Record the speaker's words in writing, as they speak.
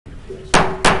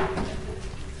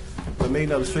The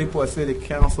meeting of the Shreveport City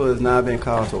Council is now being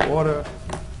called to order.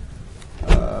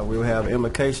 We will have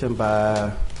invocation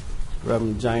by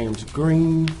Reverend James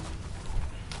Green,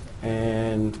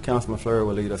 and Councilman Fleury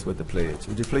will lead us with the pledge.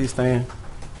 Would you please stand?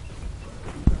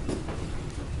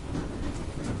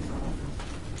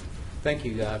 Thank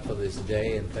you, God, for this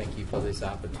day, and thank you for this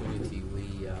opportunity.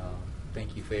 We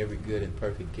thank you for every good and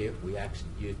perfect gift. We ask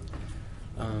you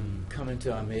come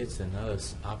into our midst and let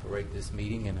us operate this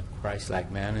meeting in a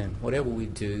Christ-like manner. And whatever we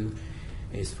do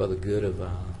is for the good of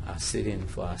our city and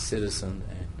for our citizens.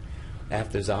 And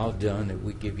after it's all done, that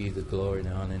we give you the glory and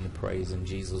honor and the praise. In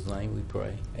Jesus' name we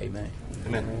pray. Amen.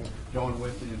 Amen. Join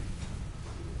with me.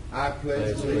 I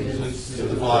pledge allegiance to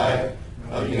the flag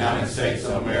of the United States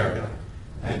of America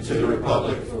and to the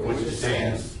republic for which it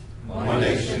stands, one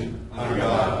nation, under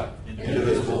God,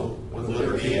 indivisible, with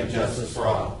liberty and justice for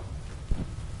all.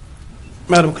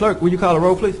 Madam Clerk, will you call the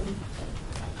roll, please?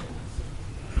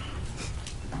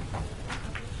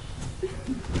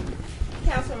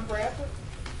 Councilman Bradford.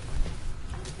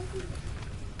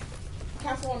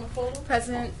 Councilwoman Fuller.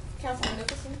 Present. Councilman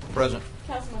Nicholson. Present.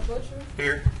 Councilman Butcher.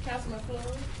 Here. Councilman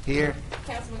Fleury. Here.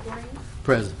 Councilman Green.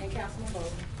 Present. And Councilman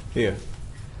Bowles. Here.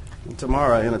 And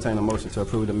tomorrow, I entertain a motion to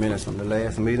approve the minutes from the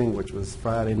last meeting, which was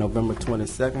Friday, November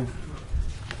 22nd.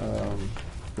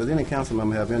 Does any council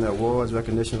member have any awards,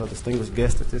 recognitions, or distinguished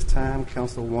guests at this time?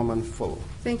 Councilwoman Fuller.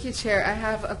 Thank you, Chair. I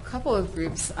have a couple of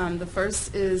groups. The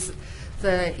first is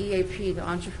the EAP, the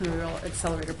Entrepreneurial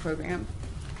Accelerator Program.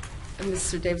 And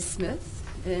Mr. David Smith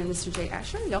and Mr. Jay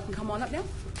Asher. Y'all can come on up now.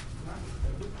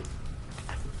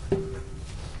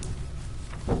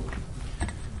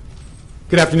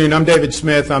 Good afternoon. I'm David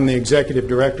Smith. I'm the Executive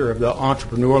Director of the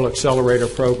Entrepreneurial Accelerator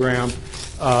Program,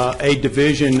 a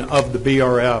division of the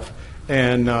BRF.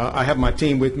 And I have my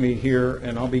team with me here,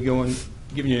 and I'll be giving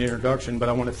you an introduction. But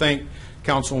I want to thank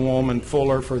Councilwoman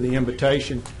Fuller for the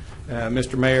invitation.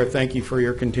 Mr. Mayor, thank you for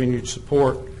your continued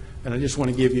support. And I just want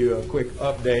to give you a quick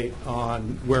update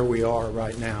on where we are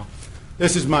right now.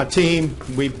 This is my team.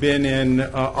 We've been in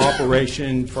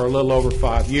operation for a little over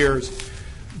 5 years.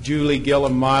 Julie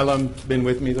Gillum-Milam has been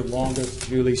with me the longest.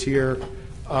 Julie's here.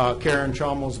 Karen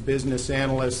Chalmers, business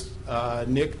analyst.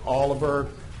 Nick Oliver,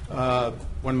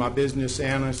 one of my business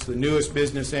analysts. The newest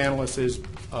business analyst is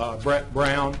Brett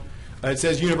Brown. It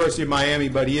says University of Miami,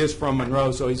 but he is from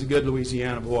Monroe, so he's a good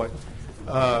Louisiana boy.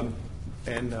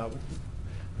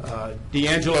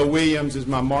 D'Angelo Williams is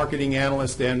my marketing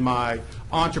analyst, and my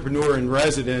entrepreneur in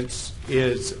residence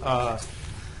is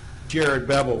Jared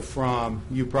Bevel from,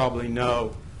 you probably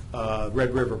know,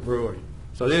 Red River Brewery.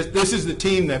 So this is the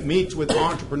team that meets with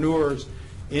entrepreneurs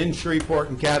in Shreveport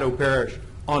and Caddo Parish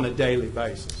on a daily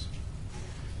basis.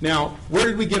 Now, where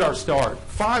did we get our start?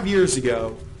 5 years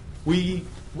ago, we,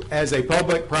 as a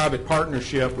public-private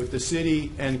partnership with the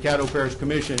city and Caddo Parish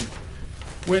Commission,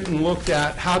 went and looked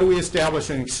at how do we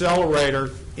establish an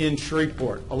accelerator in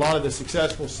Shreveport. A lot of the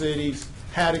successful cities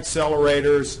had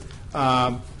accelerators,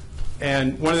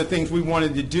 and one of the things we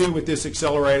wanted to do with this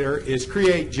accelerator is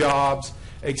create jobs,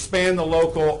 expand the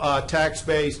local tax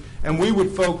base, and we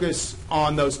would focus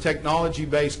on those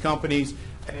technology-based companies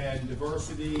and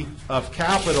diversity of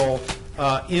capital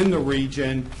in the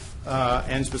region,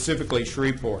 and specifically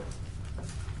Shreveport.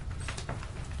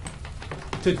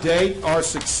 To date, our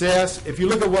success, if you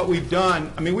look at what we've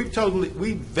done, I mean, we've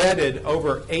vetted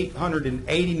over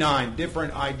 889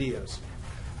 different ideas.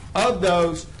 Of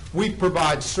those, we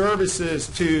provide services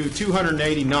to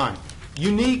 289.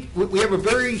 Unique, we have a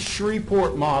very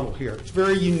Shreveport model here. It's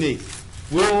very unique.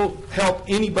 We'll help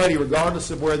anybody,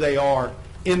 regardless of where they are,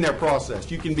 in their process.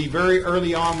 You can be very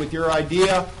early on with your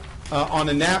idea on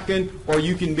a napkin, or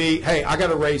you can be, hey, I got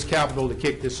to raise capital to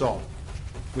kick this off.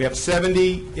 We have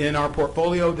 70 in our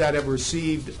portfolio that have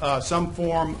received some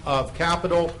form of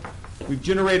capital. We've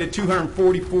generated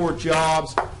 244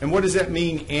 jobs, and what does that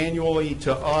mean annually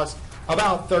to us?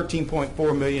 About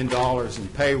 $13.4 million in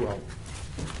payroll.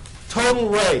 Total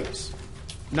raise,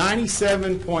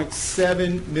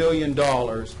 $97.7 million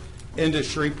into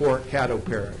Shreveport Caddo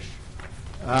Parish.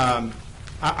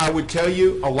 I would tell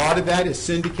you a lot of that is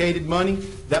syndicated money.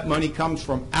 That money comes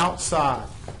from outside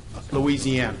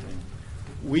Louisiana.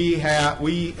 We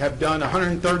have done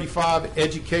 135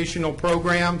 educational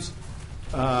programs,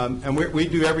 and we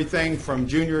do everything from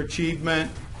junior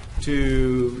achievement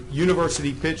to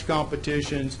university pitch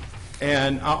competitions,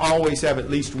 and I always have at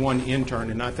least one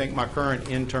intern, and I think my current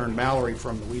intern, Mallory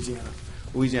from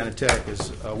Louisiana Tech,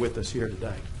 is with us here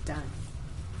today. Done.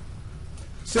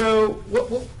 So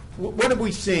what have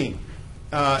we seen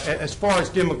as far as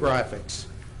demographics?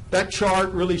 That chart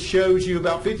really shows you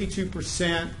about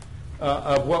 52%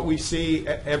 of what we see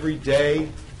every day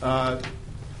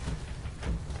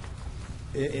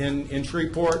in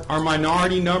Shreveport. Our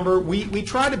minority number, we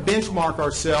try to benchmark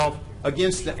ourselves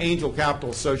against the Angel Capital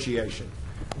Association.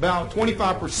 About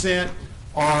 25%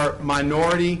 are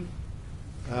minority,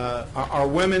 our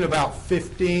women about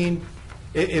 15,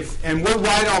 and we're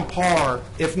right on par,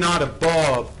 if not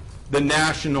above, the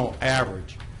national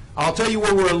average. I'll tell you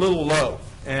where we're a little low,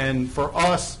 and for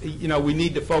us, we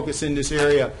need to focus in this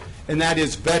area, and that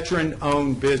is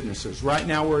veteran-owned businesses. Right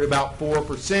now we're at about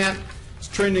 4%. It's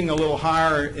trending a little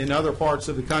higher in other parts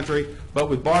of the country, but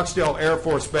with Barksdale Air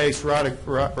Force Base right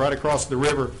across the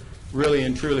river, really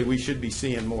and truly, we should be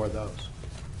seeing more of those.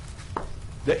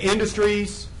 The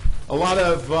industries, a lot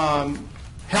of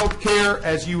healthcare,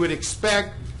 as you would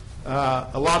expect,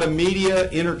 a lot of media,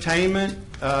 entertainment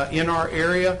in our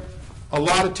area, a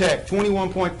lot of tech.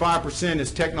 21.5%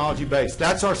 is technology-based.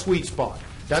 That's our sweet spot.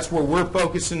 That's where we're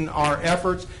focusing our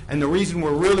efforts, and the reason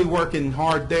we're really working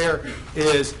hard there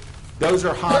is those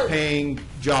are high-paying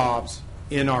jobs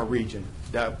in our region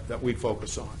that we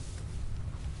focus on.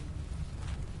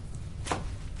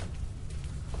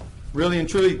 Really and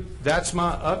truly, that's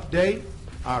my update.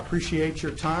 I appreciate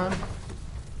your time.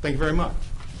 Thank you very much.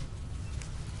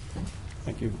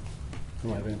 Thank you.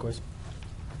 Anyone have any questions?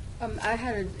 I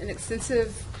had an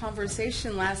extensive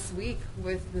conversation last week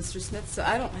with Mr. Smith, so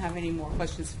I don't have any more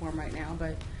questions for him right now,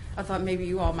 but I thought maybe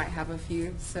you all might have a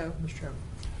few. So, Mr. Chairman.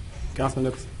 Councilman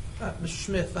Nicholson. Mr.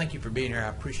 Smith, thank you for being here. I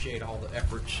appreciate all the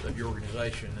efforts of your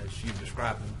organization as you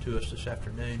described them to us this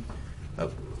afternoon.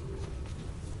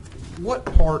 What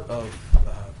part of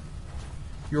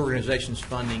your organization's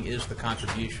funding is the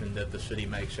contribution that the city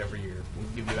makes every year? We'll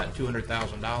give you about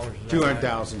 $200,000.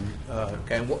 $200,000.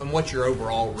 Okay, and what's your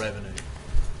overall revenue?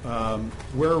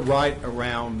 We're right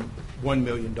around $1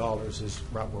 million is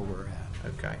right where we're at.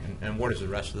 Okay, and where does the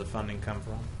rest of the funding come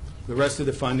from? The rest of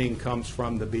the funding comes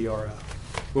from the BRF.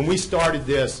 When we started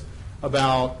this,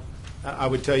 about, I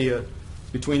would tell you,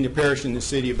 between the parish and the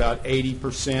city, about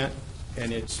 80%,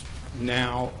 and it's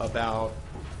now about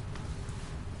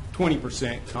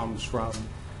 20% comes from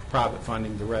private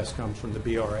funding. The rest comes from the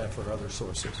BRF or other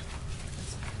sources.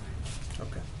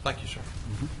 Okay, thank you, sir.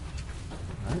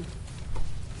 All right.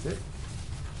 That's it.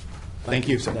 Thank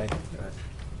you, sir. Today. All right.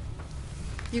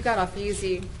 you got off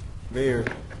easy. Very.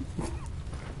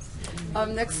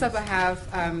 Next up, I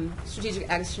have Strategic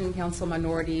Action Council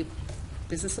Minority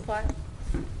Business Supply.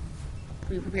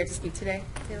 Are you prepared to speak today,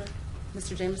 Taylor?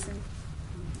 Mr. Jameson?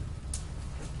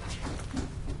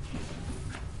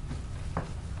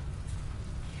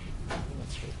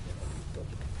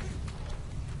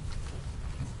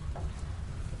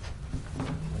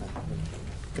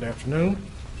 Good afternoon.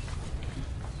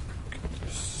 Get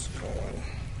this going.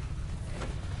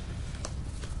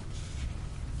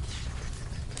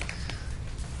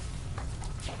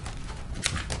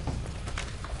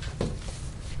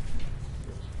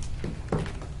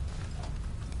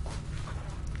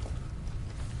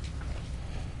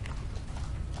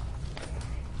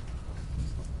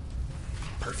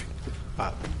 Perfect.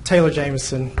 Taylor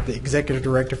Jameson, the Executive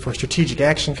Director for Strategic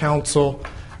Action Council.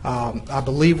 I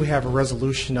believe we have a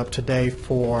resolution up today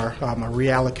for a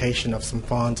reallocation of some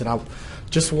funds, and I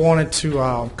just wanted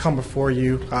to come before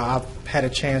you. I've had a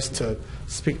chance to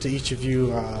speak to each of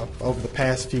you over the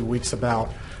past few weeks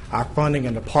about our funding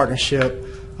and the partnership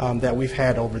that we've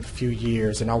had over the few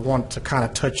years, and I want to kind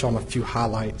of touch on a few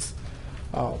highlights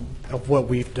of what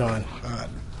we've done.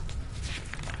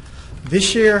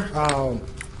 This year,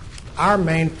 our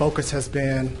main focus has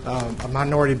been a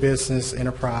minority business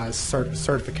enterprise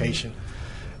certification.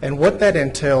 And what that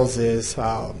entails is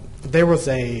there was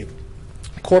a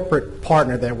corporate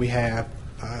partner that we have,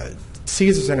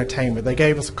 Caesars Entertainment. They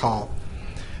gave us a call.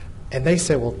 And they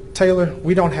said, well, Taylor,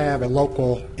 we don't have a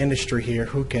local industry here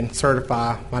who can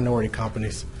certify minority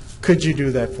companies. Could you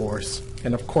do that for us?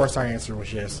 And, of course, our answer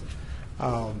was yes.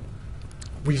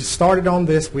 We started on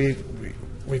this.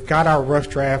 We've got our rough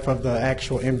draft of the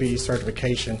actual MBE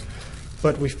certification,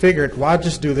 but we figured, why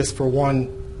just do this for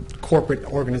one corporate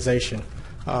organization?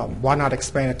 Why not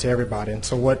expand it to everybody? And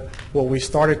so what we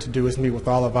started to do is meet with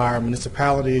all of our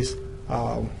municipalities.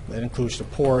 That includes the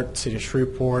Port, City of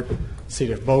Shreveport,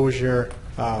 City of Bossier,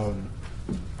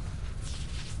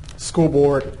 School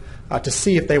Board, to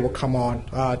see if they will come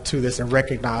on to this and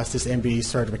recognize this MBE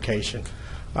certification.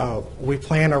 We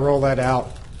plan to roll that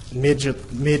out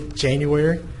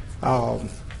mid-January, and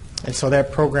so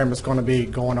that program is going to be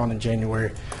going on in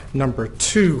January. Number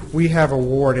two, we have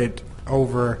awarded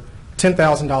over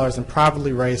 $10,000 in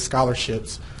privately raised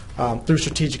scholarships through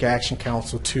Strategic Action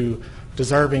Council to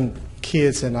deserving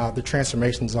kids in the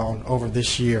transformation zone over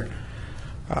this year.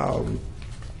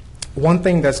 One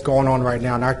thing that's going on right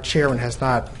now, and our chairman has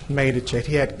not made it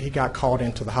yet, he got called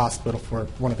into the hospital for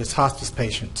one of his hospice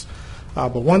patients.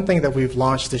 But one thing that we've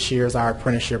launched this year is our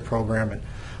apprenticeship program.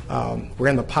 And we're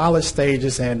in the pilot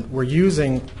stages, and we're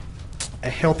using a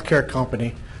healthcare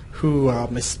company who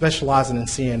is specializing in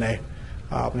CNA.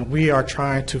 And we are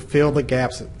trying to fill the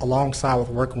gaps alongside with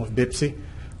working with BIPSI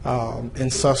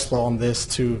and SUSLO on this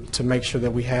to make sure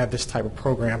that we have this type of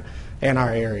program in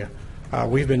our area.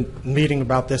 We've been meeting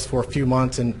about this for a few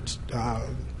months, and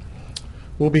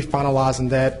we'll be finalizing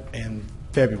that in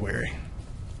February.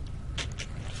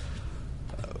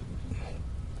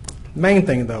 Main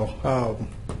thing, though,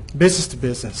 business to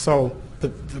business. So the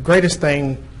greatest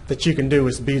thing that you can do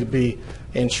is B2B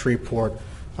in Shreveport.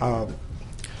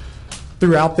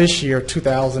 Throughout this year,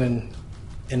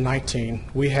 2019,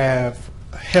 we have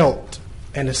helped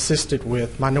and assisted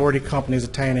with minority companies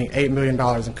attaining $8 million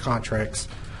in contracts.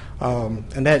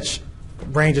 And that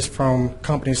ranges from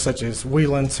companies such as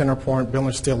Wheelan, Centerpoint, Bill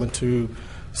 & Steel, to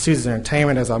Caesars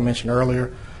Entertainment, as I mentioned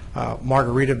earlier,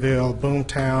 Margaritaville,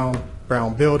 Boomtown,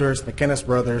 Brown Builders, McInnes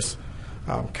Brothers,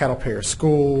 Cattle Parish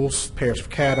Schools, Parish of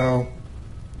Caddo,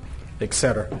 et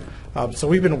cetera. So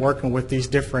we've been working with these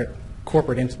different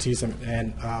corporate entities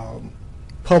and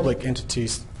public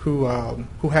entities who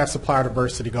have supplier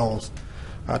diversity goals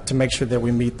to make sure that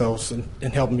we meet those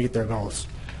and help meet their goals.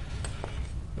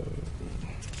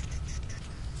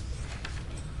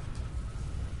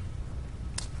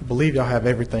 I believe y'all have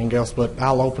everything else, but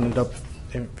I'll open it up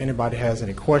if anybody has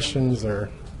any questions or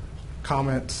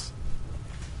comments.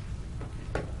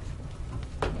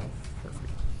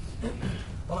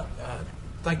 Well,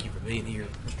 thank you for being here,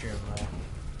 Mr. Chairman.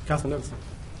 Councilman Nicholson.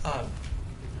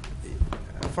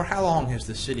 For how long has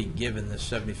the city given this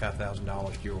 $75,000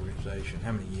 to your organization?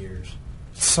 How many years?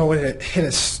 So it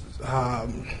is, I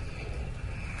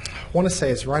want to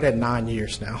say it's right at 9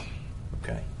 years now,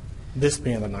 Okay. this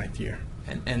being the 9th year.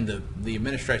 And the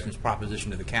administration's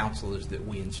proposition to the council is that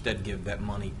we instead give that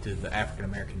money to the African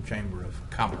American Chamber of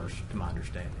Commerce, to my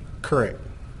understanding. Correct.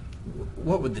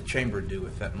 What would the chamber do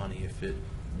with that money if it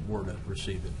were to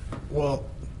receive it? Well,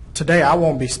 today I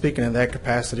won't be speaking in that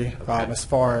capacity as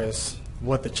far as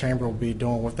what the chamber will be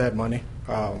doing with that money.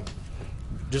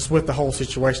 Just with the whole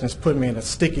situation, it's put me in a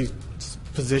sticky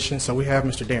position, so we have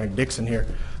Mr. Darren Dixon here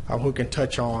who can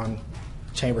touch on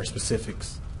chamber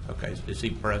specifics. Okay. Is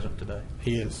he present today?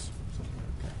 He is.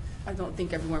 I don't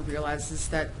think everyone realizes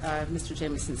that Mr.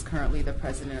 Jameson is currently the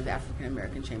president of the African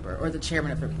American Chamber, or the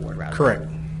chairman of the board, rather. Correct.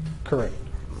 Correct.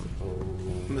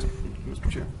 Mr.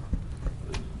 Chair,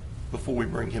 before we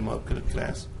bring him up, could I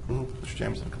ask Mr.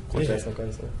 Jameson a couple questions?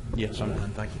 Okay, sir. Yes, I'm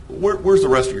done. Thank you. Where's the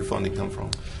rest of your funding come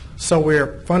from? So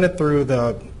we're funded through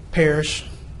the parish.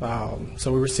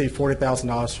 So we received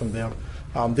 $40,000 from them.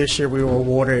 This year we were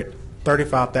awarded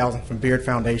 $35,000 from Beard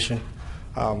Foundation,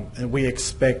 and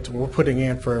we're putting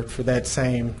in for that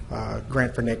same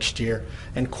grant for next year,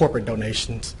 and corporate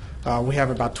donations. We have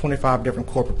about 25 different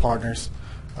corporate partners.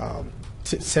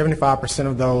 75%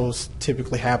 of those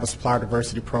typically have a supplier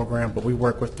diversity program, but we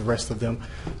work with the rest of them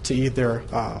to either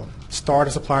start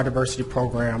a supplier diversity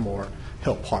program or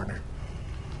help partner.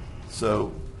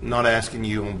 So, not asking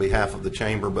you on behalf of the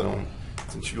chamber, but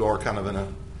since you are kind of in a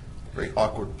very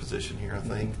awkward position here, I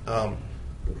think.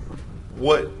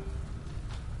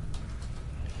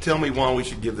 Tell me why we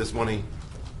should give this money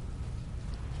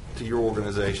to your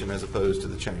organization as opposed to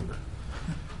the chamber.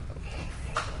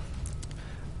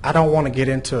 I don't want to get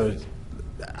into,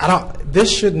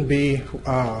 this shouldn't be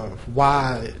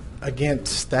why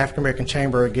against the African American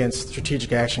Chamber against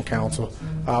Strategic Action Council.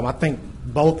 I think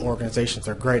both organizations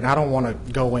are great, and I don't want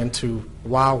to go into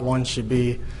why one should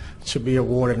be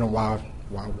awarded and why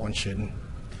one shouldn't.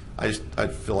 I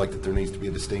feel like that there needs to be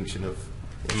a distinction of,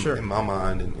 in my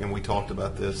mind, and we talked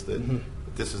about this, that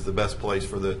this is the best place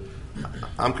for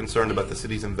I'm concerned about the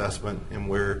city's investment and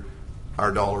where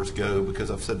our dollars go,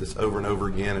 because I've said this over and over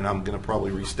again, and I'm going to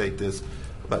probably restate this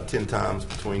about 10 times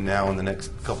between now and the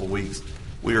next couple of weeks.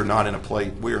 We are not in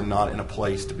a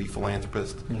place to be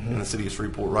philanthropists in the city of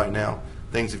Shreveport right now.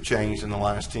 Things have changed in the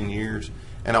last 10 years,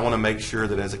 and I want to make sure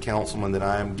that as a councilman that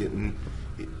I am getting,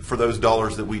 for those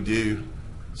dollars that we do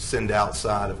send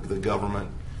outside of the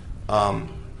government, I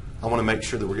want to make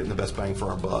sure that we're getting the best bang for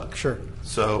our buck. Sure.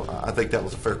 So I think that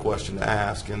was a fair question to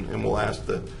ask, and we'll ask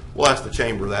the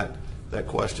chamber that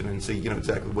question and see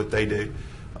exactly what they do.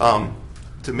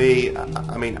 To me,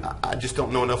 I just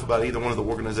don't know enough about either one of the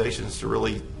organizations to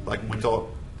really, like we talk.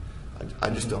 I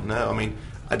just don't know.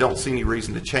 I don't see any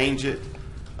reason to change it,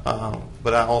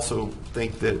 but I also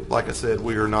think that, like I said,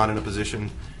 we are not in a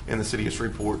position in the city of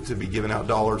Shreveport to be giving out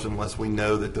dollars unless we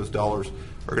know that those dollars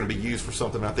are going to be used for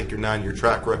something. I think your 9-year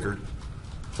track record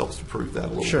helps to prove that a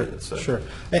little Sure, bit. So. sure.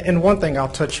 And one thing I'll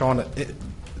touch on,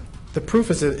 the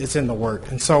proof is in the work.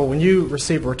 And so when you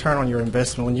receive a return on your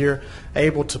investment, when you're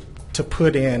able to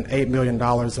put in $8 million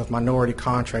of minority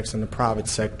contracts in the private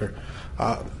sector,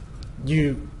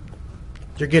 you're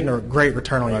getting a great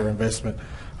return on your investment.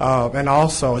 And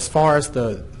also, as far as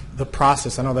the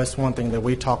process, I know that's one thing that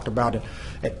we talked about.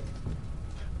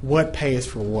 What pays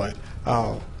for what?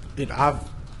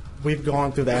 We've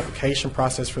gone through the application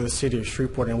process for the city of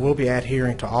Shreveport, and we'll be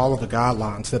adhering to all of the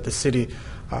guidelines that the city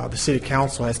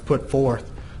council has put forth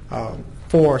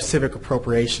for civic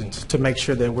appropriations to make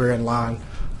sure that we're in line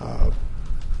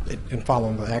and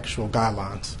following the actual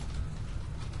guidelines.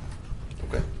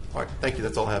 Okay. All right. Thank you.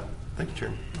 That's all I have. Thank you,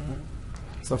 Chairman.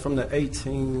 So from the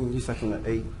 18, you said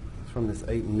from this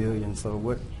 8 million, so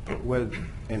what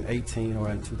in 18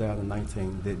 or in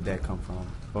 2019 did that come from?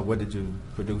 Or what did you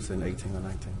produce in 18 or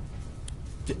 19?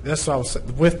 That's what I was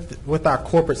saying. With our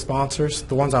corporate sponsors,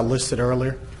 the ones I listed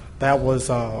earlier, that was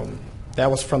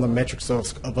from the metrics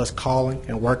of us calling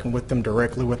and working with them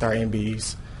directly with our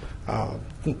MBEs.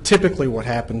 Typically what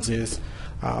happens is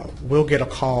we'll get a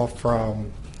call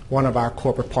from one of our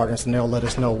corporate partners, and they'll let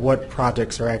us know what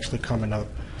projects are actually coming up.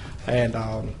 And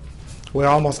we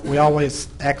always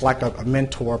act like a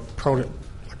mentor,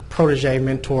 protege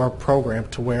mentor program,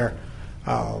 to where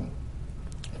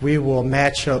we will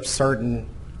match up certain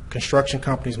construction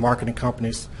companies, marketing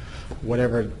companies,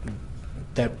 whatever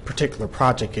that particular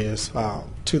project is,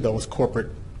 to those corporate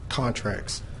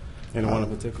contracts. Any one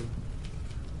in particular?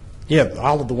 Yeah,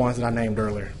 all of the ones that I named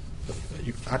earlier.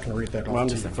 I can read that off. Well, I'm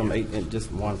to just you. from 8,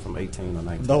 just one from 18 or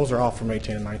 19. Those are all from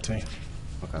 18 and 19.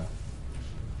 Okay.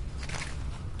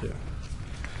 Yeah.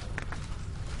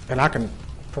 And I can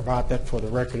provide that for the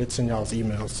record. It's in y'all's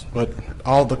emails. But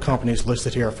all the companies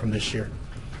listed here are from this year.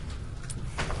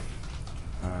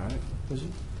 All right. Was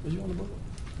you on the board?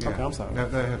 Yeah. Okay, I'm sorry. I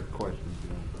had a question.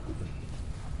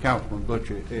 Councilman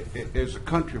Butcher, it's a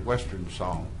country western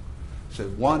song. It says,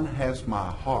 one has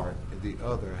my heart, and the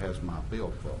other has my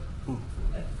billfold.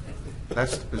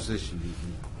 That's the position he's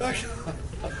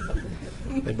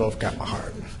in. They both got my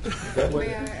heart.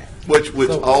 Which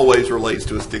always relates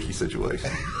to a sticky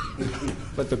situation.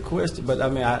 But the question, but I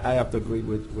mean, I have to agree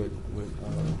with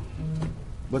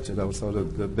Butcher though. So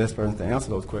the best person to answer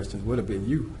those questions would have been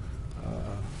you.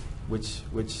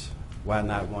 Why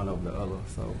not one over the other?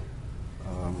 So,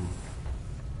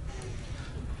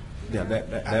 yeah,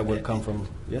 that would come from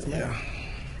yes, ma'am. Yeah.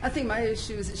 I think my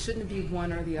issue is it shouldn't be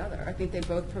one or the other. I think they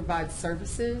both provide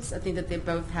services. I think that they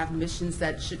both have missions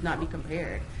that should not be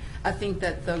compared. I think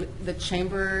that the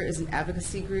chamber is an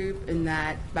advocacy group, and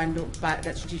that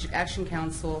that Strategic Action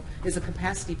Council is a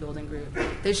capacity building group.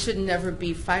 They should never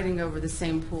be fighting over the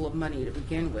same pool of money to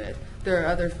begin with. There are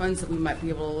other funds that we might be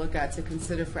able to look at to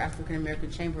consider for African American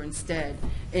Chamber instead.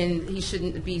 And he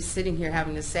shouldn't be sitting here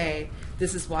having to say,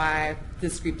 this is why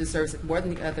this group deserves it more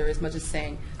than the other, as much as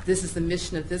saying, this is the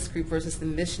mission of this group versus the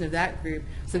mission of that group,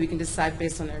 so we can decide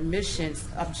based on their missions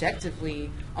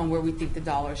objectively on where we think the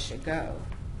dollars should go.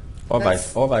 Or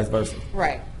vice versa.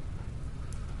 Right.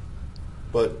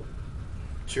 But,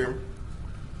 Chairman,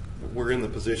 we're in the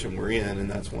position we're in, and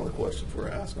that's one of the questions we're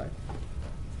asking.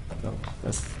 So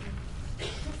that's.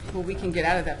 Well, we can get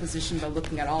out of that position by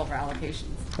looking at all of our allocations.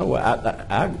 Oh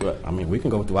well, I mean, we can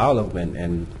go through all of them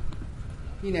and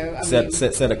You know, I mean,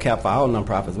 set a cap for all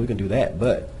nonprofits. We can do that,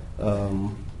 but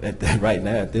right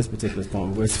now at this particular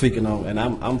point, we're speaking on, and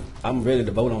I'm ready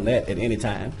to vote on that at any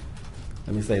time.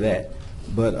 Let me say that.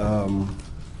 But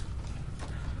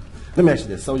let me ask you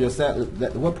this: so your salary,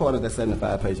 what part of that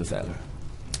 75 pays your salary?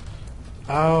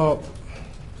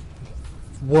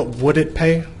 What would it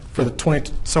pay for the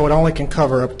 20? So it only can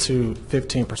cover up to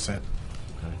 15%. Okay.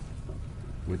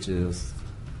 Which is?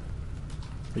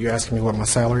 Are you asking me what my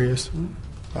salary is?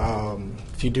 Mm-hmm.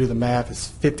 If you do the math, it's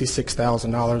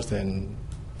 $56,000, then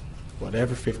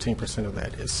whatever 15% of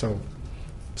that is. So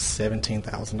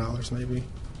 $17,000 maybe.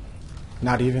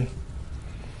 Not even.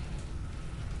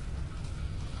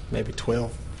 Maybe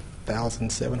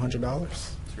 $12,700.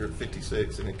 So you're at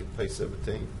 56, and it can pay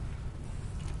 17.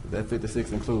 That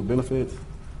 56 include benefits?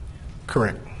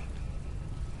 Correct.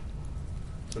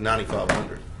 So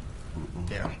 9,500.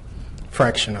 Yeah.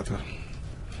 Fraction of the.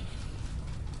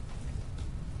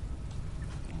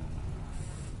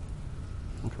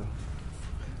 Okay.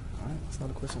 All right. That's not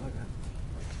a question I got.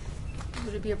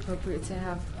 would it be appropriate to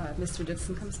have Mr.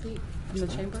 Dixon come speak from the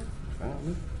chamber?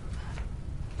 Fine.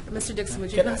 Mr. Dixon,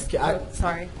 would you Can I- come? can I- Oh,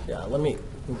 sorry. Yeah, let me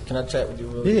Can I chat with you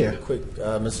real Yeah. quick,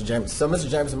 Mr. Jameson? So, Mr.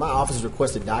 Jameson, my office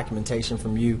requested documentation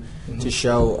from you to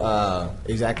show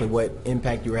exactly what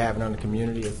impact you were having on the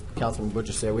community. As Councilman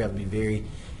Butcher said, we have to be very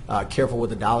careful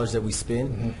with the dollars that we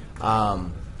spend.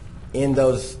 In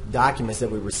those documents that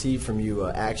we received from you,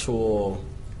 actual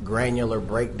granular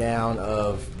breakdown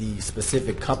of the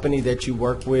specific company that you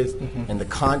work with and the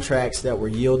contracts that were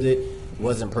yielded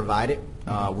wasn't provided.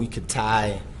 We could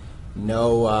tie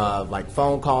no like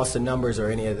phone calls to numbers or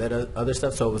any of that other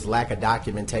stuff, so it was lack of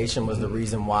documentation was the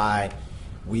reason why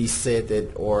we said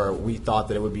that, or we thought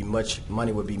that it would be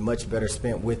money would be much better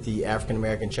spent with the African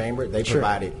American Chamber. They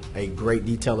provided a great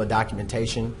detail of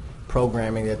documentation,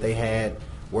 programming that they had,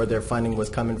 where their funding was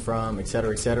coming from, et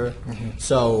cetera, et cetera.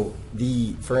 So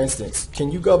for instance,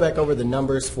 can you go back over the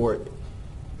numbers for,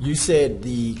 you said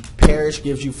the parish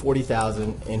gives you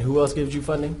 $40,000, and who else gives you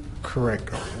funding?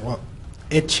 Correct. Well,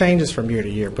 it changes from year to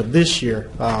year, but this year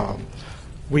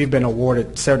we've been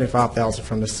awarded $75,000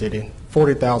 from the city,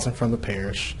 $40,000 from the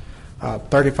parish,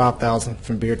 $35,000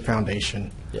 from Beard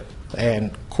Foundation,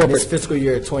 and corporate. This fiscal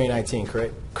year 2019,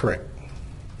 correct? Correct.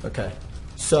 Okay.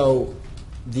 So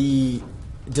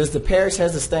does the parish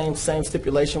has the same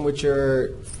stipulation with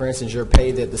your, for instance, your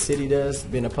pay that the city does,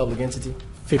 being a public entity?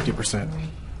 50%.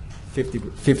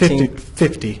 15?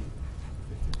 50.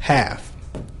 Half.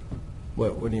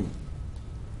 What do you?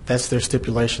 That's their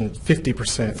stipulation,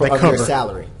 50%. Of your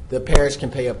salary. The parish can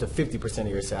pay up to 50% of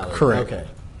your salary. Correct.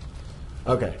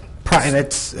 Okay. And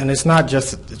it's not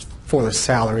just for the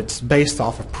salary, it's based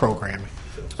off of programming.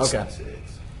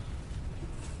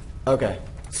 Okay.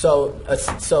 So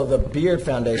the Beard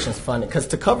Foundation's funding, because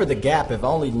to cover the gap, if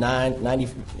only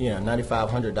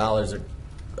 $9,500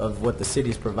 of what the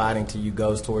city's providing to you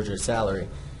goes towards your salary,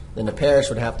 then the parish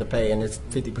would have to pay, and it's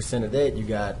 50% of that. You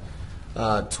got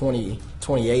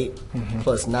 28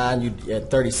 plus 9, you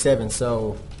at 37.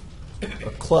 So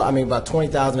about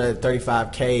 20,000 of the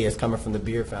 35K is coming from the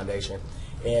Beard Foundation,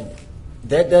 and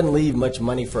that doesn't leave much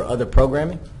money for other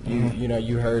programming.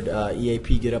 You heard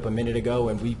EAP get up a minute ago,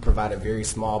 and we provide a very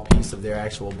small piece of their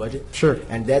actual budget. Sure.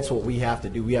 And that's what we have to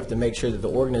do. We have to make sure that the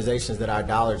organizations that our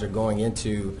dollars are going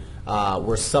into,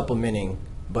 we're supplementing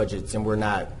budgets, and we're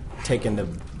not taking the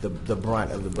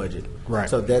brunt of the budget. Right.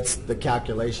 So that's the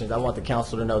calculations. I want the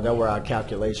council to know that were our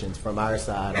calculations from our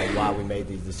side on why we made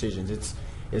these decisions. It's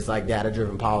like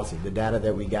data-driven policy. The data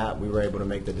that we got, we were able to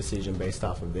make the decision based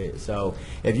off of it. So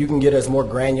if you can get us more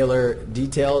granular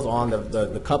details on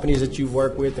the companies that you've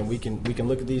worked with, and we can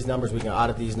look at these numbers, we can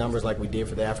audit these numbers like we did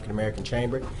for the African American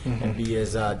Chamber, and be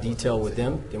as detailed with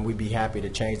them, then we'd be happy to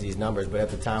change these numbers. But at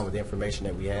the time, with the information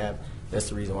that we have, that's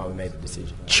the reason why we made the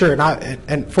decision. Sure,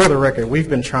 and for the record, we've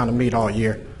been trying to meet all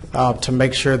year to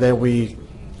make sure that we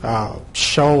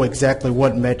show exactly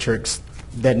what metrics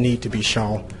that need to be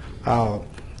shown.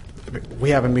 We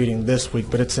have a meeting this week,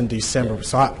 but it's in December.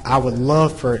 So I would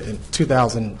love for in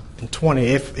 2020,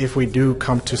 if we do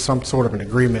come to some sort of an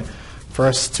agreement, for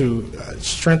us to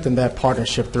strengthen that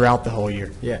partnership throughout the whole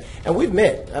year. Yeah, and we've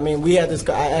met. I mean, we had this.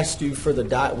 I asked you for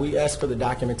we asked for the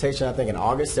documentation, I think, in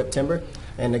August, September,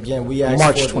 and again, we asked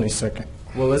March for 22nd.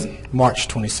 What was it? March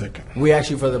 22nd. We asked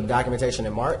you for the documentation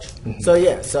in March. So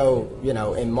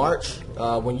in March,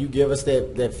 when you give us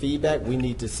that feedback, we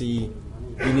needed to see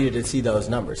those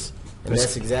numbers. And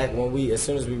that's exactly as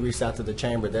soon as we reached out to the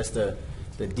chamber, that's the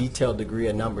detailed degree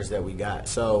of numbers that we got.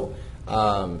 So,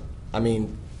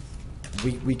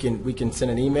 we can send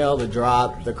an email to draw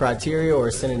out the criteria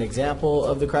or send an example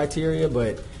of the criteria,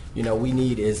 but we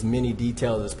need as many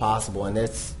details as possible, and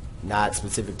that's not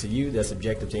specific to you. That's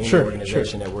objective to any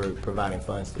organization that we're providing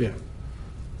funds to. Yeah.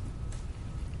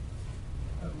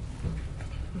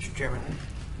 Mr. Chairman,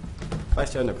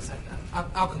 Vice Chair Nicholson.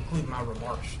 I'll conclude my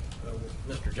remarks with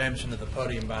Mr. Jameson at the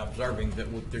podium by observing that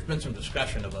there's been some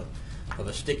discussion of a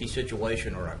sticky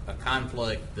situation or a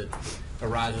conflict that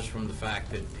arises from the fact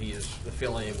that he is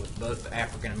affiliated with both the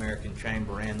African American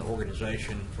Chamber and the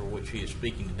organization for which he is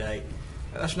speaking today.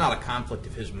 That's not a conflict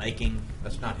of his making.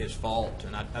 That's not his fault,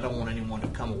 and I don't want anyone to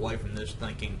come away from this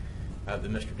thinking that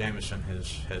Mr. Jameson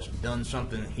has done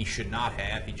something he should not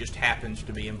have. He just happens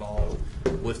to be involved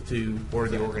with two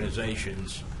worthy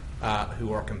organizations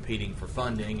who are competing for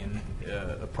funding, and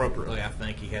appropriately, I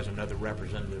think he has another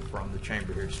representative from the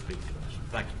chamber here to speak to us.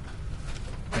 Thank you.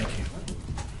 Thank you.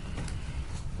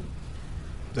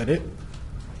 Is that it?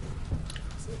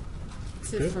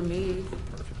 That's it for me.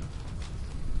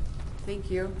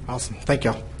 Thank you, Awesome. Thank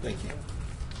y'all. Thank you.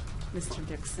 Mr.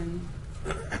 Dixon.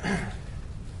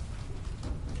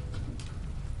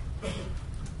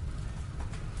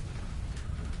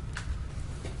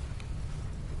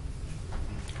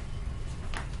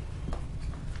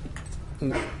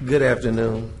 Good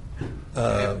afternoon.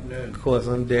 Of course,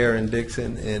 I'm Darren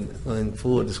Dixon, and in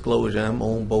full disclosure, I'm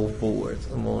on both boards.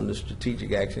 I'm on the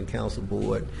Strategic Action Council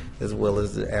board as well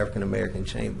as the African American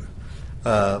Chamber.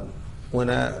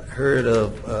 When I heard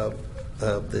of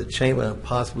the Chamber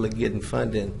possibly getting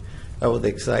funding, I was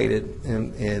excited,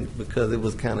 and because it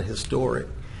was kind of historic,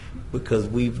 because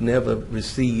we've never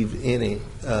received any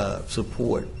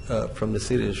support from the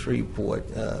city of Shreveport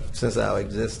since our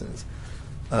existence.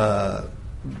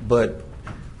 But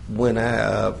when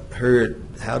I heard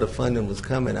how the funding was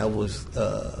coming, I was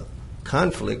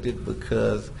conflicted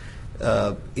because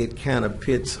it kind of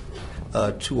pits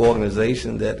two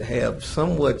organizations that have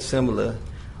somewhat similar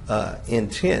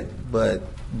intent, but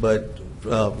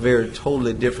very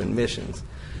totally different missions.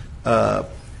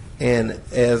 And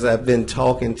as I've been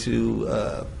talking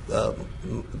to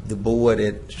the board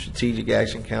at Strategic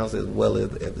Action Council as well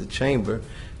as at the Chamber,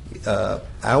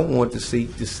 I want to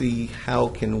seek to see how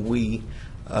can we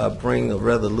bring a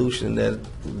resolution that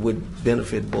would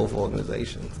benefit both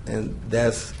organizations, and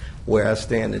that's where I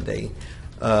stand today.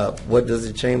 What does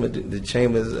the Chamber do? The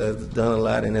Chamber has done a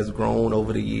lot and has grown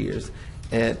over the years,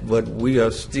 but we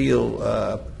are still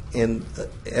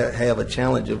have a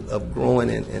challenge of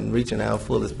growing and reaching our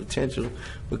fullest potential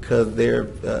because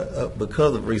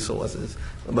because of resources.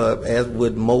 But as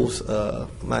with most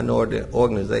minority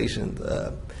organizations,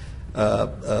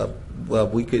 well,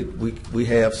 we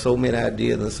have so many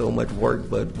ideas and so much work,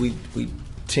 but we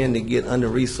tend to get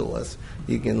under-resourced.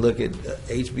 You can look at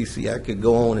HBC. I could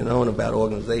go on and on about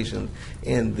organizations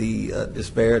and the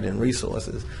disparity in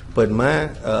resources. But my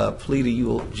plea to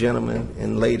you, gentlemen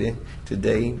and lady,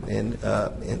 today, and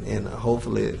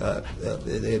hopefully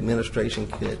the administration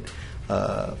could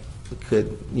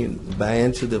buy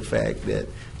into the fact that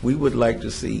we would like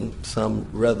to see some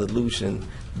resolution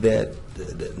that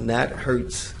not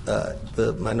hurts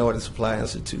the Minority Supply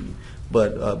Institute,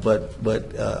 but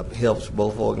helps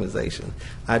both organizations.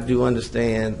 I do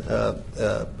understand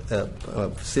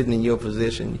sitting in your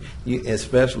position,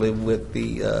 especially with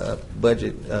the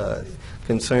budget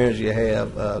concerns you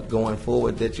have going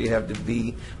forward, that you have to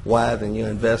be wise in your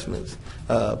investments.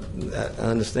 I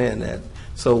understand that.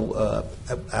 So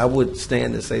I would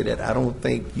stand to say that I don't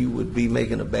think you would be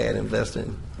making a bad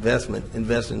investment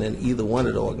investing in either one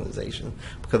of the organizations,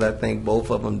 because I think both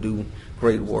of them do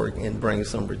great work and bring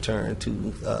some return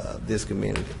to this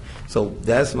community. So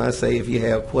that's my say. If you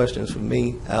have questions for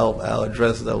me, I'll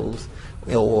address those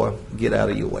or get out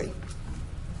of your way.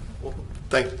 Well,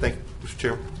 thank you, Mr.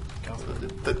 Chairman.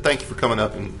 Thank you for coming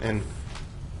up and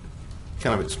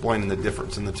kind of explaining the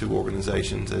difference in the two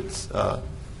organizations. It's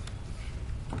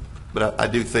but I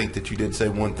do think that you did say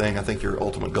one thing. I think your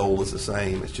ultimate goal is the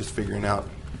same. It's just figuring out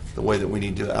the way that we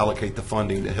need to allocate the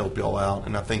funding to help y'all out.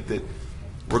 And I think that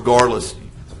regardless,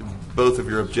 both of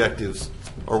your objectives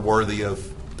are worthy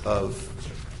of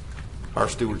our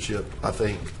stewardship. I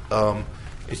think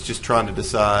it's just trying to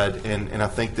decide, and I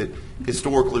think that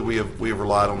historically we have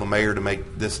relied on the mayor to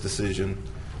make this decision.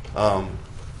 But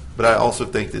I also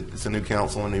think that it's a new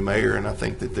council and a new mayor, and I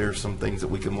think that there's some things that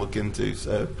we can look into.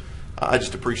 So I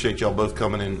just appreciate y'all both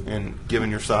coming in and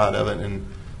giving your side of it. And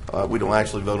we don't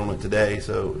actually vote on it today,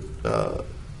 so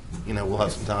we'll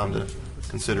have some time to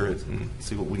consider it and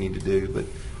see what we need to do. But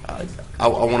I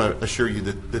want to assure you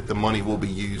that the money will be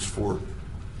used for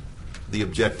the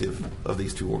objective of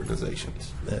these two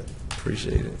organizations.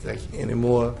 Appreciate it. Thank you. Any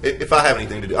more? If I have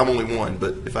anything to do, I'm only one,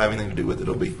 but if I have anything to do with it,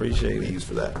 it'll be used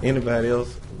for that. Anybody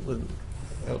else with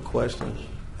a question?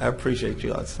 I appreciate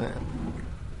you all's time.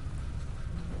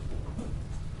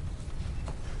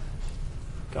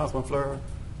 Councilman Fleur.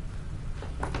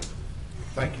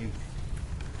 Thank you,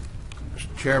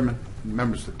 Mr. Chairman,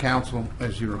 members of the council.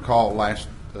 As you recall, last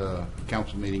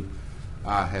council meeting,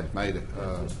 I had made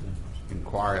an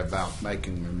inquiry about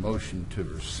making a motion to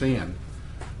rescind.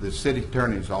 The city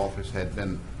attorney's office had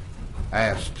been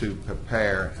asked to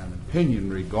prepare an opinion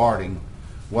regarding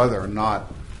whether or not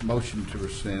motion to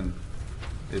rescind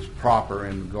is proper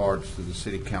in regards to the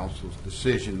city council's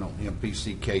decision on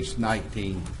MPC case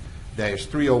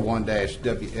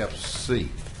 19-301-WFC.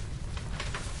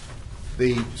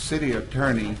 The city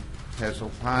attorney has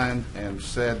opined and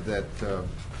said that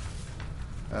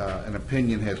an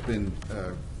opinion has been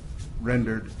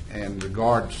rendered in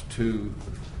regards to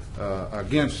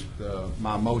against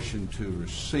my motion to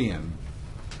rescind.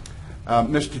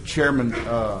 Mr. Chairman,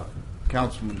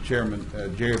 Councilman Chairman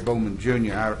Jerry Bowman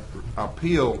Jr., I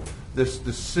appeal this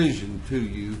decision to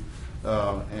you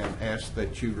and ask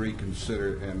that you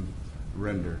reconsider and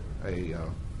render a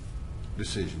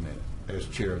decision in it as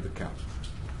chair of the council.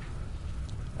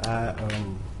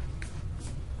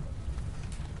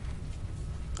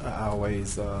 I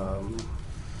always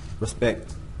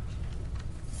respect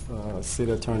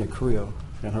City Attorney Creel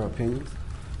and her opinions,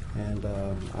 and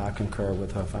I concur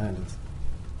with her findings.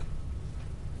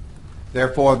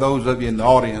 Therefore, those of you in the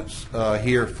audience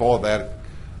here for that,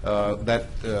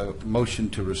 motion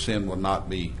to rescind will not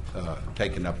be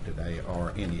taken up today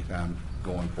or any time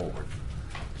going forward.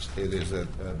 It has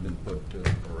been put to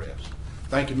rest.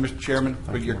 Thank you, Mr. Chairman,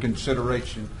 for your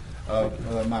consideration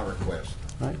of my request.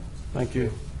 All right. Thank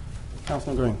you.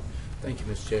 Councilman Green. Thank you,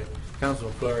 Mr. Chair.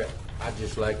 Councilman Fleury, I'd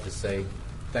just like to say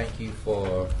thank you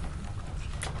for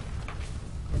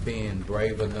being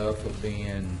brave enough, for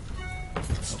being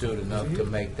astute enough to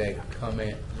make that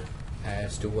comment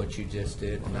as to what you just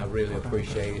did, and I really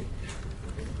appreciate it.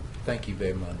 Thank you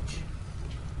very much.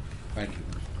 Thank you,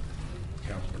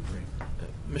 Councilman Green.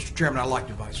 Mr. Chairman, I'd like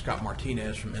to invite Scott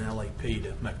Martinez from NLAP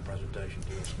to make a presentation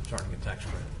to us concerning a tax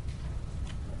credit.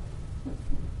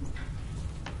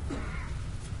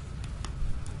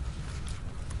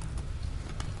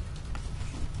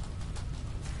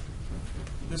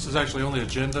 This is actually on the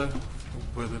agenda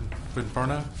with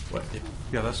Inferno. What,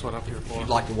 Yeah, that's what I'm here for. you'd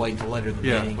like to wait until later in the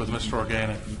Yeah, meeting? with Mr.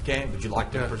 Organic. You can, but you'd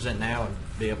like to Yeah. present now and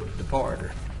be able to depart,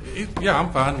 or? Yeah,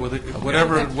 I'm fine with it.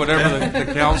 Whatever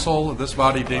the council, this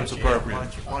body deems appropriate.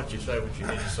 Why don't you say what you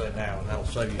need to say now, and that'll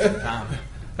save you some time.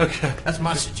 Okay. That's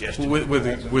my suggestion.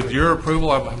 With your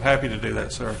approval, I'm happy to do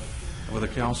that, sir, with the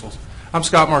council's. I'm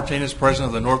Scott Martinez, President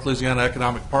of the North Louisiana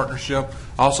Economic Partnership.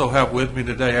 I also have with me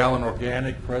today Alan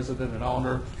Organic, President and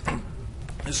owner,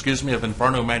 of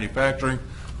Inferno Manufacturing,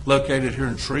 located here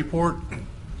in Shreveport.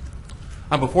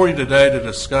 I'm before you today to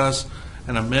discuss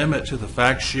an amendment to the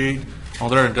fact sheet on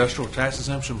their industrial tax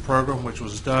exemption program, which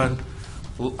was done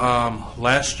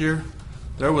last year.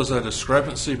 There was a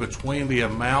discrepancy between the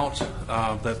amount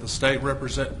that the state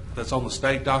that's on the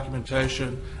state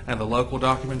documentation and the local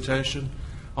documentation.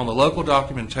 On the local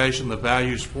documentation, the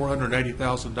value is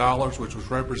 $480,000, which was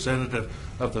representative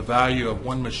of the value of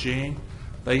one machine.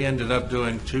 They ended up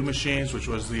doing two machines, which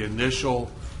was the initial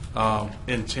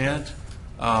intent,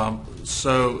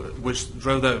 which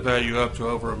drove that value up to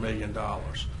over $1 million.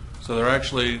 So they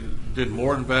actually did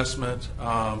more investment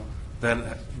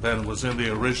than was in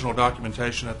the original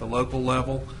documentation at the local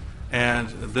level. And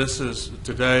this is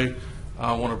today,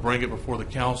 I want to bring it before the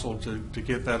council to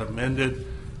get that amended,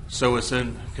 so it's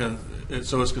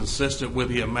consistent with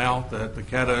the amount that the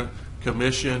Caddo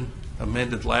Commission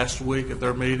amended last week at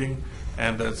their meeting,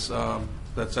 and that's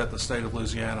at the state of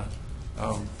Louisiana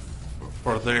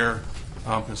for their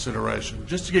consideration.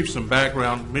 Just to give you some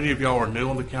background, many of y'all are new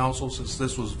on the council since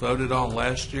this was voted on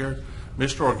last year.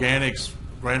 Mr. Organic's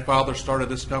grandfather started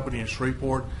this company in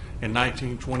Shreveport in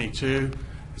 1922.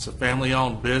 It's a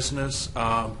family-owned business.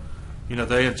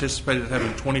 They anticipated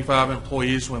having 25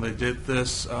 employees when they did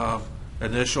this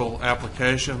initial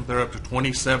application. They're up to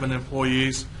 27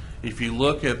 employees. If you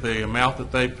look at the amount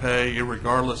that they pay,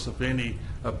 regardless of any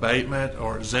abatement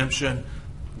or exemption,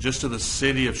 just to the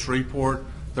city of Shreveport,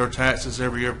 their taxes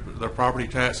every year, their property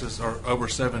taxes are over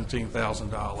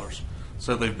 $17,000.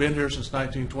 So they've been here since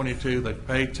 1922. They've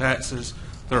paid taxes.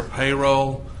 Their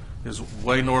payroll is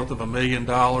way north of $1 million.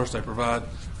 They provide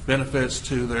benefits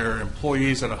to their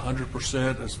employees at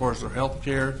 100% as far as their health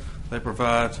care. They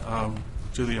provide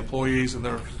to the employees and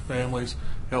their families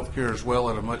health care as well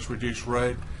at a much reduced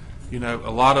rate. A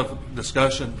lot of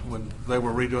discussion when they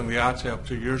were redoing the ITEP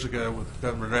 2 years ago with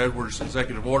Governor Edwards'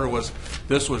 executive order was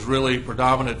this was really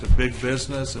predominant to big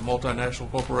business and multinational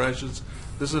corporations.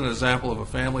 This is an example of a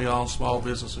family-owned small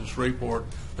business in Shreveport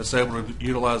that's able to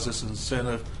utilize this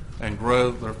incentive and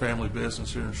grow their family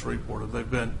business here in Shreveport. And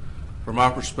they've been, from my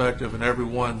perspective and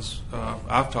everyone's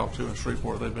I've talked to in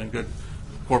Shreveport, they've been good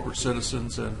corporate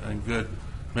citizens and good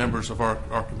members of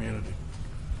our community.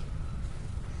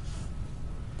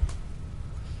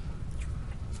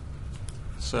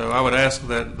 So I would ask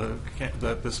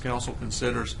that this council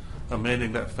considers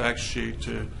amending that fact sheet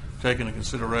to take into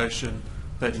consideration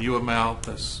that new amount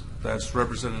that's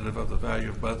representative of the value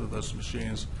of both of those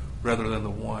machines rather than the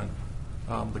one.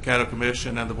 The Caddo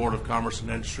Commission and the Board of Commerce and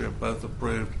Industry have both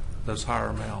approved those higher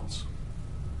amounts.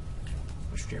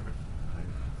 Mr. Chairman.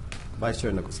 Vice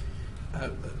Chair Nichols.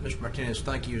 Mr. Martinez,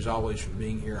 thank you as always for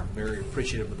being here. I'm very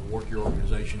appreciative of the work your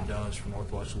organization does for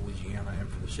Northwest Louisiana and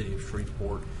for the city of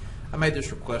Shreveport. I made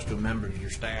this request to a member of your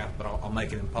staff, but I'll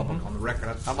make it in public on the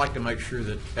record. I'd like to make sure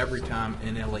that every time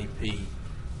NLAP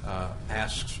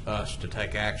asks us to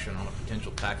take action on a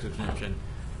potential tax exemption,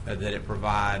 that it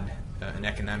provide an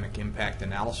economic impact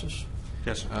analysis.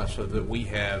 Yes, sir. So that we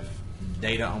have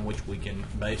data on which we can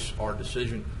base our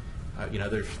decision.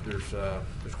 There's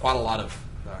quite a lot of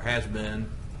has been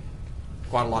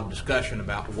quite a lot of discussion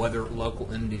about whether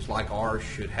local entities like ours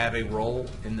should have a role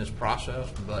in this process,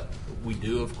 but we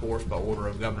do, of course, by order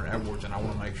of Governor Edwards, and I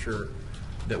want to make sure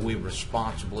that we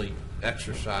responsibly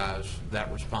exercise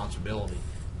that responsibility.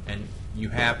 And you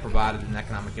have provided an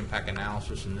economic impact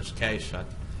analysis. In this case,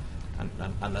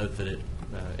 I note that it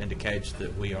indicates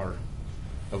that we are,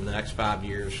 over the next 5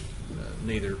 years,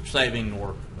 neither saving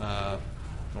nor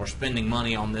spending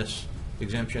money on this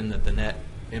exemption, that the net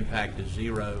impact is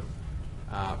zero.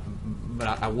 But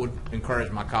I would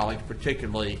encourage my colleagues,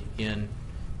 particularly in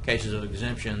cases of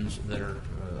exemptions that are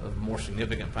of more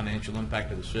significant financial impact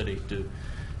to the city, to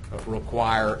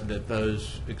require that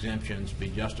those exemptions be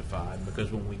justified,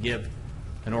 because when we give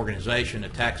an organization a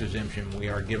tax exemption, we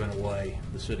are giving away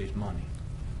the city's money.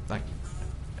 Thank you.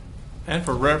 And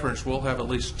for reference, we'll have at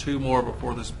least 2 more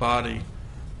before this body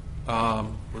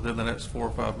within the next 4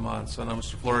 or 5 months. I know,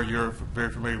 Mr. Fleury, you're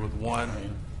very familiar with one,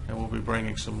 and we'll be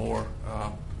bringing some more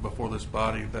before this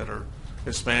body that are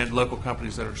local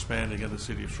companies that are expanding in the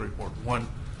city of Shreveport. One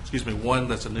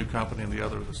that's a new company, and the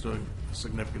other that's doing a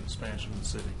significant expansion in the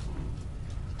city.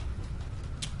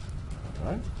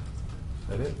 All right. Is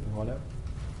that it? Anyone else?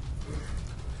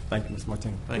 Thank you, Mr.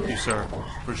 Martinez. Thank you, sir.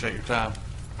 Appreciate your time.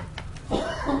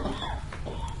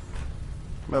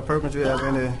 Mayor Perkins, do you have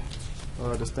any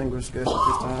distinguished guests at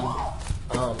this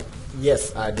time?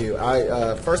 Yes, I do.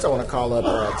 First, I want to call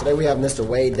up, today we have Mr.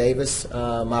 Wade Davis,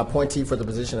 my appointee for the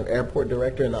position of Airport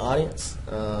Director, in the audience.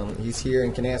 He's here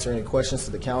and can answer any questions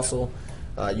to the council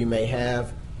you may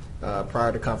have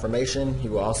prior to confirmation. He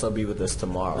will also be with us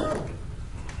tomorrow.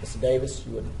 Mr. Davis,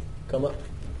 you would come up?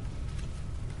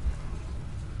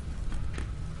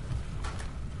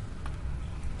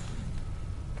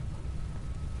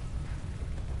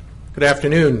 Good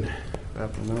afternoon. Good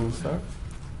afternoon, sir.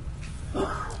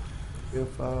 If,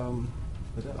 is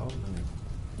that all?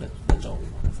 That's all.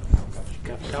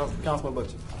 Councilman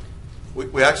Butcher.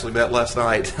 We actually met last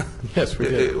night. Yes, we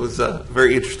did. It was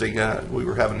very interesting. We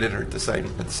were having dinner at the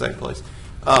same place.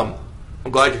 I'm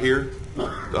glad you're here.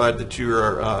 Glad that you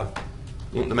are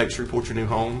wanting to make Shreveport your new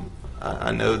home.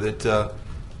 I know that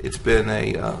it's been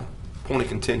a point of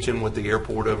contention with the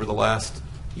airport over the last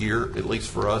year, at least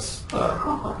for us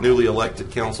newly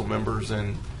elected council members,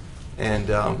 and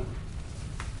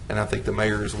I think the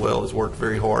mayor as well has worked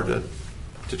very hard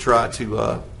to try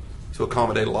to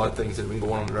accommodate a lot of things that have been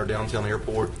going on in our downtown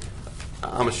airport.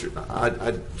 I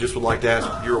just would like to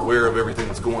ask, you're aware of everything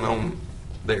that's going on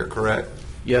there, correct?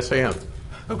 Yes, I am.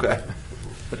 Okay.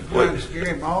 Trying to scare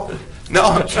him off? No,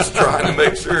 I'm just trying to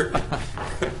make sure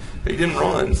he didn't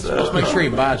run. So. Let's make sure he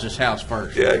buys this house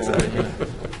first. Yeah, exactly.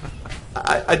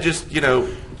 I just,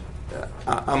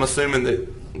 I'm assuming that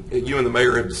you and the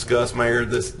mayor have discussed, Mayor,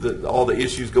 all the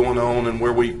issues going on and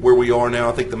where we are now.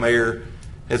 I think the mayor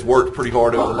has worked pretty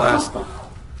hard over the last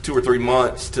 2 or 3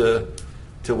 months to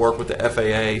work with the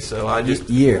FAA. So I just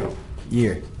Year.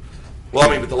 Well,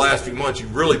 I mean, but the last few months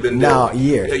you've really been No, doing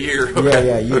year. A year. Okay.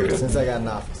 Yeah, year, Okay. since I got in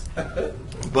office.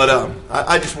 But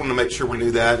I just wanted to make sure we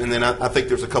knew that. And then I think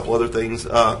there's a couple other things.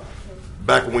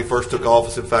 Back when we first took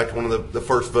office, in fact, one of the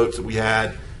first votes that we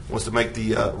had was to make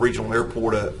the regional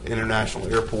airport an international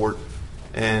airport.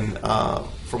 And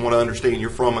from what I understand, you're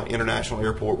from an international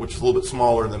airport, which is a little bit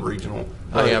smaller than regional.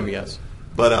 I am, yes.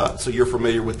 But so you're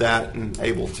familiar with that and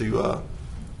able to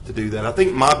do that. I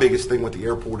think my biggest thing with the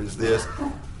airport is this.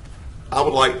 I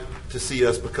would like to see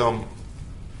us become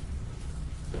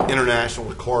international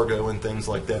with cargo and things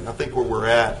like that. And I think where we're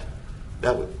at,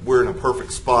 we're in a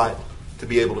perfect spot to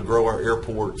be able to grow our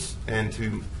airports and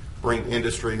to bring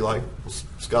industry like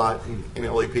Scott and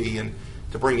LAP and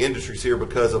to bring industries here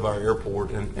because of our airport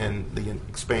and the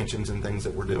expansions and things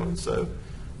that we're doing. So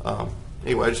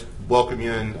anyway, I just welcome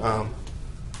you, and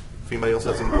if anybody else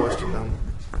has any questions.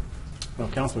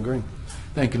 Councilman Green.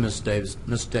 Thank you, Mr. Davis.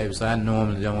 Mr. Davis, I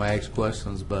normally don't ask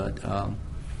questions, but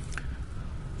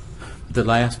the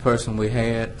last person we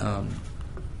had,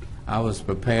 I was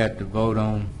prepared to vote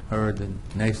on her the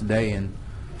next day, and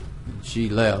she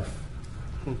left.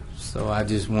 So I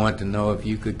just wanted to know if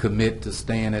you could commit to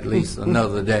staying at least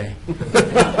another day.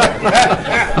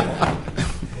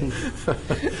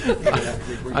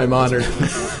 I'm honored.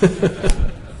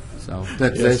 So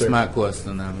that's my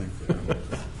question. I mean,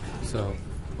 so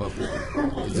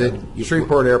is it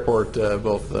Shreveport Airport,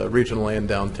 both regionally and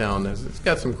downtown, it's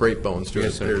got some great bones to it.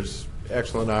 Yes, sir. There's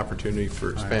excellent opportunity for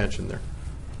expansion there.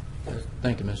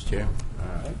 Thank you, Mr. Chair. All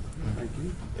right. Thank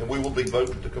you. And we will be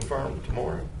voting to confirm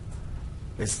tomorrow.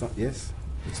 Yes.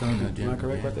 It's on the agenda. Am I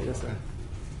correct about that? Yes, sir.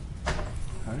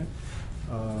 All right.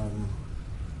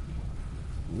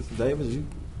 Mr. Davis,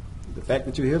 the fact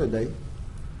that you're here today,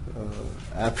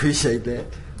 I appreciate that.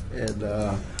 And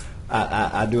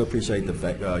I do appreciate the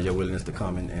fact your willingness to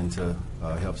come and to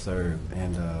help serve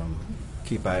and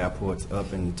keep our airports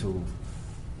up into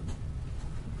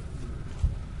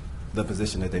the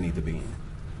position that they need to be in.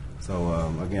 So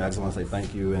again, I just want to say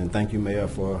thank you, and thank you, Mayor,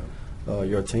 for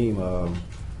your team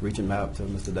reaching out to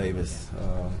Mr. Davis.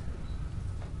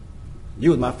 You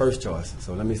was my first choice,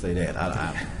 so let me say that.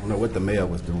 I don't know what the mayor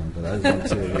was doing, but I just want to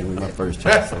tell you you were my first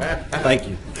choice. So thank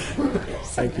you.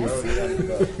 Thank you.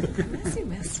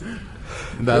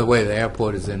 By the way, the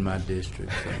airport is in my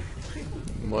district. So.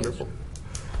 Wonderful.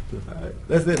 All right.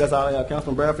 That's it. That's all I have.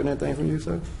 Councilman Bradford, anything from you,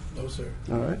 sir? No, sir.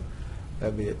 All right.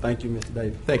 That'd be it. Thank you, Mr.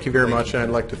 Davis. Thank you very much. I'd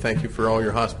like to thank you for all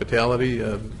your hospitality,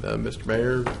 Mr.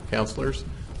 Mayor, councilors.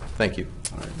 Thank you.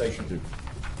 All right. Thank you.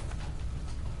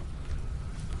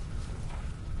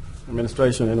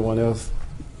 Administration, anyone else?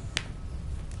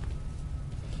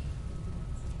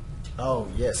 Oh,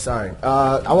 yes, sorry.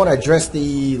 I want to address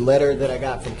the letter that I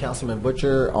got from Councilman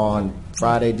Butcher on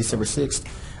Friday, December 6th.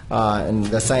 And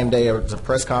the same day, there was a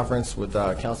press conference with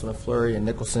Councilman Fleury and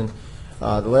Nicholson.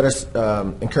 The letter's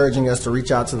encouraging us to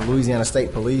reach out to the Louisiana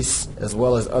State Police as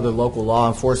well as other local law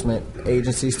enforcement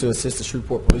agencies to assist the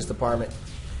Shreveport Police Department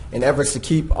in efforts to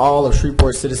keep all of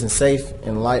Shreveport citizens safe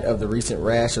in light of the recent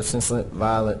rash of senseless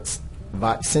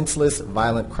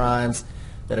violent crimes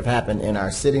that have happened in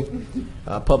our city.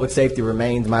 Public safety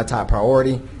remains my top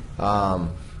priority.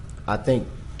 I think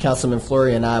Councilman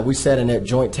Fleury and I, we sat in that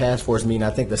joint task force meeting,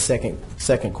 I think the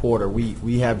second quarter.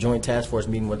 We have joint task force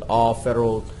meeting with all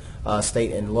federal,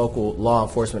 state, and local law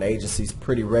enforcement agencies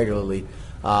pretty regularly.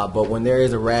 But when there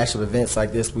is a rash of events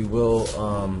like this, we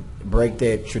will break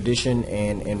that tradition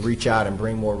and reach out and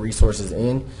bring more resources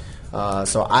in.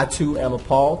 So I, too, am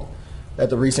appalled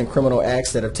at the recent criminal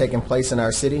acts that have taken place in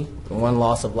our city. One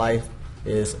loss of life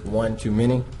is one too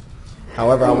many.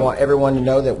 However, I want everyone to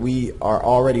know that we are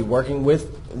already working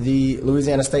with the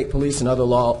Louisiana State Police and other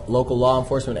local law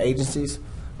enforcement agencies.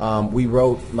 We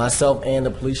wrote, myself and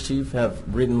the police chief have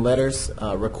written letters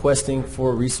requesting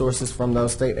for resources from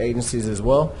those state agencies as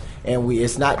well. And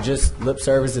it's not just lip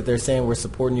service that they're saying we're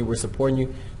supporting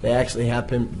you. They actually have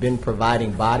been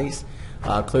providing bodies.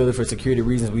 Clearly, for security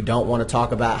reasons, we don't want to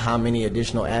talk about how many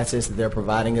additional assets that they're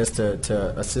providing us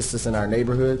to assist us in our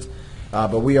neighborhoods.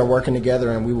 But we are working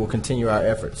together, and we will continue our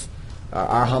efforts.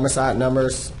 Our homicide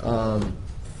numbers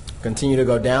continue to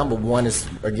go down, but one is,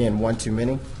 again, one too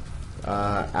many.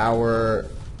 Our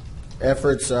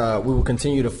efforts, we will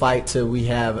continue to fight till we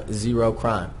have zero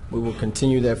crime. We will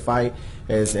continue that fight.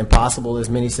 As impossible as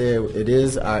many say it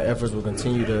is, our efforts will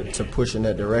continue to push in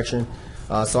that direction.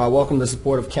 So I welcome the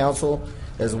support of council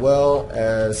as well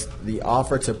as the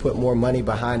offer to put more money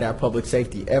behind our public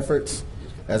safety efforts.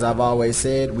 As I've always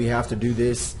said, we have to do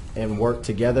this and work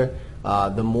together.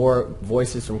 The more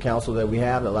voices from council that we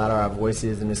have, the louder our voice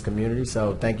is in this community.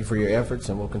 So thank you for your efforts,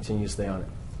 and we'll continue to stay on it.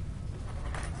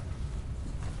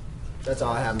 That's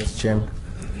all I have, Mr. Chairman.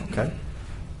 Okay.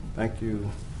 Thank you,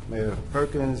 Mayor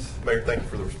Perkins. Mayor, thank you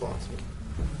for the response.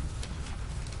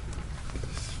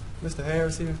 Mr.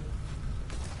 Harris here.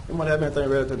 Anyone have anything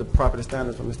relative to property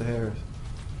standards from Mr. Harris?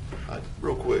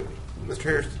 Real quick, Mr.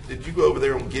 Harris, did you go over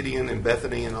there on Gideon and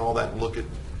Bethany and all that and look at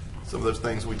some of those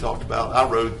things we talked about? I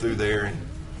rode through there, and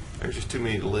there's just too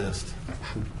many to list.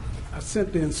 I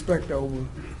sent the inspector over,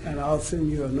 and I'll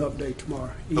send you an update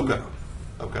tomorrow. Email.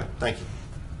 Okay, thank you.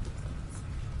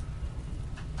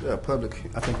 Yeah, public,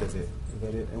 I think that's it. Is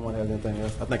that it? Anyone have anything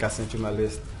else? I think I sent you my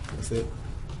list. That's it.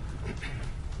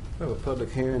 We have a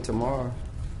public hearing tomorrow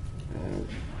and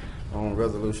on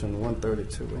resolution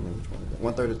 132.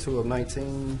 132 of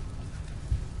 19.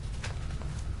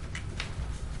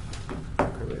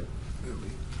 Correct.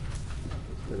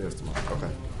 It is tomorrow.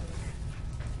 Okay.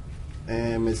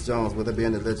 And Ms. Jones, will there be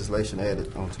any legislation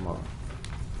added on tomorrow?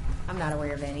 I'm not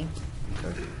aware of any.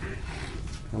 Okay.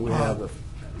 And we have the,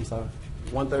 I'm sorry,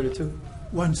 132?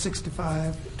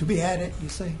 165 to be added, you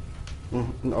say?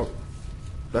 No,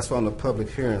 that's from the public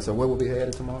hearing. So what will be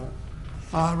added tomorrow?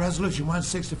 Resolution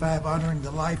 165 honoring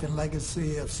the life and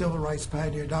legacy of civil rights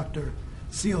pioneer Dr.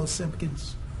 C.O.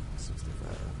 Simpkins.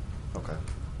 65. Okay.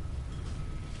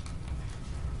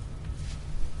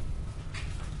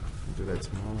 We'll do that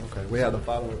tomorrow. Okay. We have the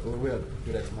following. We'll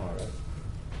do that tomorrow, right?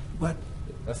 What?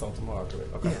 That's on tomorrow,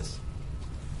 correct? Okay. Yes.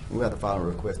 We have the following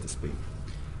request to speak.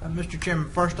 Mr. Chairman,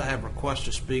 first I have a request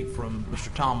to speak from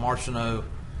Mr. Tom Marcineau,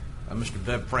 Mr.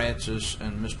 Bev Francis,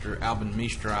 and Mr. Alvin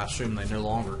Meester. I assume they no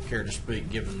longer care to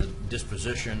speak given the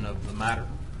disposition of the matter.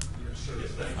 Yes, sir.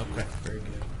 Okay, very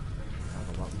good.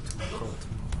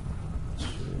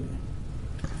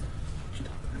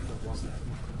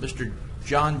 Mr.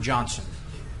 John Johnson.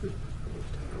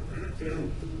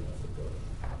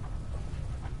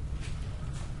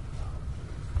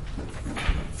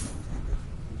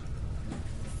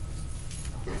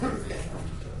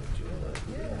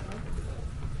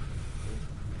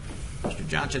 Mr.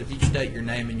 Johnson, if you state your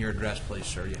name and your address, please,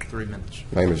 sir. You have 3 minutes.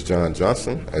 My name is John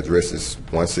Johnson. Address is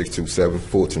 1627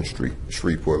 Fulton Street,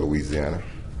 Shreveport, Louisiana.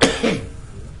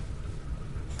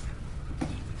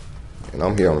 And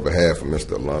I'm here on behalf of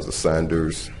Mr. Alonzo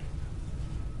Sanders,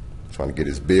 trying to get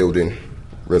his building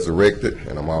resurrected,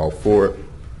 and I'm all for it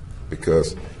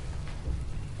because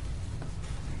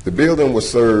the building will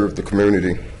serve the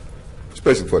community,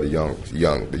 especially for the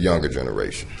younger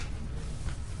generation.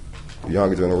 The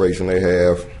younger generation, they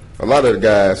have, a lot of the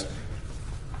guys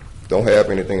don't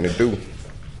have anything to do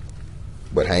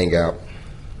but hang out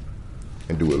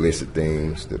and do illicit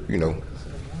things that,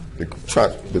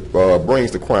 that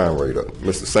brings the crime rate up.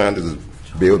 Mr. Sanders'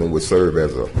 building would serve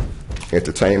as an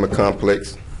entertainment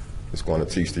complex. It's going to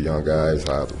teach the young guys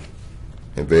how to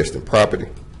invest in property,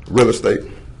 real estate,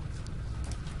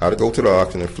 how to go to the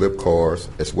auction and flip cars,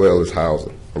 as well as house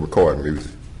a recording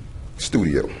music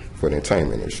studio for the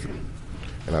entertainment industry.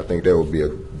 And I think that would be a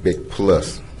big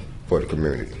plus for the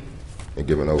community and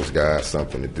giving those guys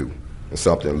something to do and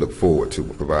something to look forward to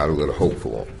and provide a little hope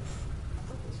for them.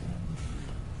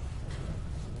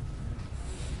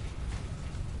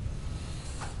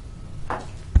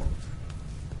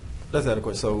 Let's add a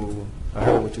question. So I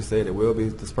heard what you said. It will be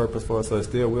this purpose for it, so it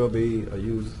still will be a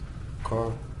used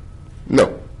car?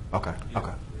 No. Okay.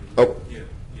 Okay. Oh.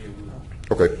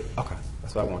 Okay. Okay.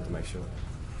 That's what I wanted to make sure.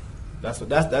 That's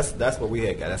what we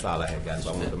had got. That's all I had got. So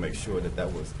I wanted to make sure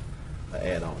that was an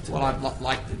add-on to Well, it. I'd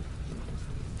like to,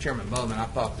 Chairman Bowman, I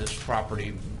thought this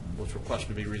property was requested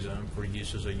to be rezoned for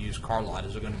use as a used car lot.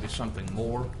 Is there going to be something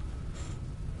more?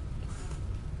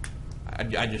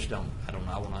 I just don't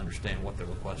know. I want to understand what the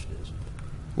request is.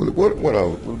 Will it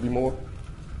be more?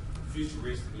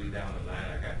 Futuristically down the line,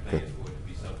 I got plans for it to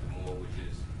be something more, which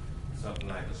is something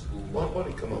like a school. Why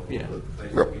don't you come up with Yeah.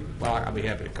 Yep. Well, I'll be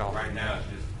happy to call. Right now, it's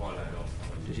just part of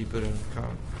it. Did he put it in the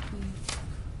comment?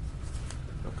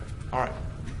 Okay. All right.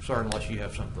 Sir, unless you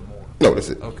have something more. No, that's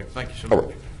it. Okay. Thank you so All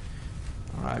much. right.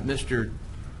 All right. Mr.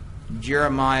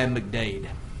 Jeremiah McDade.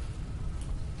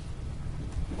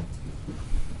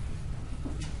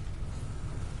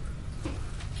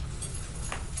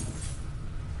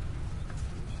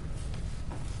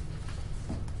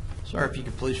 Sir, if you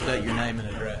could please state your name and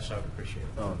address, I would appreciate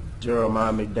it.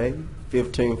 Jeremiah McDade,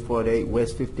 1548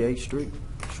 West 58th Street,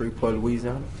 Shreveport,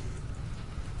 Louisiana.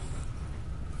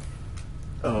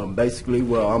 Basically,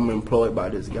 well, I'm employed by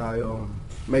this guy.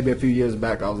 Maybe a few years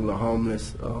back, I was a little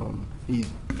homeless. He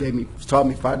taught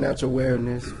me financial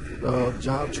awareness,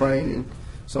 job training.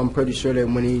 So I'm pretty sure that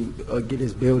when he get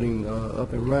his building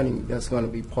up and running, that's going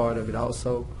to be part of it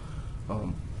also.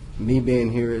 Me being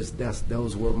here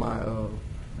those were my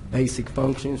basic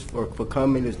functions for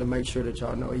coming, is to make sure that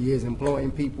y'all know he is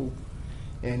employing people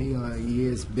and he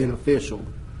is beneficial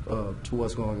to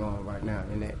what's going on right now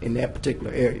in that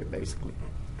particular area, basically.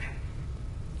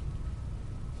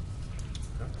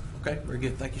 Okay, very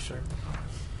good. Thank you, sir.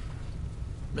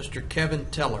 Mr. Kevin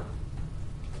Teller.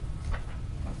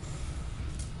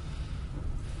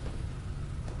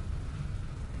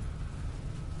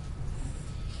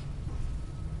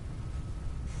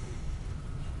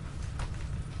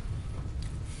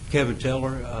 Kevin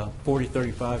Teller,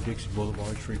 4035 Dixie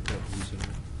Boulevard, Shreveport,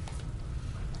 Louisiana.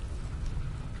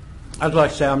 I'd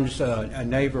like to say I'm just a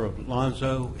neighbor of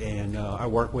Lonzo, and I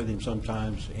work with him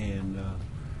sometimes, and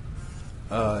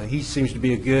he seems to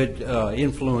be a good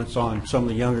influence on some of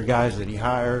the younger guys that he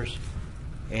hires,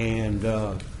 and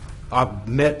I've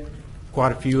met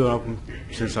quite a few of them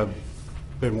since I've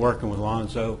been working with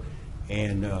Lonzo,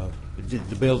 and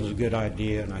the building's a good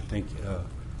idea, and I think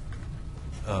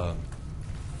I'm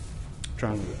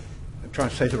trying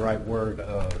to say the right word.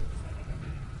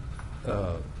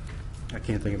 I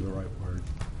can't think of the right word.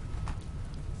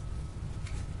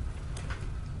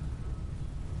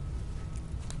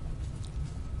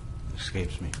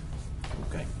 Escapes me.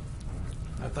 Okay.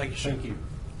 Thank you, sir. Thank you.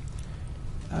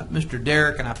 Mr.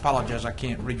 Derrick, and I apologize, I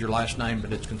can't read your last name,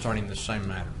 but it's concerning the same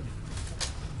matter.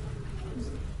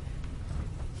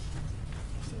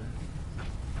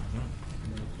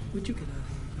 Would you get out of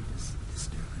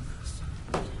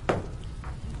here?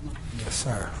 Yes,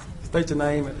 sir. State your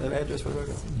name and address for the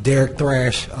record. Derek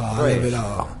Thrash. I live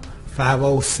at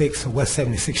 506 West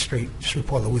 76th Street,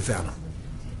 Shreveport, Louisiana.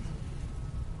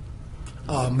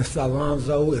 Mr.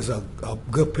 Alonzo is a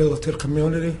good pillar to the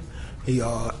community. He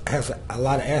has a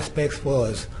lot of aspects for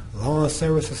his lawn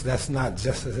services. That's not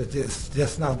just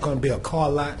not going to be a car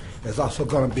lot. It's also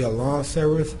going to be a lawn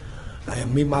service.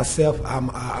 And me myself,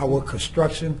 I work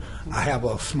construction. I have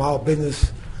a small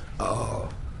business, a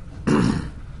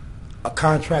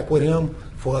contract with him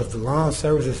for the lawn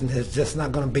services, and it's just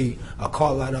not going to be a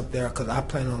car lot up there because I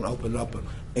plan on opening up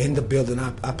in the building.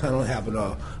 I plan on having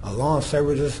a lawn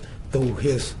services through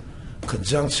his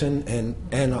conjunction and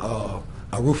a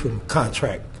roofing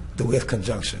contract through his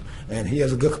conjunction. And he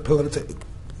has a good pillar to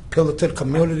the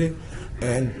community,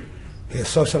 and his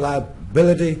social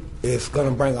liability is going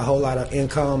to bring a whole lot of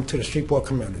income to the Shreveport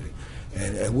community.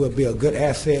 And it will be a good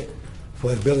asset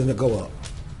for his building to go up.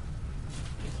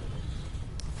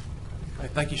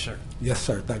 Thank you, sir. Yes,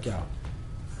 sir. Thank y'all.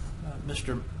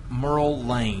 Mr. Merle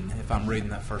Lane, if I'm reading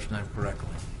that first name correctly.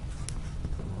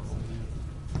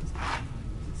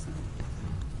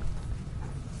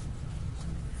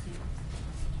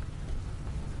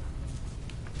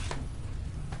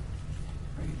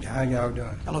 How y'all doing?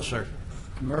 Hello, sir.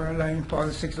 Merle Lane,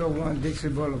 4601 Dixie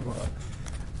Boulevard.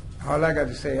 All I got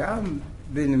to say, I've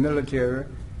been in the military.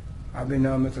 I've been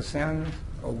on Mr. Sanders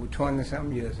over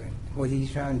 20-something years, and what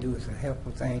he's trying to do is a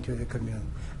helpful thing to the community.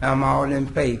 I'm all in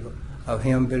favor of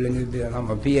him building this building. I'm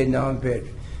a Vietnam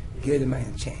veteran. Give the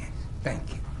man a chance. Thank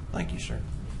you. Thank you, sir.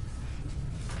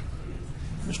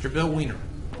 Mr. Bill Weiner.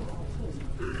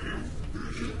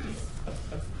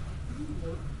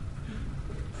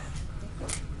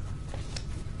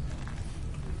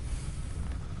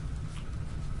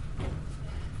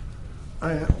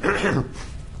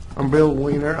 I'm Bill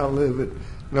Weiner. I live at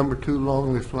number 2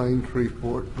 Longleaf Lane,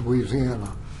 Shreveport,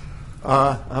 Louisiana.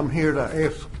 I'm here to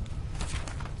ask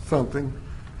something.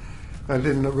 I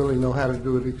didn't really know how to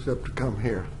do it except to come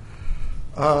here.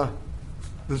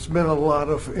 There's been a lot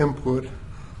of input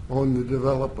on the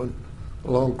development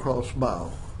along Cross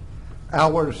Bow.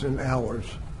 Hours and hours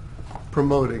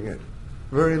promoting it.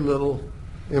 Very little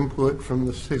input from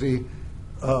the city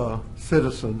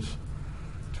citizens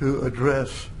to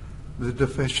address the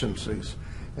deficiencies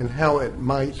and how it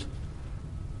might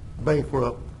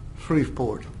bankrupt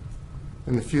Shreveport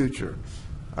in the future.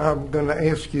 I'm going to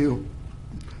ask you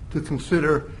to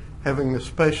consider having a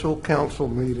special council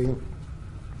meeting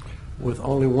with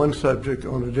only one subject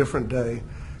on a different day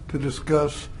to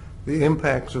discuss the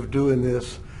impacts of doing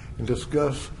this and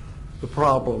discuss the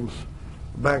problems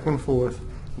back and forth,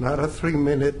 not a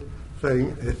 3-minute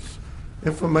thing. It's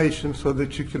information so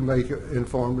that you can make an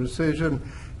informed decision.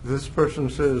 This person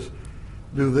says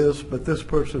do this, but this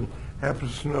person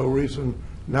happens to know reason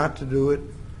not to do it.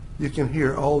 You can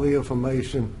hear all the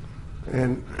information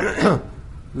and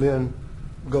then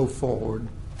go forward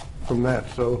from that.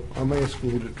 So I'm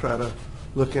asking you to try to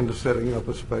look into setting up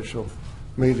a special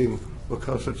meeting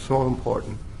because it's so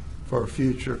important for our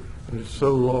future and it's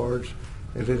so large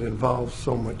and it involves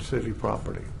so much city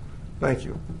property. Thank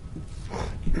you.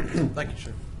 Thank you,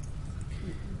 sir.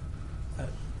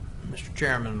 Mr.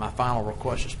 Chairman, my final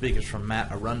request to speak is from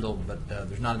Matt Arundel, but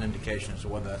there's not an indication as to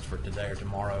whether that's for today or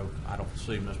tomorrow. I don't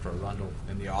see Mr. Arundel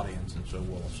in the audience, and so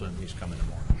we'll assume he's coming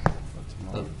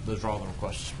tomorrow. Those are all the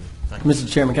requests to speak. Thank you.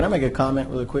 Mr. Chairman, can I make a comment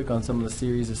really quick on some of the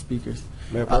series of speakers?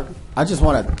 Mayor Perkins? I just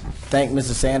want to thank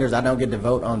Mr. Sanders. I don't get to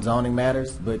vote on zoning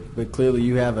matters, but clearly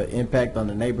you have an impact on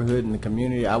the neighborhood and the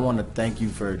community. I want to thank you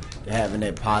for having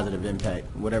that positive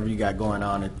impact. Whatever you got going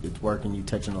on, it's working. You're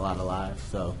touching a lot of lives.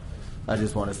 So I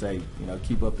just want to say,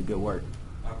 keep up the good work.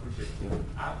 I appreciate it.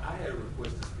 I had a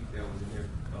request to speak that was in there.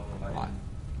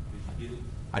 Did you get it?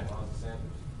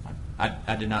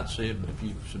 I did not see it, but if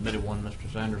you submitted one, Mr.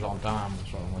 Sanders, on time, we'll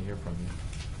certainly hear from you.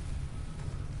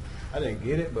 I didn't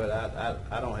get it, but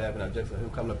I don't have an objection to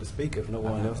him coming up to speak if no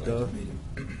one else does.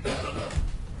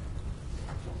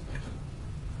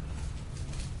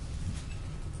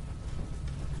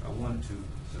 I wanted to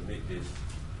submit this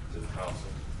to the council.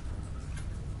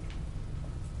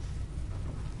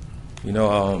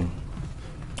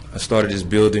 I started this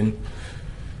building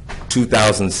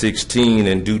 2016,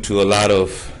 and due to a lot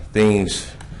of things,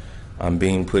 I'm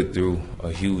being put through a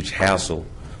huge hassle.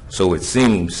 So it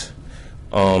seems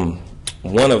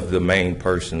one of the main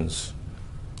persons,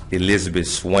 Elizabeth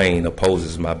Swain,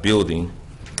 opposes my building,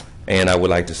 and I would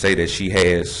like to say that she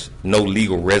has no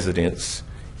legal residence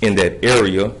in that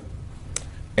area,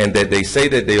 and that they say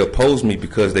that they oppose me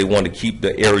because they want to keep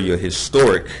the area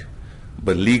historic,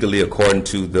 but legally, according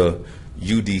to the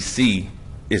UDC,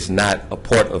 it's not a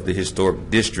part of the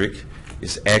historic district.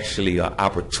 It's actually an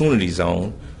opportunity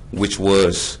zone, which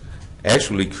was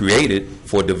actually created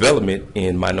for development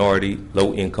in minority,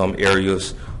 low-income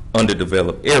areas,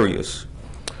 underdeveloped areas.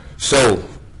 So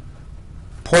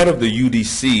part of the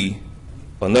UDC,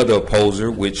 another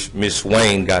opposer, which Ms.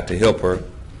 Swain got to help her,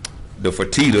 the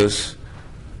Fertitas,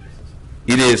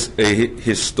 it is a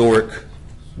historic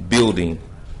building,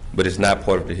 but it's not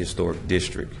part of the historic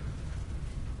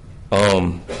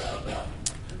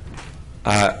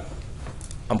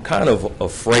I'm kind of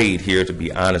afraid here, to be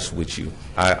honest with you.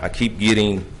 I keep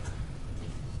getting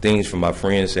things from my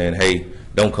friends saying, hey,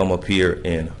 don't come up here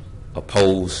and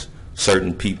oppose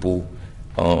certain people,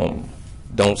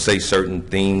 don't say certain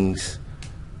things,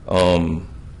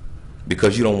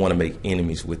 because you don't want to make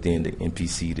enemies within the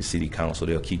NPC, the city council.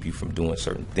 They'll keep you from doing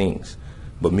certain things.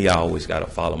 But me, I always got to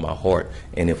follow my heart.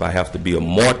 And if I have to be a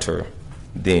martyr,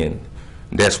 then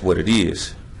that's what it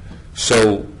is.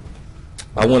 So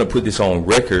I want to put this on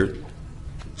record.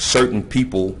 Certain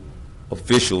people,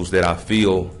 officials that I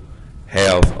feel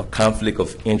have a conflict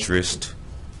of interest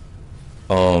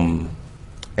and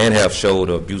have showed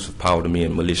abuse of power to me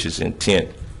and malicious intent,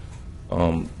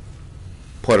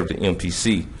 part of the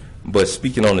MPC. But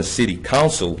speaking on the city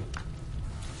council,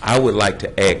 I would like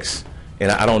to ask, and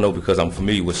I don't know because I'm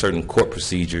familiar with certain court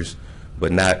procedures,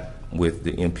 but not with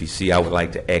the MPC, I would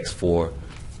like to ask for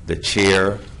the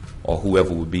chair or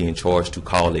whoever would be in charge to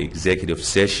call the executive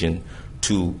session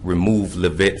to remove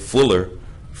Levette Fuller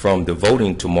from the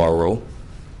voting tomorrow.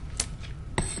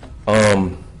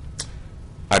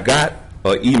 I got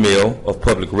an email of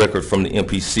public record from the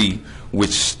MPC which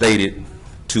stated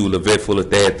to Levette Fuller,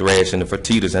 Thad Thrash, and the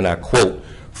Fertitas, and I quote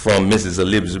from Mrs.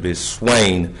 Elizabeth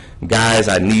Swain, guys,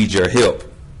 I need your help.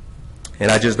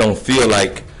 And I just don't feel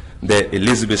like that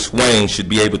Elizabeth Swain should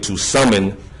be able to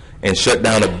summon and shut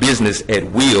down a business at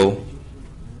will.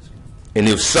 And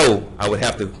if so, I would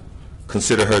have to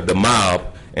consider her the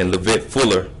mob, and Levette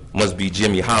Fuller must be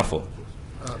Jimmy Hoffa.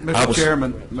 Mr.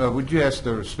 Chairman, would you ask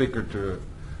the speaker to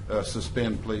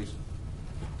suspend, please?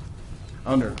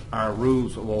 Under our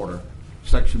rules of order,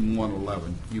 Section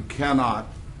 111, you cannot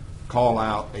call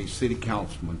out a city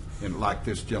councilman like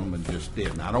this gentleman just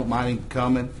did. Now, I don't mind him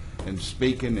coming and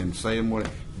speaking and saying what,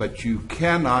 but you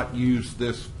cannot use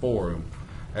this forum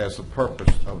as a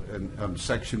purpose of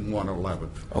Section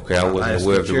 111. Okay, I wasn't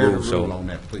aware of the rules, so on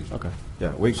that, please. Okay.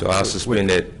 Yeah, so I'll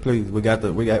suspend that. Please, we have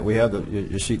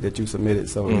your sheet that you submitted,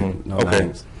 so no okay.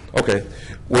 names. Okay.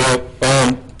 Well,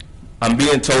 I'm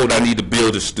being told I need to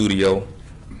build a studio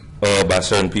by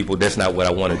certain people. That's not what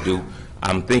I want to do.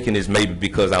 I'm thinking it's maybe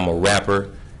because I'm a rapper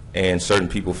and certain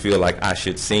people feel like I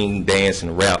should sing, dance,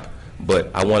 and rap. But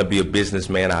I want to be a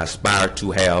businessman. I aspire to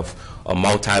have a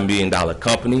multi-million-dollar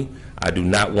company. I do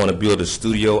not want to build a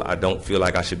studio. I don't feel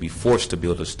like I should be forced to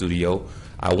build a studio.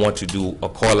 I want to do a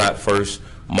car lot first,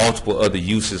 multiple other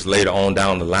uses later on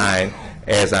down the line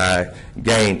as I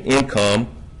gain income.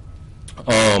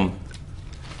 I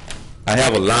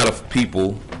have a lot of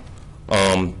people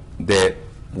that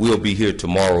will be here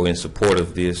tomorrow in support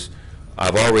of this.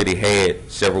 I've already had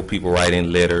several people write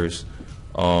in letters,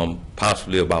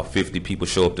 possibly about 50 people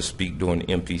show up to speak during the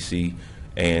MPC,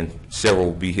 and several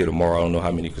will be here tomorrow. I don't know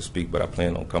how many can speak, but I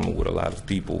plan on coming with a lot of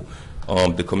people.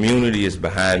 The community is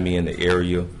behind me in the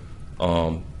area,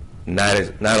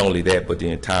 not only that, but the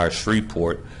entire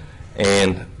Shreveport.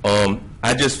 And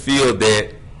I just feel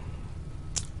that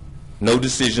no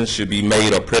decisions should be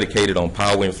made or predicated on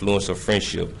power, influence, or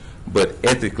friendship, but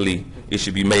ethically it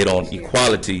should be made on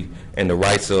equality and the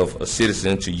rights of a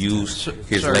citizen to use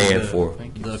his land for.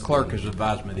 The clerk has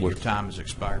advised me that your time has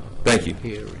expired. Thank you.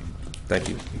 Thank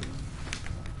you.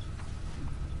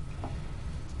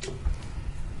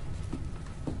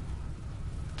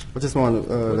 I just want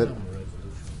to let.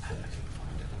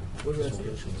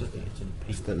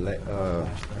 It's I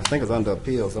think it's under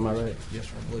appeals. Am I right? Yes,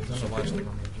 sir. I believe that's the last thing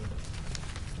on the agenda.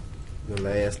 The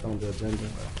last on the agenda.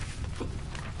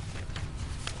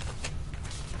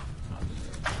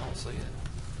 I don't see it.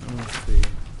 Let's see.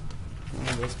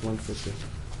 Oh, that's 150.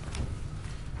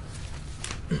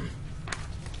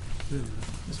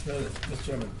 Mr.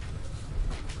 Chairman.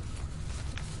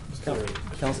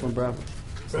 Councilman Brown.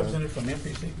 Representative from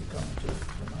MPC can come too.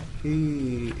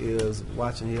 He is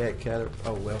watching. He had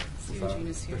oh well. Eugene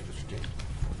is here.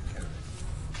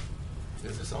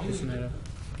 Is this on the agenda?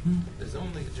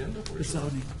 It's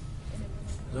zoning.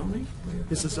 Zoning?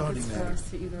 It's a zoning It's for matter. us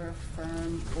to either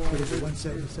affirm or What is it,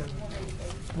 177?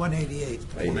 188.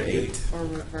 88. or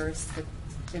reverse the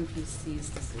MPC's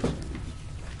decision.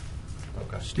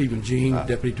 Stephen Jean,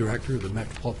 Deputy Director of the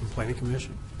Metropolitan Planning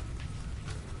Commission.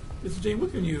 Mr. Jean,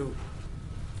 what can you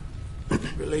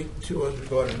relate to us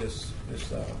regarding this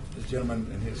gentleman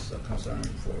and his concern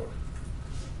for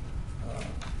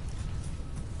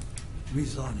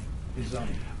rezoning?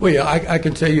 Well, yeah, I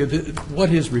can tell you that what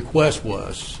his request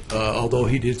was, although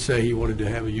he did say he wanted to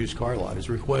have a used car lot, his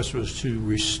request was to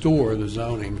restore the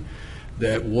zoning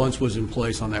that once was in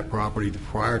place on that property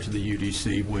prior to the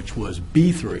UDC, which was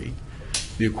B3.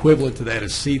 The equivalent to that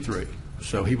is C3.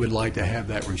 So he would like to have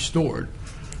that restored.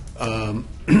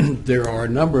 There are a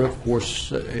number, of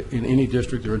course, in any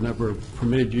district, there are a number of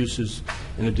permitted uses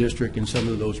in a district, and some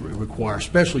of those require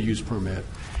special use permit.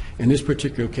 In this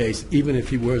particular case, even if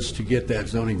he was to get that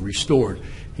zoning restored,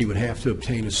 he would have to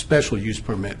obtain a special use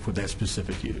permit for that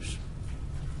specific use.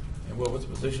 And what was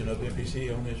the position of the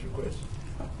MPC on this request?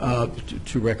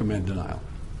 To recommend denial.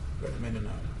 Recommend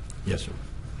denial. Yes, sir.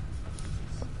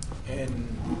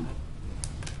 And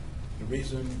the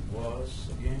reason was,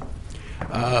 again?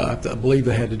 I believe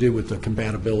it had to do with the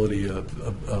compatibility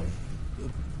of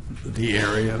the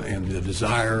area and the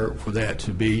desire for that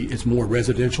to be, it's more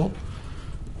residential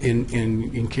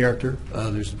in character.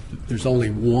 There's only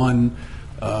one,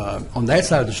 on that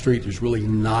side of the street, there's really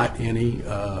not any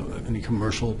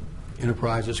commercial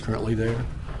enterprises currently there.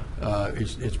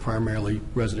 It's primarily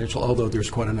residential, although there's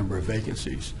quite a number of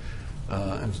vacancies.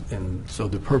 And so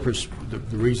the purpose, the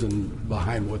reason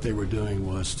behind what they were doing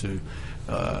was to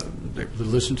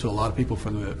listen to a lot of people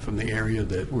from the area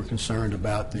that were concerned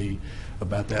about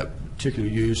that particular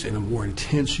use and a more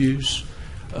intense use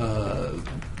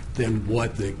than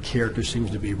what the character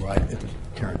seems to be right at the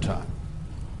current time.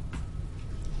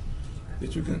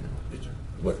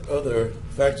 What other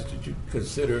factors did you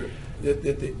consider?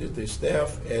 Did the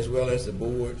staff as well as the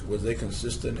board, was they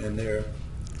consistent in their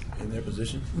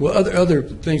position? Well, other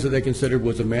things that they considered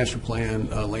was a master plan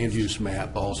land use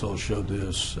map also showed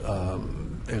this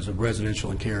as a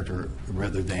residential in character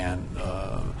rather than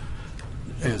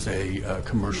as a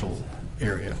commercial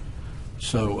area.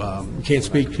 So we can't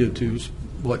speak to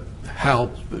how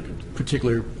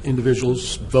particular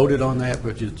individuals voted on that,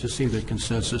 but it just seemed the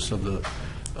consensus of the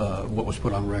what was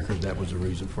put on record, that was the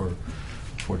reason for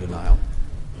denial.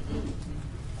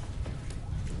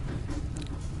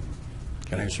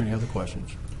 Can I answer any other questions?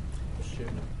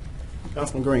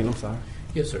 Councilman Green, I'm sorry.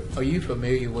 Yes, sir. Are you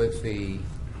familiar with he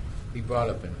brought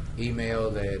up an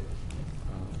email that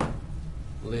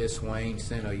Liz Swain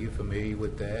sent. Are you familiar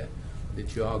with that?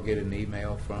 Did you all get an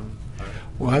email from her?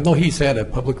 Well, I know he's had a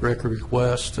public record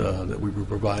request that we were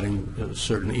providing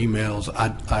certain emails.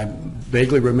 I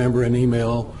vaguely remember an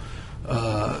email.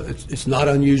 It's not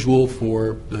unusual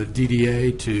for the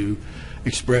DDA to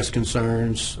express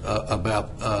concerns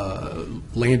about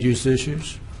land use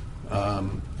issues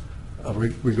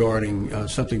regarding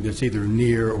something that's either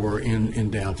near or in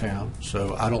downtown.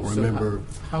 So I don't remember.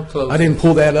 How close? I didn't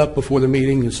pull that up before the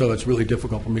meeting, and so it's really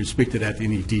difficult for me to speak to that in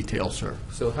any detail, sir.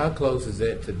 So how close is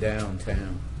that to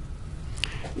downtown?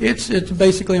 It's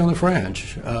basically on the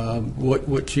fringe.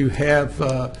 What you have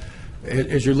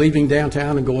as you're leaving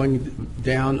downtown and going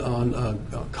down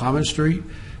on Common Street,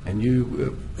 and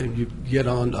you get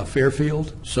on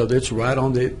Fairfield, so that's right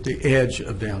on the edge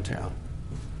of downtown.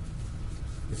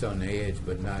 It's on the edge,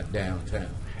 but not downtown.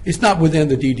 It's not within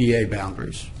the DDA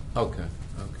boundaries. Okay.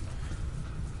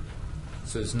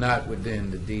 So it's not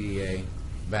within the DDA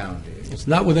boundaries. It's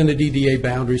not within the DDA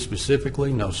boundaries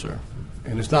specifically, no, sir.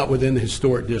 And it's not within the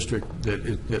historic district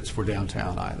that's for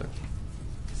downtown either.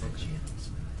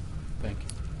 Thank you.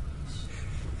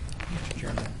 Mr.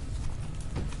 Chairman.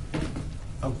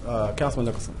 Councilman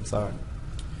Nicholson, I'm sorry.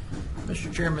 Mr.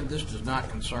 Chairman, this does not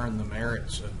concern the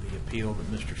merits of the appeal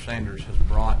that Mr. Sanders has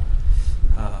brought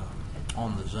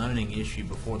on the zoning issue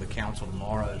before the council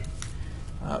tomorrow.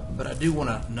 But I do want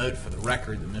to note for the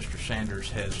record that Mr. Sanders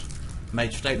has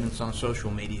made statements on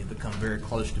social media that come very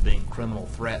close to being criminal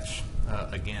threats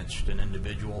against an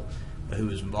individual who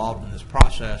is involved in this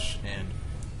process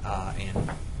and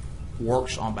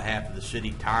works on behalf of the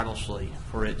city tirelessly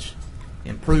for its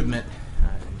improvement.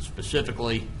 And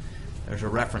specifically, there's a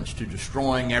reference to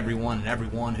destroying everyone and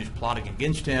everyone who's plotting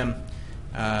against him.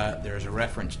 There's a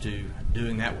reference to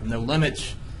doing that with no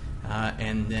limits,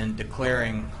 and then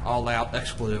declaring all-out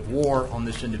expletive war on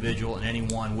this individual and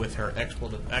anyone with her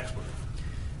expletive.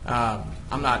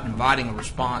 I'm not inviting a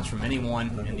response from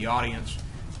anyone in the audience,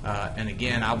 and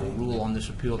again, I will rule on this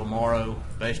appeal tomorrow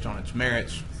based on its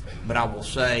merits, but I will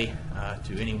say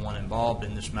to anyone involved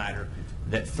in this matter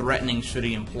that threatening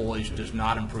city employees does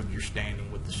not improve your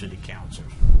standing with the city council.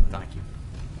 Thank you.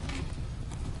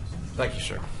 Thank you,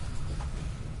 sir.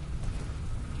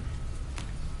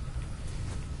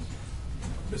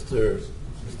 Mr.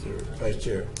 Vice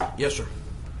Chair. Yes, sir.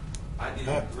 I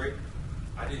didn't threaten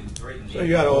you. So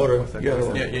you got to order. Yeah. I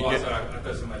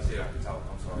thought somebody said I could talk.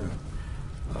 I'm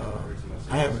sorry.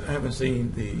 I haven't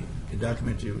seen the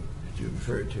document that you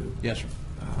referred to. Yes, sir.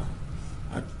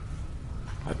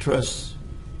 I trust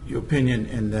your opinion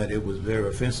in that it was very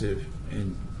offensive,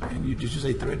 and did you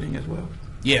say threatening as well?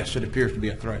 Yes, it appears to be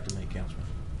a threat to me, Councilman.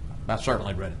 I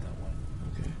certainly read it that way.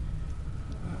 Okay.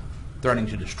 Threatening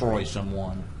to destroy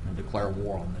someone and declare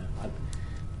war on them.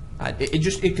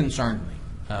 It concerned me,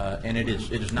 and it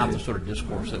is not the sort of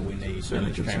discourse that we need in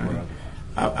this chamber.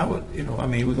 I would, I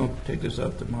mean, we're going to take this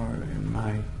up tomorrow, and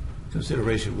my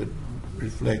consideration would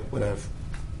reflect what I've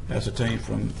ascertained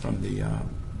from the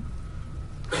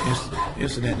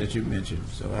incident that you mentioned.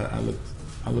 So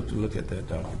I look to look at that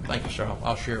document. Thank you, sir.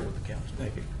 I'll share it with the council.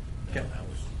 Thank you.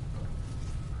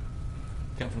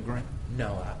 Councilman Grant?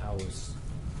 No, I was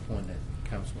pointing at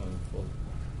Councilman Fuller.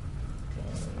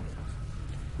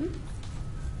 Good.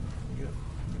 You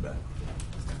back.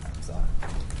 I'm sorry.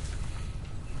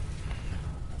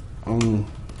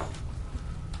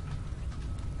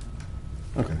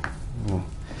 Okay. Well,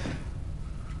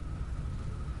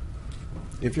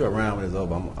 if you're around when it's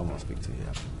over, I want to speak to you,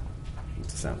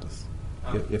 Mr. Sanders.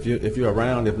 If you're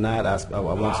around, if not, I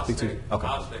want to speak to you. Okay.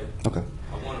 I'll stay. Okay.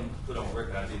 I want to put on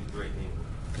record I did a great thing.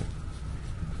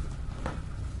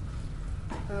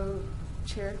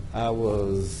 Chair? I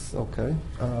was, okay.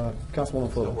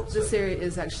 Councilwoman Fuller. This area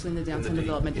is actually in the Downtown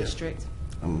Development District.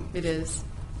 It is.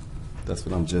 That's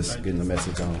what I'm just getting the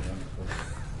message on.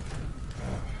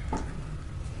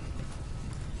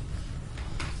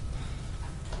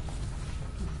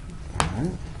 All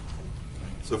right.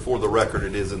 So for the record,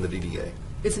 it is in the DDA.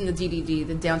 It's in the DDD,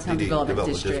 the Downtown Development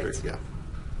District. Yeah.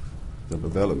 The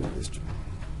Development District.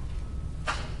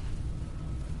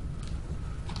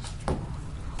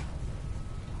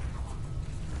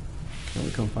 Can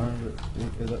we confirm it?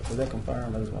 Is that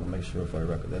confirmed? I just want to make sure for the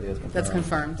record that is confirmed. That's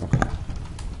confirmed. Okay.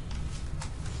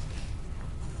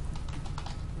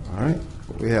 All right.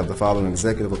 We have the following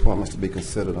executive appointments to be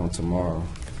considered on tomorrow.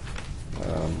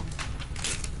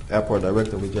 Airport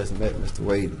Director, we just met, Mr.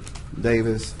 Wade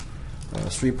Davis.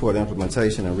 Shreveport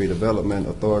Implementation and Redevelopment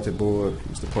Authority Board,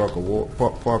 Mr.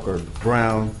 Parker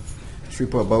Brown.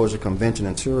 Shreveport Bossier Convention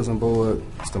and Tourism Board,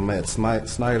 Mr. Matt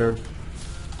Snyder.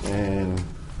 And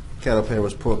Cattle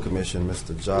Parish Port Commission,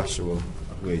 Mr. Joshua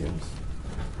Williams.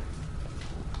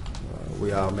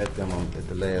 We all met them at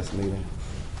the last meeting.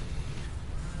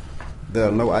 There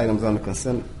are no items on the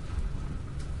consent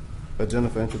agenda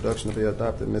for introduction to be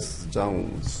adopted. Ms.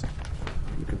 Jones,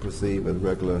 you can proceed with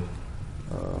regular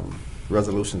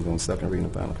resolutions on second reading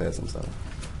and final pass. I'm sorry.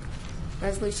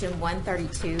 Resolution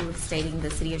 132, stating the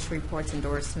City of Shreveport's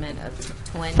endorsement of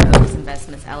Twin Oaks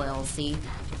Investments, LLC,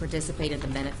 to participate in the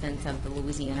benefits of the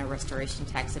Louisiana Restoration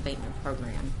Tax Abatement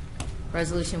Program.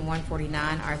 Resolution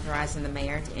 149, authorizing the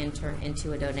mayor to enter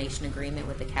into a donation agreement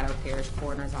with the Caddo Parish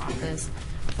Coroner's Office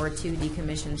for 2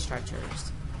 decommissioned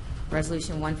stretchers.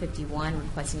 Resolution 151,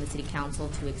 requesting the City Council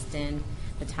to extend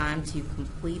the time to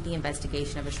complete the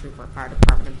investigation of a Shreveport Fire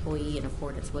Department employee in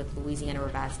accordance with Louisiana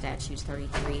Revised Statutes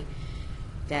 33-2186.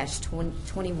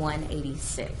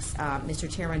 Mr.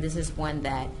 Chairman, this is one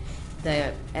that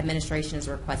the administration is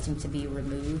requesting to be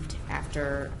removed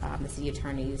after the city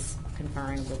attorneys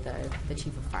conferring with the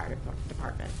chief of fire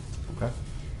department. Okay.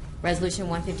 Resolution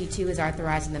 152 is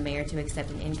authorizing the mayor to accept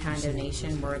an in-kind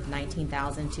donation worth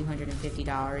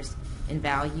 $19,250 in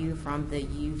value from the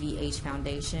UVH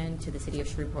Foundation to the City of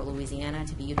Shreveport, Louisiana,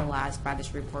 to be utilized by the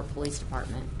Shreveport Police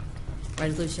Department.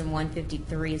 Resolution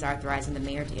 153 is authorizing the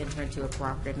mayor to enter into a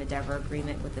cooperative endeavor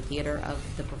agreement with the Theater of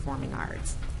the Performing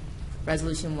Arts.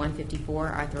 Resolution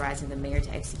 154, authorizing the mayor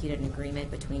to execute an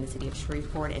agreement between the City of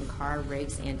Shreveport and Carr,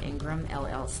 Riggs, and Ingram,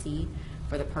 LLC,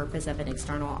 for the purpose of an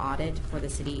external audit for the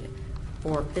city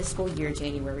for fiscal year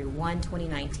January 1,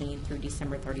 2019 through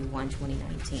December 31,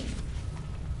 2019.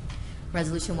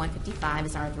 Resolution 155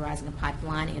 is authorizing a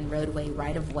pipeline and roadway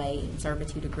right-of-way and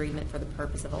servitude agreement for the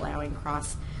purpose of allowing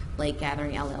Cross Lake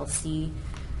Gathering, LLC,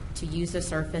 to use the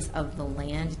surface of the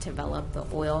land to develop the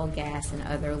oil, gas, and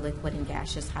other liquid and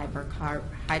gaseous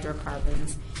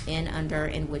hydrocarbons in, under,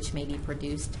 and which may be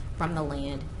produced from the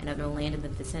land and other land in the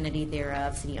vicinity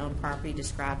thereof, city-owned property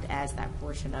described as that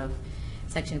portion of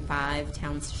Section 5,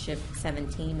 Township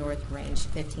 17, North Range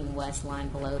 15 West, line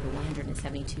below the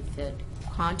 172-foot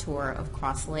contour of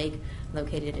Cross Lake,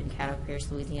 located in Caddo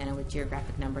Parish, Louisiana, with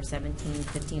geographic number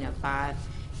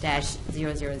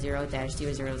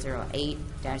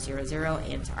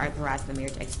 17-1505-000-0008-00, and to authorize the mayor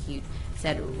to execute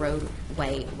said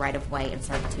roadway right-of-way and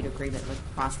servitude agreement with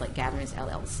Cross Lake Gatherings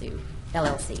LLC.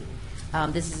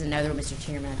 This is another, Mr.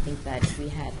 Chairman, I think that we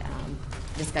had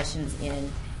discussions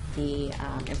in the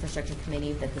Infrastructure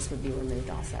Committee that this would be removed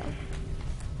also.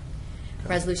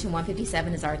 Resolution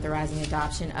 157 is authorizing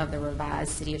adoption of the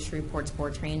revised City of Shreveport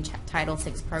Sport Train Title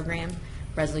VI program.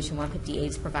 Resolution 158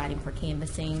 is providing for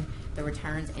canvassing the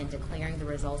returns and declaring the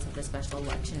results of the special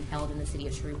election held in the City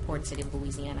of Shreveport, City of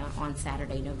Louisiana, on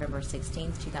Saturday, November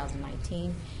 16,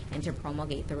 2019, and to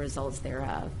promulgate the results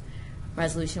thereof.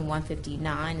 Resolution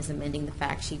 159 is amending the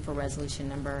fact sheet for Resolution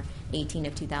number 18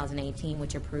 of 2018,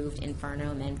 which approved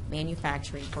Inferno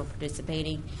Manufacturing for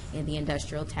participating in the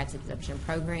Industrial Tax Exemption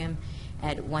Program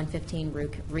at 115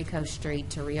 Rico Street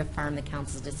to reaffirm the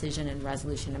Council's decision in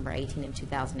Resolution number 18 of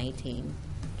 2018.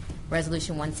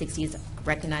 Resolution 160 is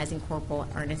recognizing Corporal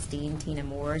Ernestine Tina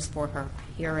Moores for her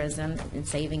heroism in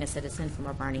saving a citizen from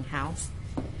a burning house.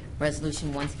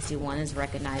 Resolution 161 is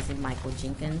recognizing Michael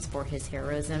Jenkins for his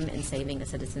heroism in saving a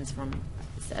citizen from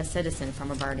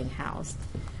a burning house.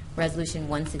 Resolution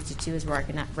 162 is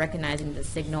recognizing the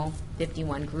Signal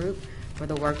 51 Group for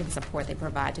the work and support they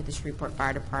provide to the Shreveport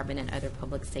Fire Department and other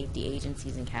public safety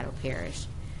agencies in Caddo Parish.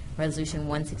 Resolution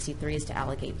 163 is to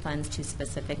allocate funds to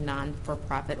specific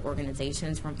non-for-profit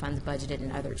organizations from funds budgeted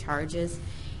and other charges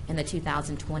in the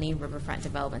 2020 Riverfront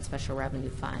Development Special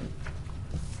Revenue Fund.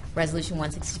 Resolution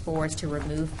 164 is to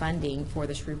remove funding for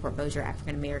the Shreveport-Bossier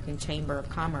African American Chamber of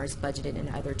Commerce budgeted and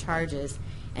other charges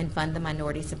and fund the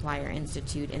Minority Supplier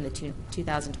Institute in the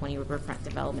 2020 Riverfront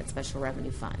Development Special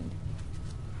Revenue Fund.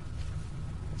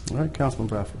 All right, Councilman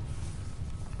Bradford.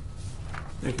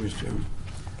 Thank you, Mr. Chairman.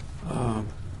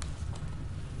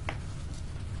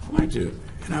 I'd like to,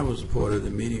 and I was a part of the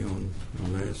meeting on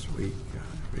last week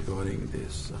regarding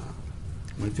this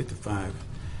 155.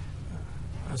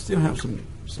 I still have some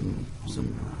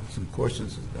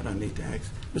questions that I need to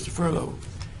ask. Mr. Furlow,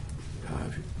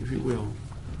 if you will.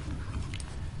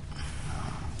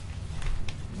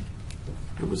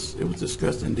 It was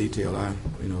discussed in detail.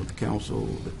 The council,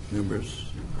 the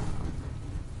members,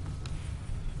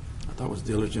 I thought was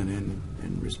diligent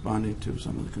in responding to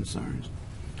some of the concerns.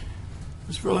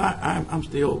 Mr. Furlow, I'm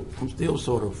still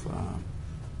sort of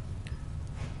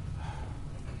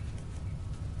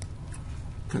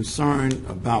concerned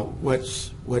about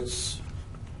what's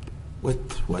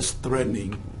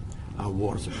threatening our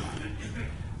water supply.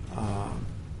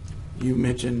 You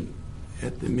mentioned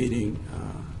at the meeting,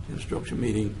 instruction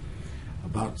meeting,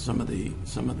 about some of the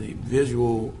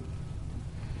visual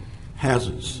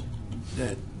hazards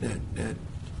that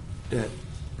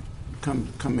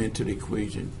come into the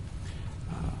equation.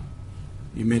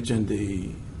 You mentioned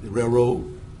the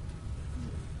railroad.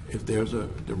 If there's a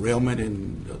derailment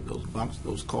in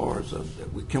those cars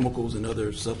with chemicals and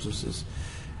other substances,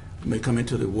 may come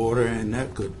into the water, and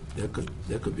that could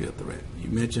be a threat. You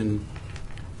mentioned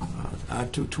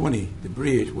I-220, the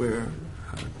bridge, where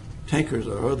tankers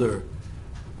or other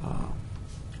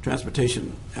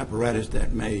transportation apparatus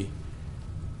that may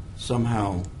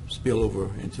somehow spill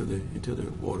over into the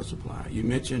water supply. You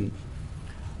mentioned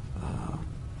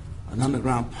an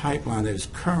underground pipeline that is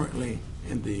currently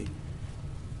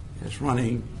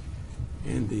running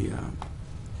in the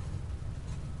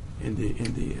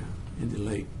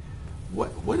lake.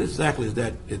 What exactly is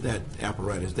that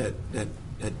apparatus, that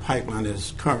pipeline that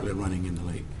is currently running in the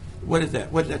lake? What is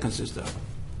that? What does that consist of? Is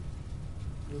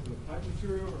it pipe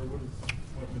material, or what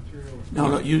material?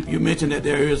 No. You mentioned that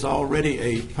there is already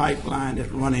a pipeline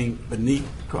that's running beneath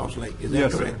Cross Lake. Is that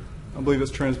yes, correct? Sir. I believe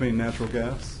it's transmitting natural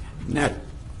gas.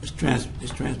 It's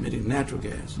transmitting natural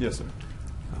gas. Yes, sir.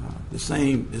 The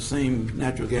same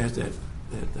natural gas that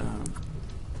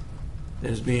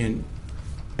is being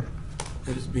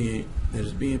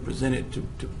presented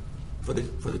for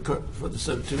the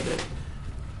substitute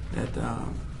that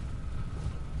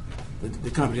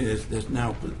the company that's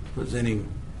now presenting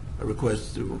a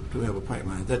request to have a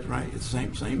pipeline. Is that right? It's the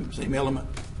same element.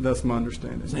 That's my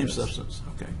understanding. Same yes. substance.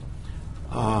 Okay.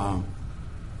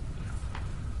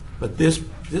 But this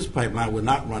pipeline will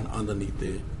not run underneath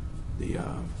the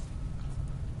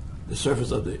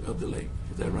surface of the lake.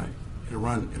 Is that right? It'll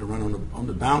run on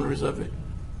the boundaries of it.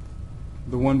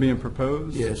 The one being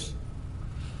proposed? Yes.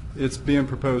 It's being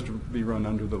proposed to be run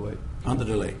under the lake. Under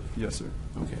the lake? Yes, sir.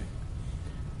 Okay.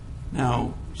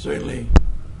 Now, certainly,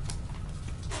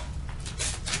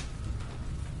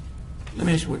 let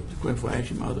me ask you a question before I ask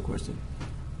you my other question.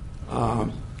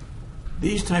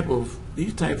 These type of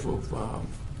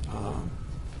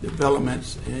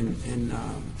developments in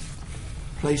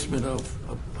placement of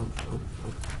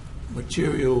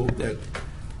material that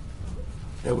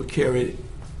would carry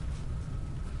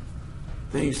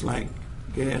things like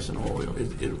gas and oil,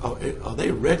 are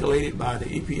they regulated by the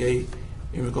EPA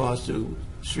in regards to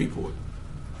Shreveport?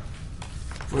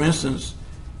 For instance,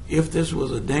 if this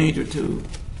was a danger to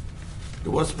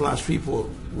the water supply of Shreveport,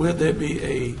 will there be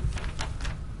a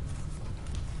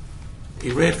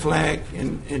red flag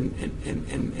in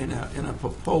a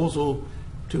proposal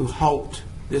to halt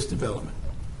this development?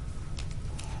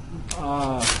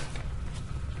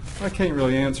 I can't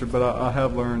really answer, but I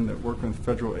have learned that working with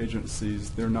federal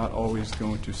agencies, they're not always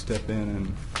going to step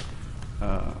in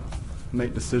and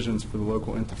make decisions for the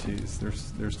local entities.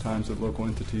 There's times that local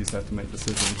entities have to make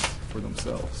decisions for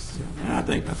themselves. And I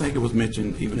think it was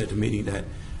mentioned even at the meeting that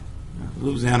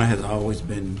Louisiana has always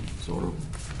been sort of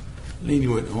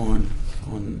lenient on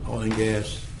oil and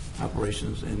gas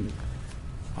operations, and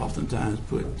oftentimes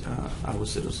put our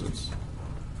citizens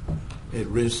at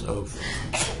risk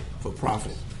for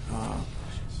profit.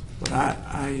 But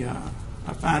I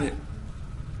find it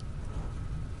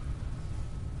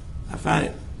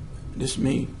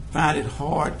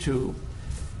hard to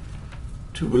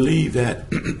believe that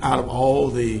out of all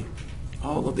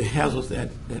of the hazards that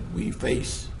we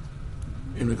face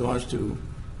in regards to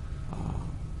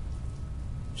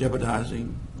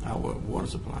jeopardizing our water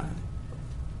supply,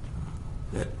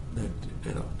 that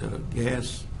a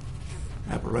gas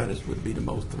apparatus would be the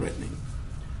most threatening,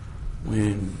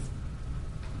 when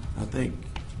I think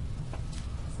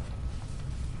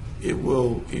it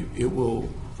will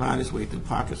find its way through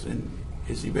pockets and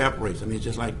it evaporates. I mean, it's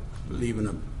just like leaving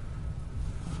a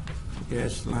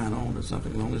gas line on or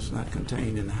something. As long as it's not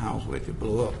contained in the house where it could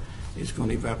blow up, it's going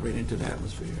to evaporate into the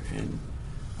atmosphere. And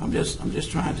I'm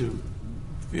just trying to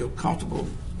feel comfortable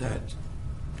that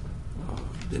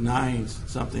denying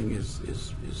something is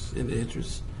in the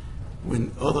interest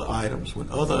when other items, when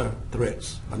other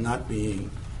threats are not being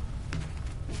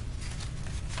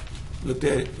looked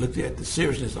at the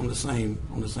seriousness on the same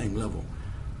level.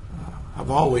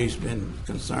 I've always been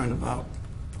concerned about.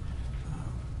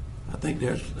 I think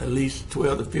there's at least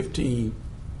 12 to 15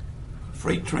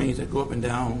 freight trains that go up and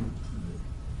down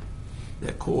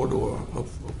that corridor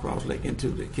of Cross Lake into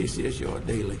the KCS yard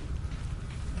daily,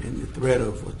 and the threat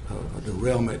of a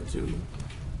derailment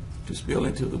to spill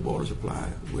into the water supply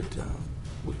would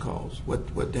cause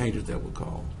what dangers that would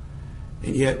cause.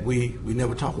 And yet we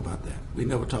never talk about that. We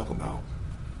never talk about.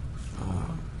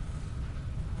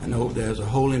 I know there's a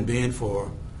hole in bin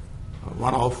for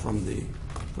runoff from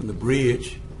the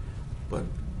bridge, but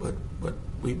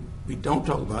we don't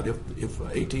talk about if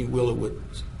an 18-wheeler would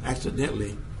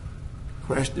accidentally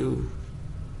crash through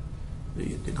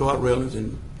the guard railings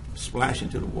and splash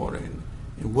into the water,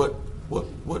 and what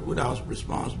would our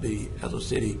response be as a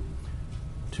city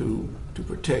to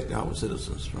protect our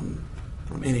citizens from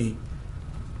any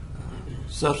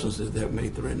substances that may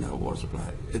threaten our water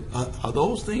supply? Are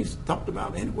those things talked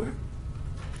about anywhere?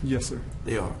 Yes, sir.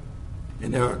 They are.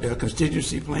 And there are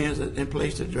contingency plans in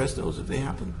place to address those if they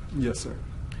happen? Yes, sir.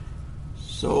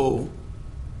 So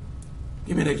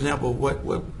give me an example of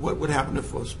what would happen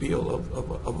if a spill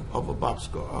of a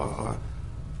boxcar.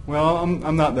 Well,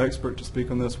 I'm not the expert to speak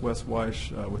on this. Wes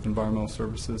Weish with Environmental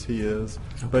Services, he is.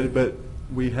 Okay. But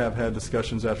we have had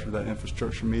discussions after that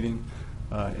infrastructure meeting.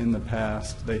 In the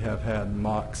past, they have had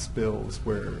mock spills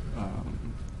where,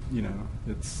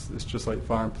 it's just like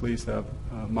fire and police have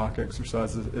mock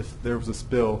exercises. If there was a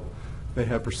spill, they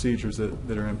have procedures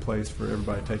that are in place for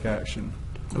everybody to take action.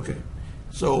 Okay.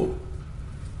 So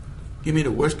give me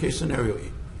the worst case scenario.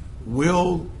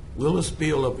 Will a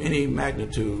spill of any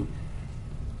magnitude,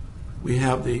 we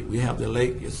have the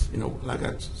lake, is, like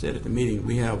I said at the meeting,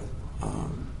 we have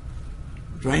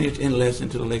drainage inlets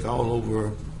into the lake all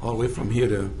the way from here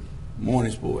to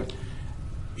Morningsport.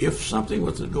 If something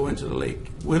was to go into the lake,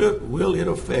 will it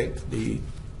affect the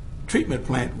treatment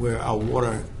plant where our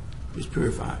water is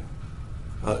purified,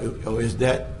 or is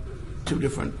that two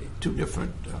different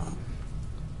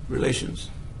relations?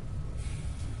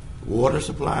 Water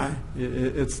supply.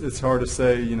 It's hard to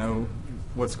say.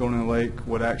 What's going in the lake,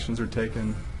 what actions are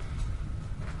taken.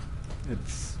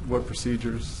 It's what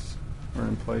procedures are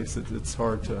in place. It's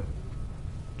hard to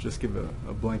just give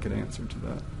a blanket answer to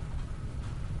that.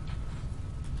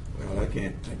 Well, I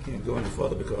can't go any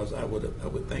further because I would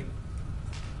think.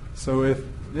 So if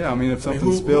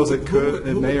something spills, it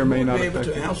may or may not affect. Who would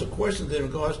be able to answer questions in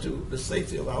regards to the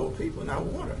safety of our people and our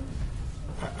water?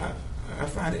 I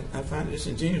find it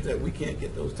disingenuous that we can't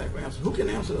get those type of answers. Who can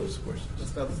answer those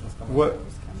questions? What?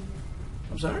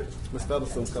 I'm sorry? Ms.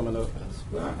 Featherston's coming up.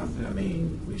 Well, I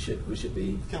mean, we should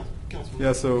be.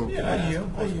 Yeah. So. Yeah,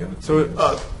 I hear. So,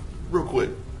 real quick,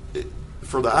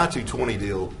 for the I-220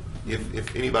 deal,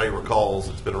 if anybody recalls,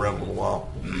 it's been around a little while.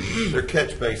 There are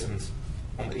catch basins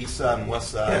on the east side and west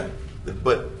side. Yeah.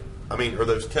 But I mean, are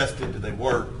those tested? Do they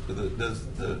work?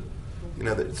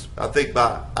 I think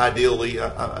by ideally,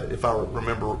 if I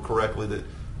remember correctly, that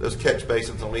those catch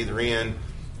basins on either end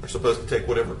are supposed to take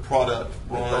whatever product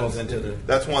runs into the.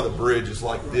 That's why the bridge is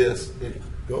like this. It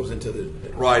goes into the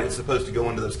right. It's supposed to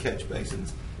go into those catch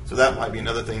basins. So that might be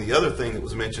another thing. The other thing that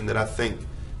was mentioned that I think,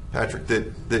 Patrick,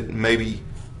 that maybe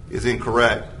is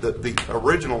incorrect. That the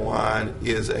original line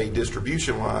is a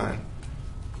distribution line,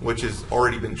 which has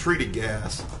already been treated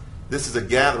gas, This is a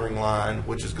gathering line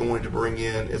which is going to bring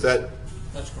in, is that?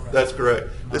 That's correct. That's correct.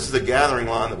 This is a gathering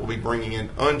line that will be bringing in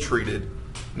untreated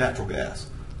natural gas.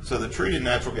 So the treated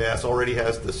natural gas already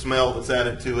has the smell that's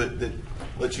added to it that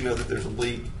lets you know that there's a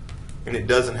leak, and it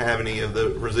doesn't have any of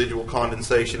the residual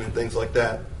condensation and things like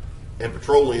that, and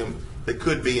petroleum that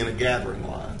could be in a gathering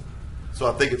line. So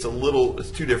I think it's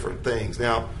two different things.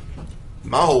 Now,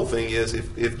 my whole thing is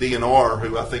if DNR,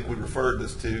 who I think we referred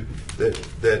this to,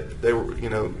 that they were,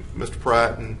 Mr.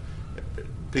 Pratt and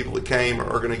people that came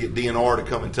are going to get DNR to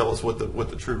come and tell us what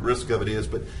the true risk of it is.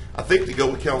 But I think to go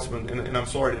with Councilman, and I'm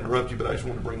sorry to interrupt you, but I just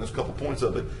want to bring those couple points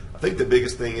up. But I think the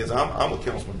biggest thing is I'm with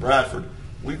Councilman Bradford.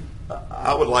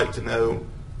 I would like to know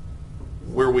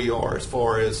where we are as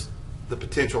far as the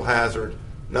potential hazard,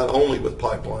 not only with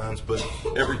pipelines but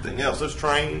everything else. Those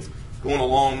trains going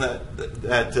along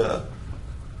that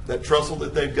trestle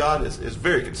that they've got is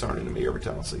very concerning to me every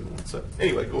time I see one. So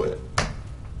anyway, go ahead.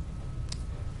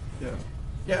 Yeah.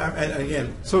 Yeah, and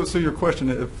again, So your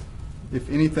question, if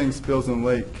anything spills in the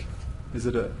lake, is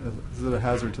it a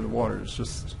hazard to the water?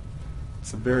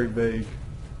 It's a very vague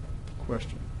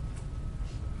question.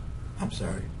 I'm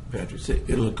sorry, Patrick, say it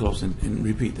a little close and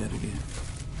repeat that again.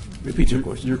 Repeat your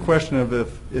question. Your question of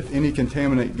if any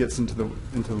contaminant gets into the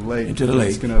lake, Into the lake.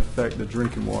 it's going to affect the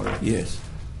drinking water. Yes.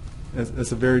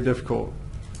 It's a very difficult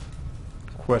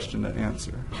question to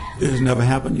answer. It has never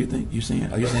happened, you think? Are you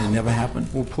saying it never happened?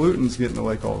 Well, pollutants get in the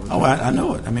lake all the time. Oh, I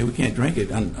know it. I mean, we can't drink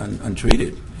it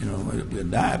untreated. We'll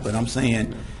die. But I'm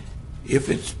saying if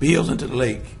it spills into the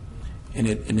lake and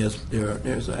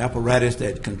there's an apparatus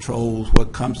that controls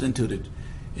what comes into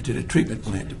the treatment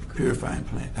plant, the purifying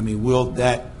plant. I mean, will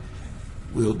that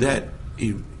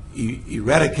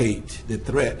eradicate the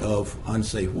threat of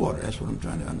unsafe water? That's what I'm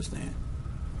trying to understand.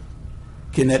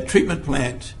 Can that treatment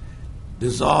plant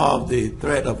dissolve the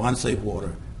threat of unsafe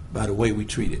water by the way we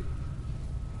treat it?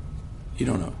 You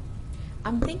don't know.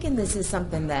 I'm thinking this is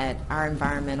something that our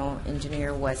environmental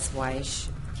engineer, Wes Weish,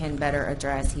 can better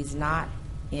address. He's not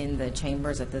in the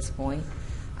chambers at this point,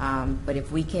 but if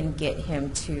we can get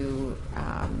him to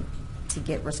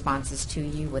get responses to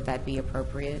you, would that be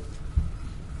appropriate?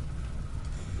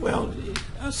 Well,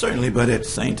 certainly, but at the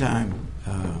same time,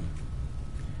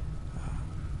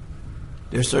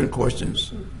 there's certain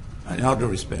questions, in all due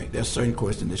respect, there's certain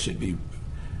questions that should be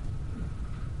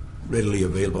readily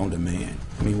available on demand.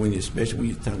 I mean, especially when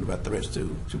you're talking about threats to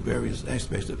various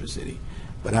aspects of the city.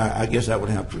 But I guess I would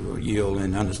have to yield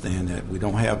and understand that we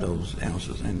don't have those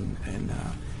answers, and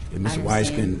if Mr. Weiss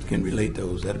can relate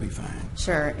those, that'll be fine.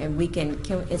 Sure, and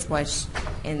it's Weiss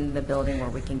in the building where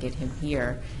we can get him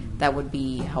here. That would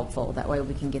be helpful. That way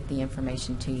we can get the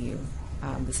information to you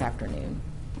this afternoon.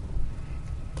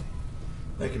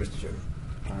 Thank you, Mr. Chairman.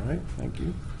 All right, thank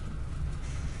you.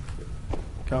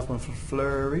 Councilman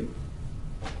Fleury.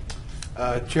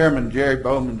 Chairman Jerry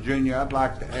Bowman Jr., I'd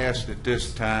like to ask at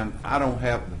this time, I don't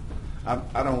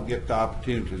get the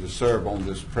opportunity to serve on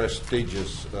this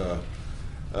prestigious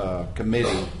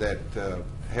committee that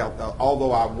held,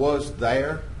 although I was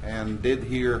there and did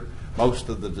hear most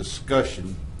of the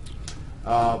discussion.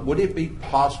 Would it be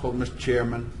possible, Mr.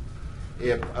 Chairman,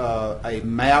 if a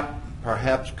map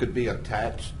perhaps could be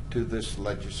attached to this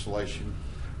legislation,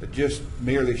 just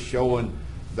merely showing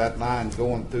that line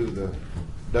going through the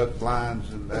duck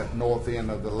lines and that north end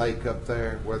of the lake up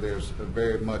there where there's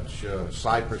very much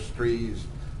cypress trees,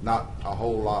 not a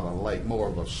whole lot of lake, more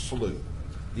of a slough.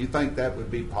 Do you think that would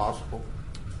be possible?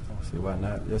 I don't see why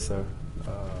not. Yes, sir.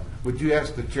 Would you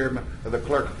ask the chairman or the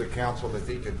clerk of the council if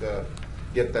he could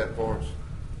get that for us?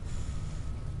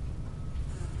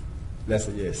 That's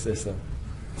a yes, sir.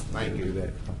 Thank you. Do that.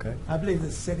 Okay. I believe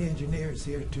the city engineer is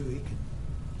here too.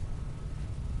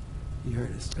 He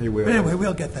heard us. He will. But anyway,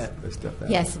 we'll get that.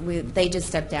 Yes, they just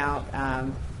stepped out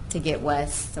to get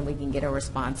Wes so we can get a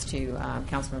response to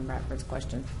Councilman Bradford's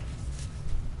question.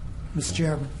 Mr.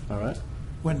 Chairman. All right.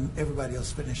 When everybody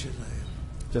else finishes.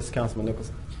 Just Councilman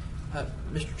Nicholson.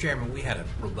 Mr. Chairman, we had a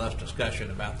robust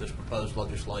discussion about this proposed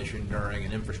legislation during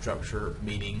an infrastructure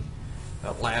meeting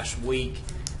last week.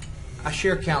 I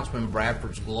share Councilman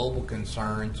Bradford's global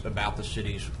concerns about the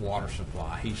city's water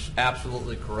supply. He's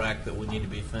absolutely correct that we need to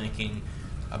be thinking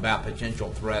about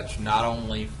potential threats not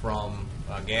only from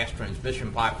gas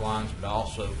transmission pipelines but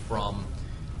also from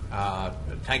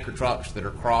tanker trucks that are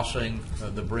crossing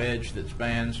the bridge that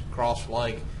spans Cross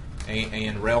Lake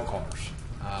and rail cars.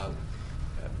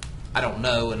 I don't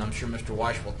know, and I'm sure Mr.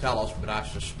 Weiss will tell us, but I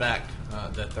suspect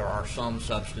that there are some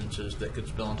substances that could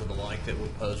spill into the lake that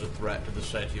would pose a threat to the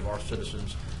safety of our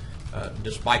citizens,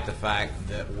 despite the fact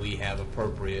that we have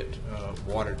appropriate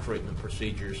water treatment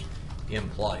procedures in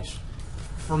place.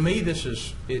 For me, this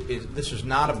is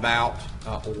not about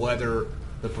whether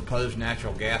the proposed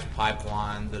natural gas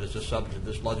pipeline that is the subject of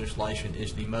this legislation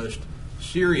is the most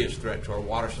serious threat to our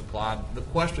water supply. The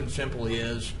question simply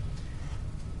is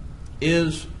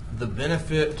the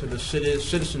benefit to the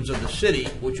citizens of the city,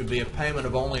 which would be a payment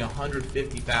of only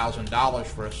 $150,000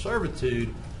 for a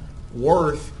servitude,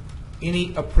 worth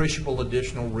any appreciable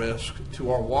additional risk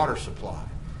to our water supply?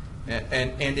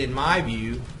 And in my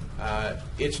view,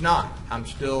 it's not. I'm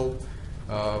still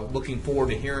looking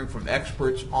forward to hearing from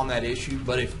experts on that issue,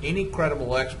 but if any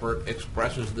credible expert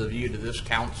expresses the view to this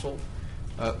council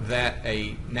that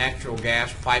a natural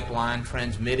gas pipeline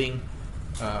transmitting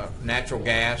natural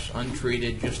gas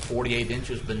untreated just 48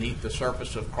 inches beneath the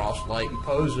surface of Cross Lake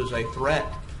poses a threat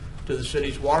to the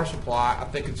city's water supply, I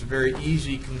think it's a very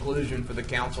easy conclusion for the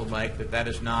council to make that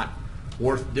is not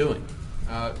worth doing.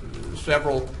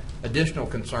 Several additional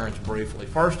concerns briefly.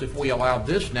 First, if we allow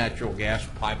this natural gas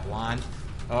pipeline,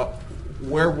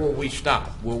 where will we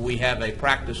stop? Will we have a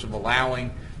practice of allowing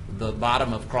the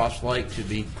bottom of Cross Lake to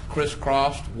be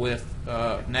crisscrossed with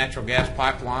natural gas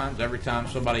pipelines every time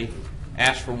somebody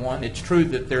asks for one? It's true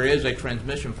that there is a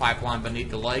transmission pipeline beneath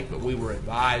the lake, but we were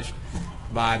advised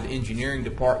by the engineering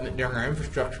department during our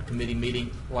infrastructure committee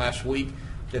meeting last week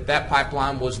that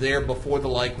pipeline was there before the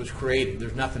lake was created.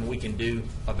 There's nothing we can do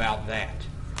about that.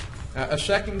 A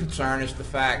second concern is the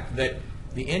fact that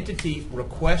the entity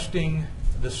requesting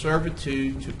the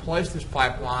servitude to place this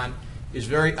pipeline is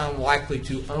very unlikely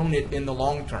to own it in the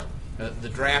long term. The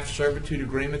draft servitude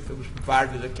agreement that was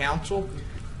provided to the council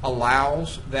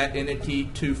allows that entity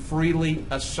to freely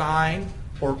assign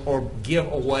or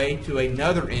give away to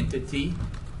another entity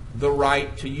the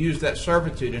right to use that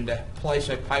servitude and to place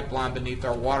a pipeline beneath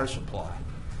our water supply.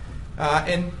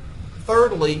 And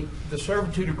thirdly, the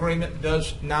servitude agreement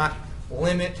does not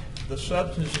limit the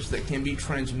substances that can be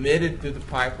transmitted through the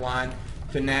pipeline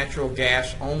to natural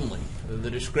gas only.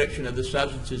 The description of the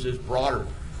substances is broader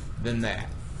than that.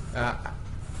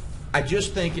 I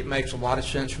just think it makes a lot of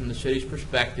sense from the city's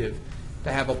perspective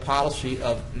to have a policy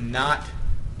of not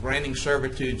granting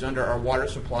servitudes under our water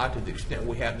supply to the extent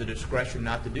we have the discretion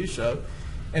not to do so.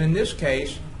 And in this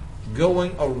case,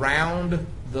 going around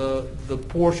the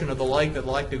portion of the lake that I'd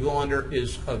like to go under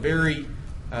is a very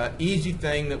easy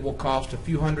thing that will cost a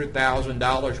few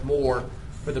 $100,000 more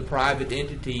for the private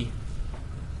entity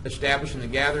establishing the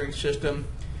gathering system.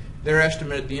 Their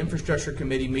estimate at the infrastructure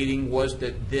committee meeting was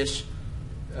that this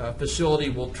facility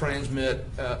will transmit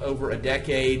over a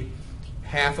decade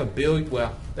 $500 million.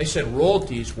 Well, they said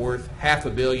royalties worth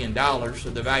 $500 million, so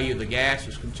the value of the gas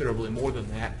is considerably more than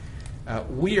that.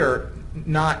 We are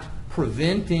not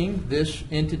preventing this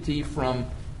entity from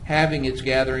having its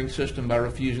gathering system by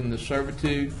refusing the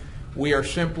servitude. We are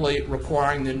simply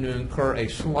requiring them to incur a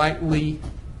slightly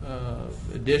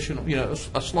additional,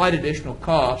 a slight additional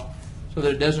cost so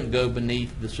that it doesn't go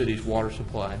beneath the city's water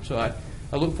supply. And so I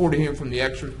look forward to hearing from the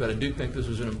experts, but I do think this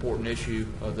is an important issue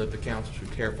that the council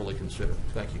should carefully consider.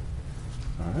 Thank you.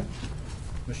 All right.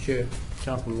 Mr. Chair.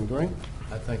 Councilman Green?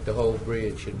 I think the whole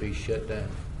bridge should be shut down.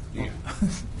 Yeah.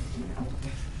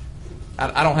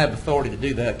 I don't have authority to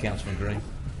do that, Councilman Green.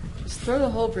 Just throw the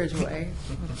whole bridge away.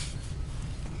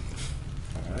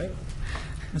 All right.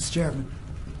 Mr. Chairman.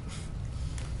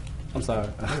 I'm sorry.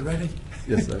 Are you ready?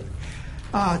 Yes, sir.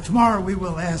 Tomorrow we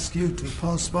will ask you to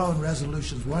postpone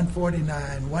resolutions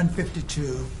 149,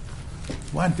 152,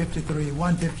 153,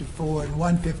 154, and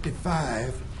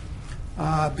 155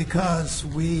 because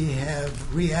we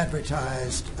have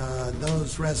re-advertised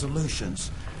those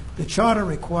resolutions. The charter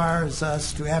requires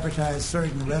us to advertise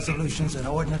certain resolutions and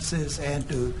ordinances and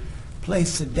to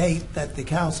place the date that the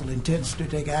council intends to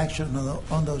take action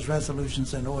on those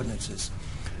resolutions and ordinances.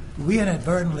 We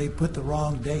inadvertently put the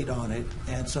wrong date on it,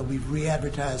 and so we've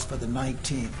re-advertised for the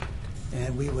 19th,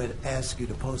 and we would ask you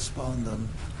to postpone them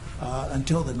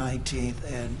until the 19th,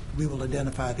 and we will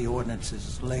identify the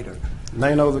ordinances later.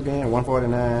 Name those again,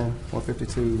 149,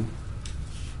 152.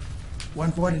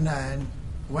 149,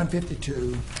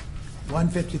 152,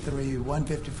 153,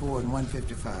 154, and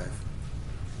 155.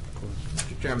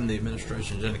 Mr. Chairman, the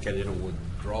administration has indicated it will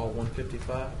withdraw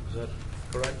 155. Is that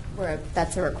correct?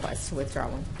 That's a request to withdraw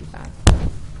 155.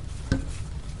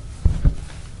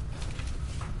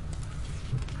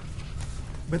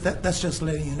 But that's just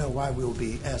letting you know why we'll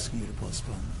be asking you to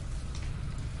postpone.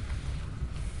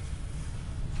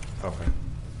 Okay.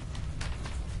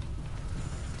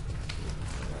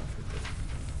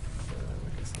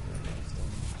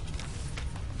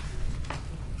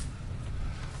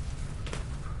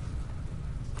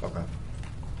 Okay.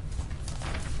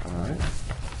 All right.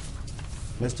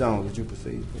 Ms. Jones, would you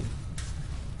proceed, please?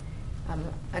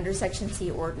 Under Section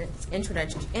C, ordinance,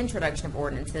 introduction of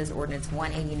ordinances, Ordinance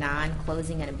 189,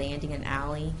 closing and abandoning an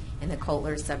alley in the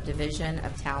Kotler subdivision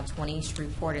of Tile 20,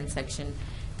 Shreveport, in Section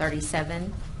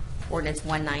 37. Ordinance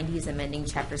 190 is amending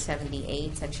Chapter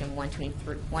 78, Section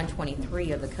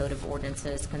 123 of the Code of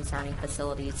Ordinances concerning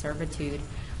facility servitude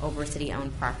over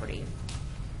city-owned property.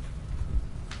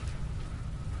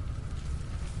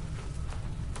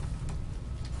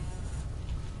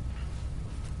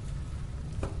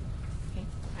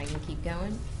 I can keep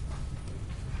going.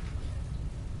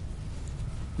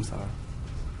 I'm sorry.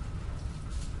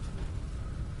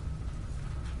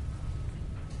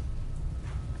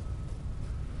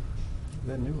 Is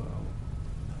that new?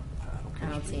 I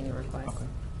don't see any requests. Okay.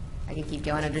 I can keep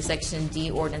going. Under Section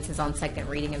D, ordinances on second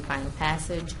reading and final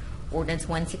passage. Ordinance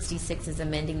 166 is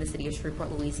amending the City of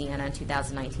Shreveport, Louisiana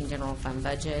 2019 general fund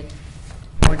budget.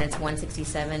 Ordinance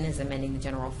 167 is amending the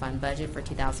general fund budget for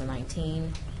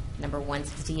 2019. Number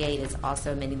 168 is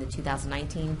also amending the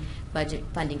 2019 budget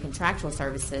funding contractual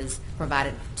services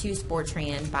provided to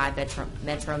Sportran by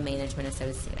Metro Management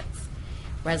Associates.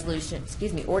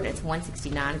 Ordinance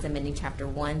 169 is amending Chapter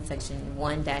 1, Section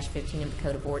 1-15 of the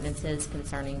Code of Ordinances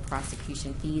concerning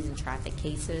prosecution fees in traffic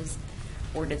cases.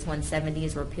 Ordinance 170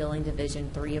 is repealing Division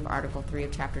 3 of Article 3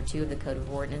 of Chapter 2 of the Code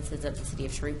of Ordinances of the City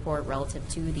of Shreveport relative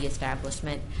to the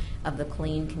establishment of the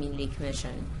Clean Community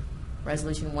Commission.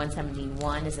 Resolution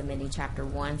 171 is amending Chapter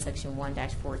 1, Section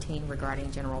 1-14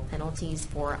 regarding general penalties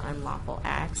for unlawful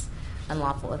acts,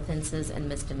 unlawful offenses, and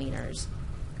misdemeanors.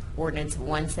 Ordinance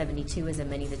 172 is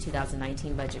amending the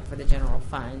 2019 budget for the general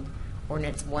fund.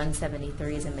 Ordinance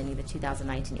 173 is amending the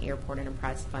 2019 Airport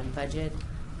Enterprise Fund budget.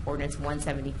 Ordinance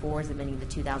 174 is amending the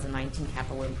 2019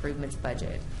 capital improvements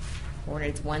budget.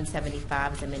 Ordinance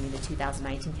 175 is amending the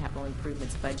 2019 capital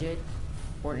improvements budget.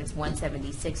 Ordinance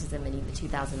 176 is amending the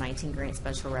 2019 Grant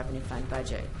Special Revenue Fund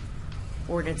budget.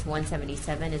 Ordinance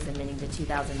 177 is amending the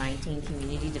 2019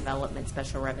 Community Development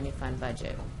Special Revenue Fund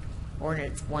budget.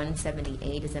 Ordinance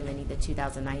 178 is amending the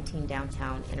 2019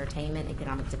 Downtown Entertainment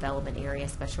Economic Development Area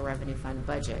Special Revenue Fund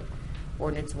budget.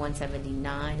 Ordinance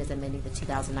 179 is amending the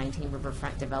 2019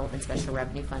 Riverfront Development Special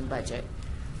Revenue Fund budget.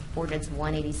 Ordinance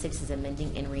 186 is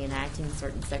amending and reenacting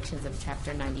certain sections of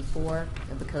Chapter 94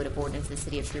 of the Code of Ordinances of the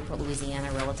City of Shreveport, Louisiana,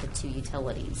 relative to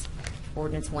utilities.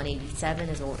 Ordinance 187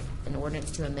 is an ordinance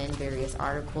to amend various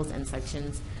articles and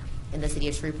sections in the City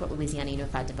of Shreveport, Louisiana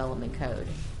Unified Development Code.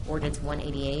 Ordinance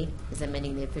 188 is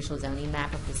amending the official zoning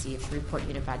map of the City of Shreveport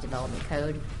Unified Development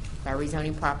Code by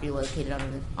rezoning property located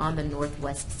on the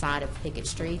northwest side of Pickett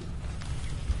Street,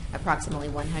 approximately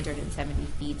 170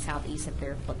 feet southeast of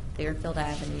Fairfield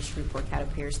Avenue, Shreveport,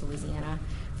 Catapairs, Louisiana,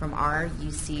 from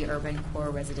RUC Urban Core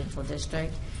Residential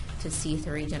District to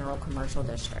C3 General Commercial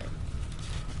District.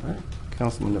 All right.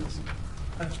 Councilman Nicholson.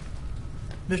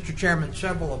 Mr. Chairman,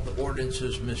 several of the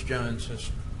ordinances Ms. Jones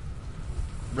has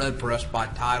read for us by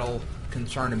title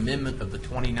concern amendment of the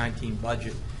 2019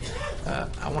 budget.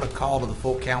 I want to call to the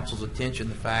full council's attention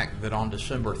the fact that on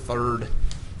December 3rd,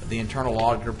 the internal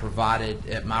auditor provided,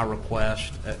 at my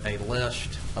request, a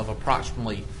list of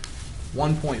approximately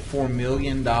 $1.4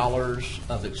 million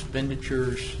of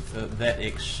expenditures that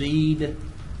exceed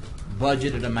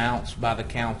budgeted amounts by the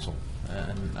council.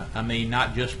 And I mean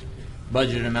not just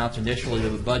budgeted amounts initially,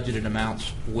 but budgeted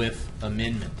amounts with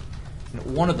amendment.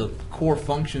 One of the core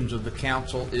functions of the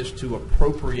council is to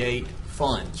appropriate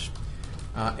funds.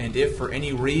 And if for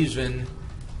any reason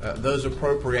those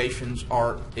appropriations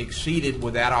are exceeded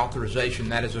without authorization,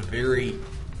 that is a very,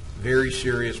 very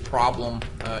serious problem.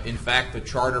 In fact, the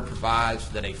charter provides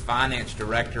that a finance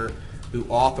director who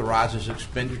authorizes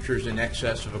expenditures in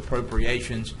excess of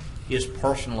appropriations is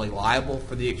personally liable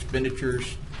for the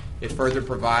expenditures. It further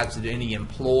provides that any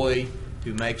employee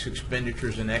who makes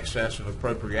expenditures in excess of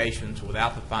appropriations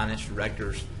without the finance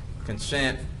director's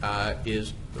consent that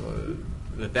is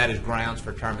grounds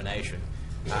for termination.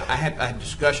 I had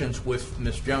discussions with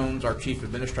Ms. Jones, our Chief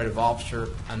Administrative Officer.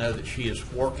 I know that she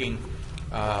is working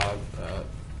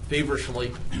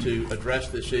feverishly to address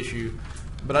this issue,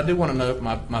 but I do want to note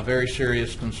my very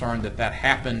serious concern that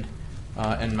happened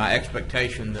and my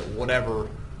expectation that whatever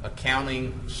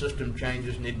accounting system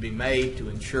changes need to be made to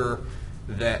ensure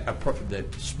that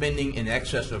spending in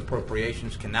excess of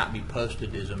appropriations cannot be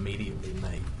posted is immediately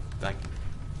made. Thank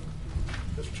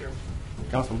you. Mr. Chairman.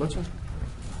 Councilman Butcher.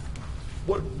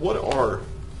 What are,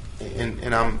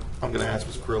 and I'm going to ask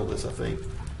Ms. Krill this, I think.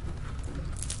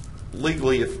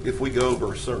 Legally, if we go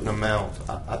over a certain amount,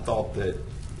 I thought that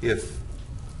if,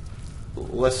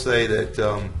 let's say that,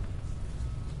 I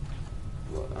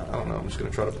don't know, I'm just going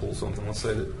to try to pull something. Let's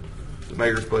say that the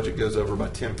mayor's budget goes over by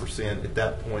 10%. At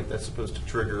that point, that's supposed to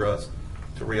trigger us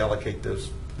to to reallocate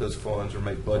those funds or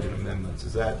make budget amendments.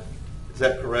 Is that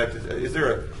correct? Is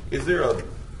there a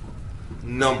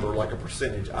number, like a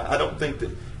percentage? I don't think that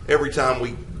every time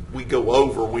we go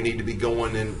over, we need to be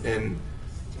going and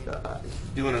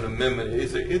doing an amendment.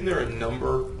 Isn't there a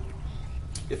number,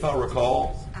 if I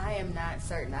recall? I am not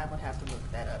certain. I would have to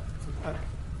look that up.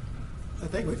 I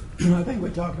think we're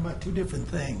talking about two different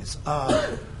things.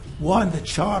 One, the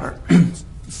charter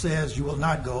says you will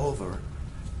not go over.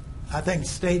 I think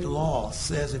state law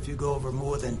says if you go over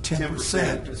more than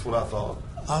 10%. That's what I thought.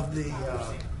 Of the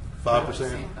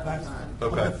 5%.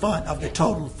 Okay. Of the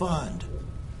total fund,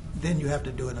 then you have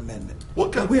to do an amendment.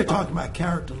 We are talking about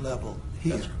character level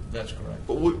here. That's correct.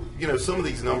 But some of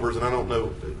these numbers, and I don't know,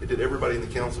 did everybody in the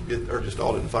council get, or just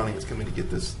Audit and Finance Committee get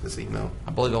this email?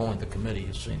 I believe only the committee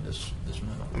has seen this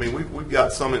memo. I mean, we've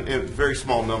got some in very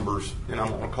small numbers, and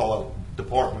I'm not going to call out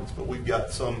departments, but we've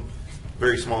got some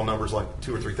very small numbers like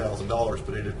 $2,000 or $3,000,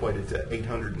 but it equated to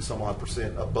 800 and some odd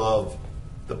 % above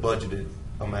the budgeted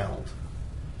amount.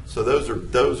 So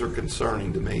those are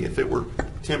concerning to me. If it were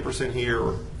 10% here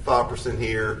or 5%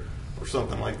 here or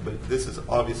something like, but this has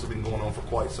obviously been going on for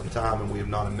quite some time, and we have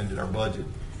not amended our budget.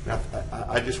 And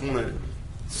I just want to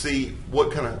see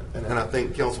what kind of, and I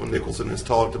think Councilman Nicholson has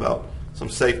talked about some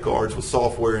safeguards with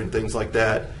software and things like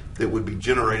that would be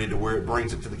generated to where it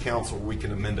brings it to the council where we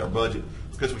can amend our budget,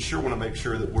 because we sure want to make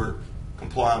sure that we're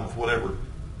complying with whatever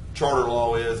charter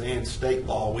law is and state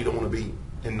law. We don't want to be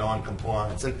in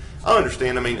non-compliance. And I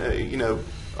understand, I mean,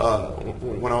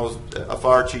 when I was a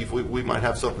fire chief, we might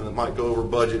have something that might go over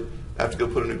budget, have to go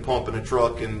put a new pump in a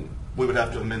truck, and we would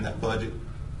have to amend that budget.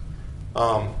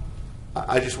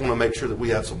 I just want to make sure that we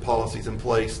have some policies in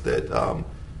place that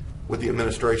with the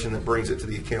administration that brings it to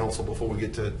the council before we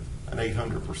get to an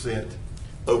 800%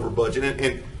 over budget.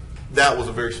 And that was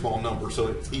a very small number, so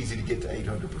it's easy to get to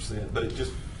 800%, but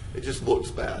it just looks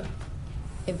bad.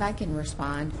 If I can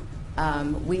respond,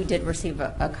 we did receive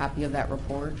a copy of that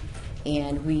report,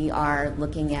 and we are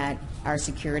looking at our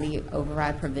security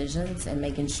override provisions and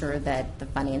making sure that the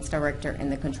finance director and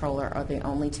the controller are the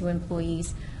only two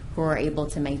employees who are able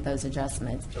to make those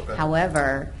adjustments. Okay.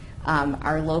 However,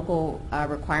 our local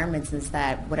requirements is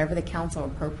that whatever the council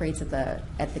appropriates at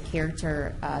the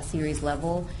character series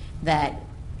level, that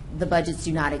the budgets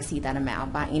do not exceed that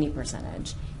amount by any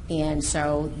percentage. And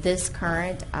so this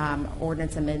current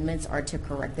ordinance amendments are to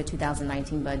correct the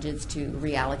 2019 budgets to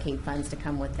reallocate funds to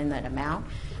come within that amount.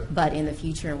 Okay. But in the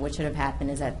future, what should have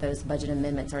happened is that those budget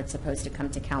amendments are supposed to come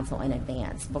to council in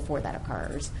advance before that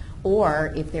occurs.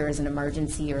 Or if there is an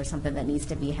emergency or something that needs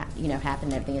to be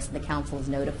happen in advance, the council is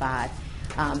notified,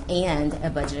 and a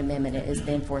budget amendment is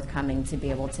then forthcoming to be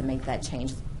able to make that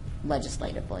change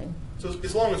legislatively. So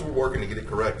as long as we're working to get it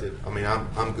corrected, I mean,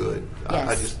 I'm good.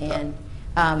 Yes,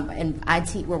 and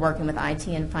IT, we're working with IT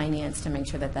and finance to make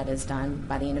sure that is done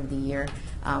by the end of the year,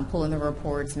 pulling the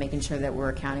reports, making sure that we're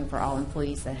accounting for all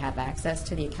employees that have access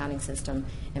to the accounting system,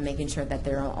 and making sure that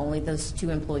there are only those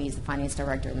two employees, the finance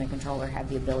director and the controller, have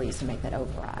the abilities to make that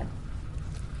override.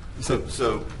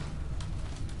 So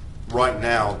right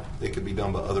now, it could be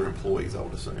done by other employees, I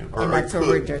would assume. And that's what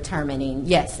we're determining.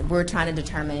 Yes, we're trying to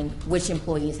determine which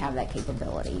employees have that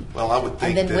capability. Well, I would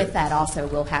think and then with that also,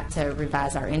 we'll have to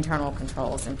revise our internal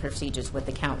controls and procedures with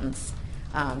accountants.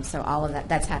 So all of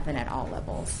that's happened at all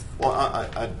levels. Well,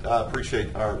 I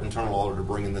appreciate our internal auditor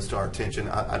bringing this to our attention.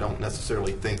 I don't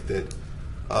necessarily think that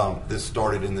this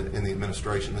started in the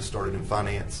administration. This started in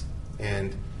finance,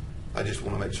 and I just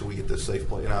want to make sure we get this safe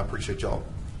place. And I appreciate y'all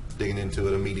digging into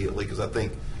it immediately, because I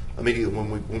think immediately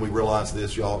when we realized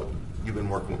this, you've been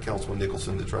working with Councilman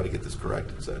Nicholson to try to get this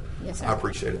corrected. So yes, sir. I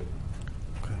appreciate it.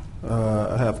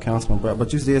 I have Councilman Brown,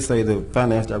 but you did say the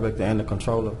finance director and the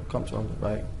controller,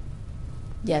 right?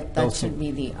 Yeah, that should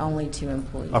be the only two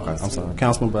employees. Okay, I'm sorry.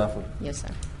 Councilman Bradford. Yes, sir.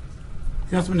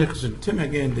 Councilman Nicholson, tell me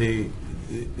again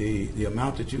the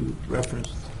amount that you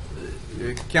referenced.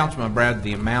 Councilman Brad,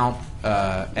 the amount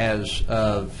as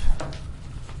of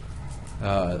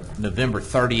November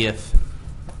 30th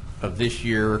of this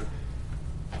year,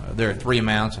 there are three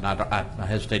amounts, and I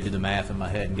hesitate to do the math in my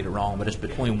head and get it wrong, but it's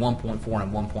between $1.4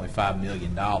 and $1.5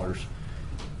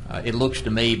 million. It looks to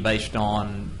me, based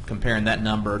on comparing that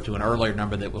number to an earlier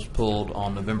number that was pulled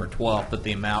on November 12th, that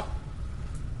the amount,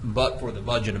 but for the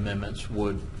budget amendments,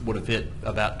 would have hit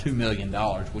about $2 million,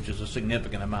 which is a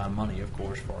significant amount of money, of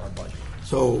course, for our budget.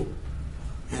 So,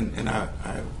 and I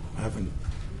haven't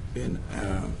been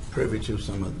privy to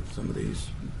some of these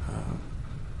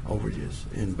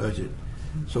overages in budget.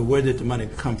 So where did the money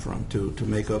come from to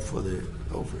make up for the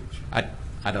overage?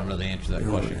 I don't know the answer to that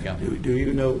question, Councilman. Do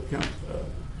you know,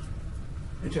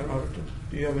 Internal Auditor,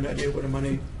 do you have an idea where the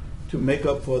money to make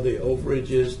up for the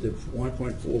overages, the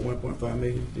 1.4, 1.5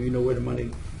 million? Do you know where the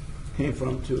money came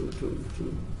from to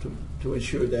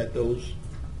ensure that those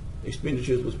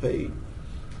expenditures was paid?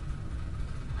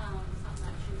 I'm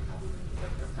not sure how we would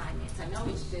work the finance. I know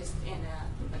it's just in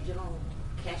a general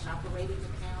cash operating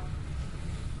account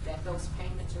that those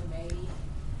payments are made.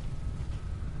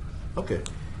 Okay.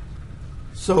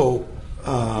 So,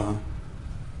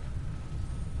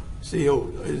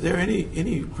 CEO, is there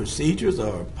any procedures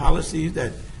or policies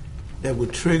that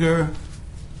would trigger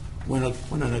when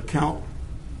an account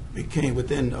became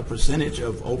within a percentage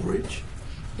of overage?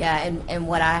 Yeah, and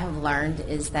what I have learned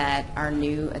is that our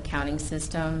new accounting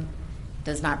system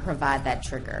does not provide that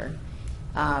trigger,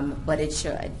 but it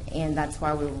should, and that's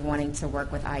why we were wanting to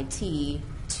work with IT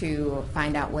to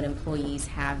find out what employees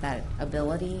have that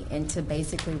ability and to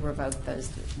basically revoke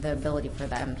the ability for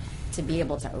them to be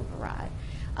able to override.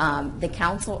 The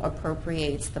council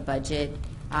appropriates the budget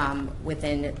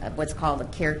within what's called a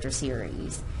character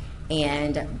series,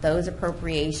 and those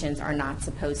appropriations are not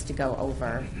supposed to go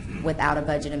over without a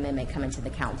budget amendment coming to the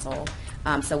council.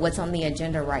 So what's on the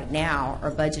agenda right now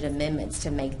are budget amendments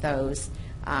to make those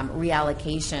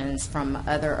reallocations from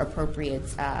other appropriate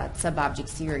sub-object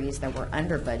series that were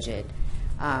under budget,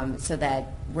 so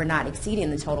that we're not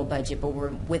exceeding the total budget, but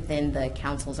we're within the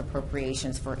council's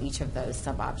appropriations for each of those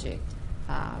sub-object,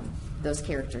 those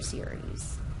character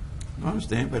series. I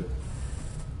understand, but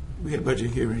we had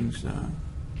budget hearings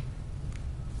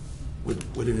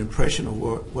with an impression of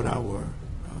what our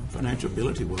financial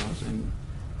ability was, and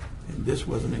this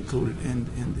wasn't included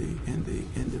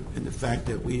in the fact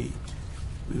that we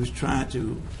was trying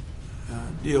to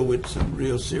deal with some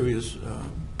real serious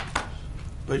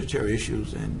budgetary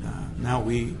issues, and now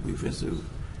we've had to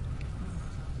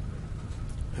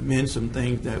amend some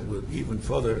things that would even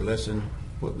further lessen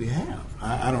what we have.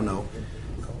 I don't know.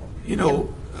 You know.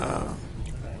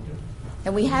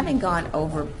 And we haven't gone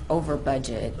over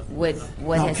budget. What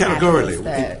No, has happened is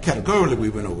categorically we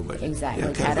went over budget. Exactly.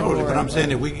 Yeah, categorically. But I'm saying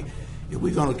that if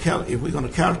we're going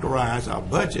to characterize our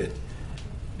budget,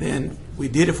 then we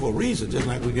did it for a reason. Just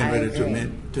like we're getting ready to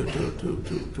amend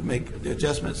to make the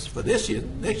adjustments for next year's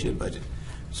budget.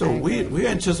 So we're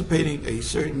anticipating a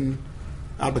certain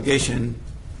obligation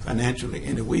financially,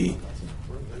 and if we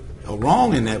are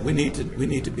wrong in that, we need to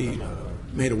be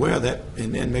made aware of that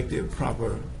and then make the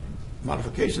proper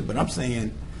modifications. But I'm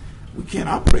saying we can't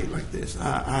operate like this.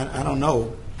 I don't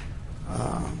know.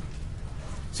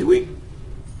 See, we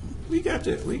got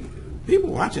to people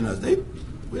watching us.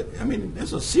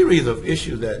 There's a series of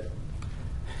issues that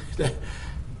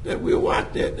we'll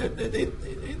watch that they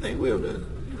think we're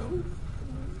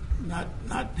not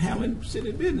handling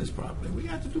city business properly. We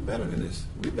got to do better than this.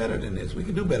 We're better than this. We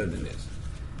can do better than this.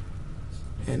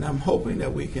 And I'm hoping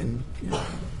that we can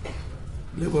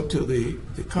live up to the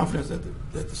confidence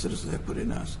that the citizens have put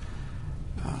in us.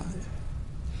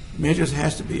 Measures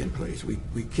has to be in place.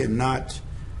 We cannot,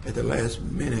 at the last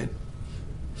minute,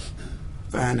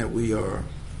 find that we are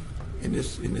in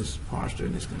this posture,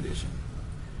 in this condition.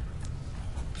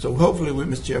 So hopefully,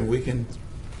 Mr. Chairman, we can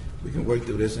work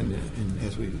through this, and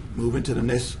as we move into the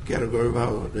next category of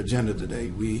our agenda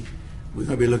today, we're going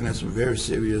to be looking at some very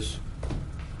serious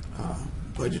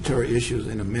budgetary issues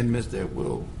and amendments that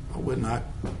will not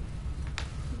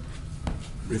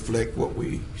reflect what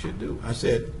we should do. I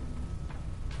said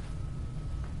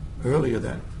earlier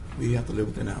that we have to live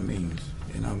within our means,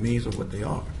 and our means are what they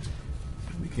are.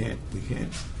 We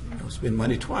can't spend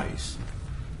money twice,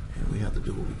 and we have to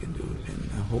do what we can do. And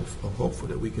I'm hopeful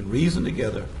that we can reason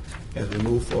together as we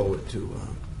move forward to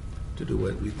do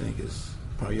what we think is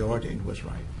priority and what's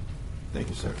right. Thank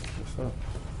you, sir.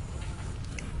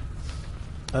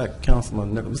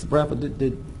 Councilman Nichols. Mr. Bradford,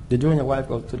 did you and your wife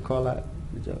go to the car lot?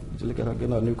 Did you look at her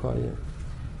getting her new car yet?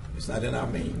 It's not in our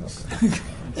means.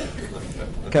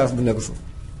 Councilman Nicholson.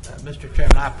 Mr.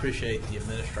 Chairman, I appreciate the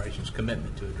administration's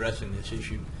commitment to addressing this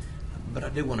issue, but I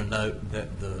do want to note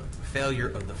that the failure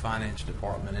of the finance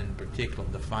department, and in particular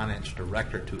the finance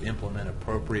director, to implement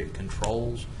appropriate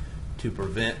controls to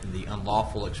prevent the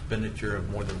unlawful expenditure of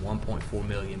more than $1.4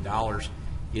 million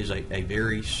is a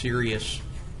very serious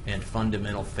and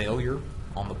fundamental failure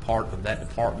on the part of that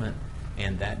department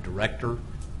and that director.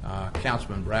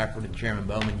 Councilman Bradford and Chairman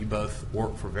Bowman, you both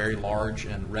work for very large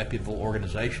and reputable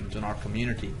organizations in our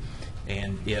community,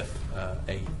 and if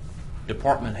a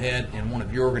department head in one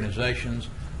of your organizations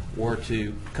were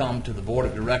to come to the board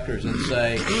of directors and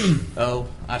say, oh,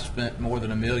 I spent more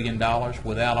than $1 million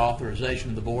without authorization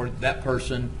of the board, that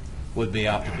person would be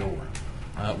out the door.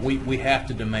 We have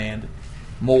to demand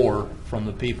more from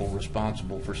the people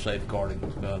responsible for safeguarding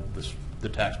the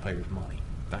taxpayers' money.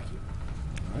 Thank you.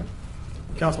 All right.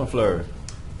 Councilman Fleury.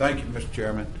 Thank you, Mr.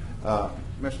 Chairman.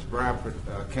 Mr. Bradford,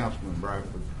 Councilman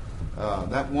Bradford,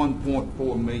 that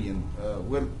 1.4 million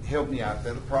will help me out.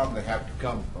 That'll probably have to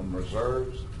come from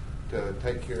reserves to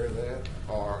take care of that,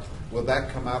 or will that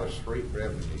come out of street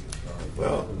revenues?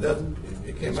 Well,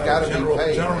 it came It's out gotta of be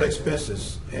paid. general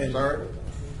expenses. And Sir?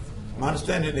 my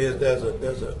understanding is there's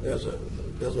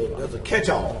a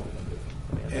catch-all,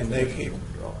 and they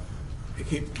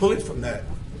keep pulling from that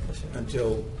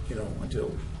until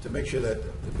to make sure that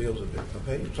the bills are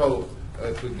paid. So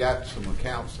if we got some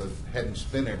accounts that hadn't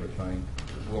spent everything,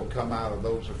 will come out of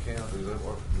those accounts? Is that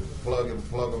what, plug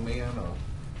them in, or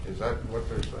is that what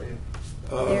they're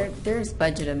saying? There's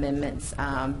budget amendments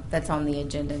that's on the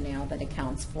agenda now that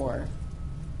accounts for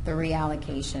the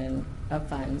reallocation of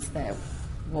funds that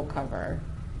will cover.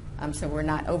 So we're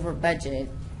not over budget,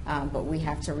 but we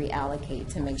have to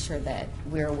reallocate to make sure that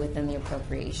we're within the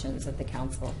appropriations that the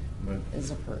council is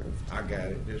approved. I got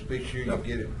it. Just be sure you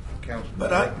get it, Councilman.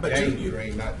 But James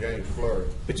Green, not James Fleury.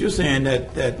 But you're saying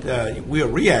that we are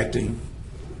reacting.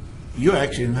 You're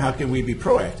asking, how can we be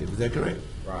proactive? Is that correct?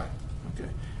 Right. Okay.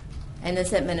 And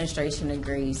this administration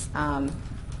agrees.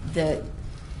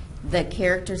 The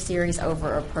character series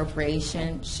over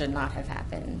appropriation should not have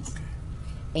happened.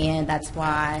 And that's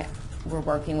why we're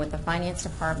working with the finance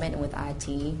department and with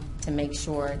IT to make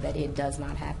sure that it does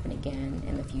not happen again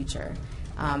in the future.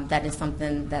 That is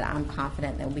something that I'm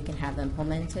confident that we can have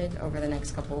implemented over the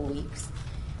next couple of weeks.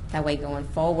 That way going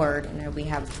forward, we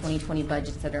have 2020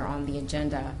 budgets that are on the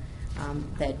agenda,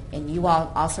 and you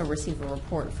all also receive a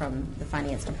report from the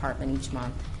finance department each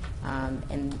month,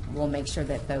 and we'll make sure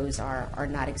that those are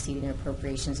not exceeding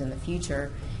appropriations in the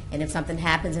future. And if something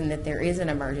happens and that there is an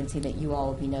emergency, that you all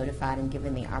will be notified and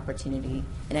given the opportunity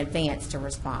in advance to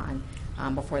respond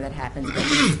before that happens. But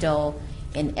we still,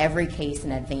 in every case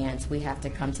in advance, we have to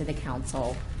come to the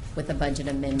council with a budget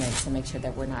amendment to make sure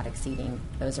that we're not exceeding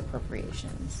those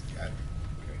appropriations. Got it.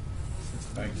 Okay.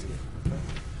 Thank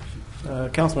you.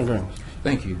 Councilman Green.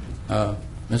 Thank you.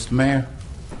 Mr. Mayor,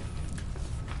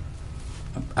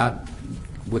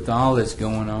 with all that's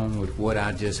going on with what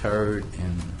I just heard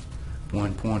and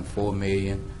 1.4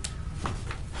 million,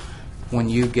 when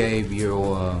you gave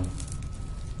your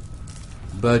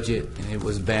budget and it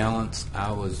was balanced,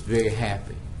 I was very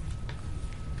happy.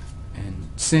 And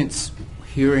since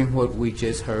hearing what we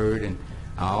just heard and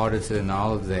our auditor and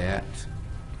all of that,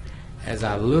 as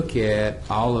I look at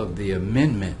all of the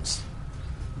amendments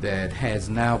that has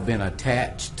now been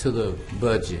attached to the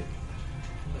budget,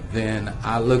 then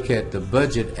I look at the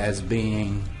budget as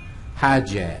being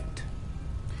hijacked.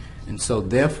 And so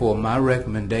therefore my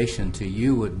recommendation to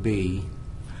you would be,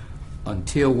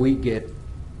 until we get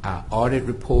our audit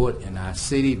report and our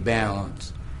city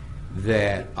balance,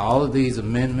 that all of these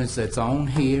amendments that's on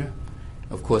here,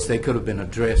 of course they could have been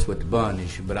addressed with the bond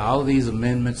issue, but all of these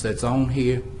amendments that's on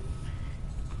here,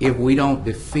 if we don't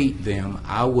defeat them,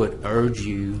 I would urge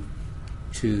you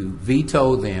to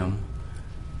veto them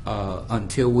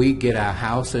until we get our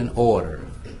house in order.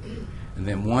 And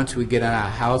then once we get our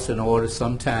house in order,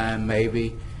 sometime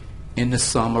maybe in the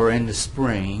summer, in the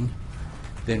spring,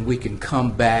 then we can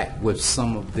come back with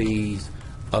some of these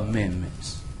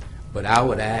amendments. But I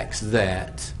would ask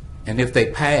that, and if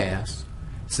they pass,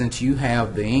 since you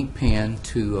have the ink pen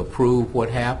to approve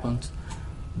what happens,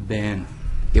 then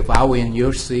if I were in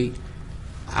your seat,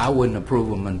 I wouldn't approve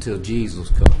them until Jesus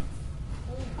comes.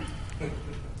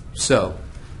 So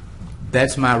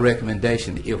that's my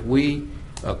recommendation. If we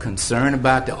are concerned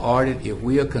about the audit, if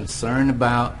we are concerned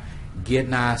about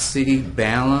getting our city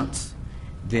balanced,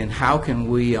 then how can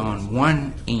we on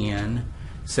one end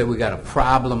say we got a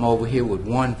problem over here with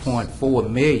 1.4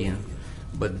 million,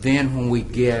 but then when we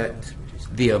get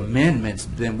the amendments,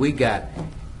 then we got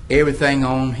everything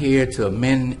on here to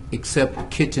amend except the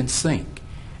kitchen sink.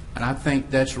 And I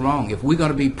think that's wrong. If we're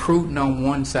going to be prudent on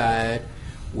one side,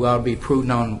 we ought to be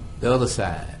prudent on the other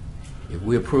side. If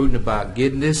we're prudent about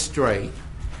getting this straight,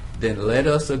 then let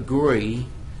us agree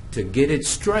to get it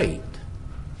straight.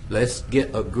 Let's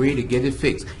agree to get it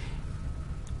fixed.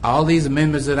 All these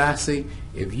amendments that I see,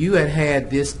 if you had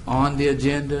this on the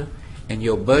agenda and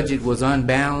your budget was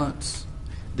unbalanced,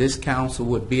 this council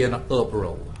would be in an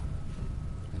uproar.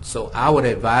 So I would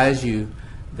advise you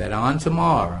that on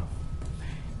tomorrow,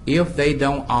 if they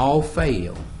don't all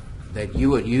fail, that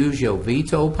you would use your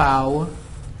veto power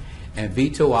and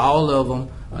veto all of them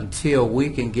until we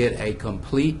can get a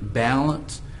complete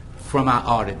balance from our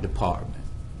audit department.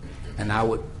 And I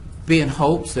would be in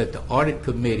hopes that the audit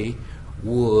committee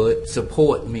would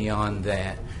support me on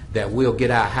that we'll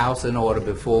get our house in order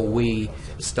before we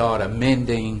start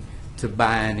amending to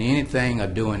buying anything or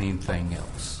doing anything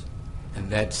else. And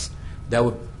that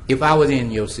would, if I was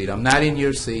in your seat. I'm not in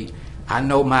your seat. I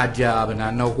know my job and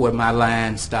I know where my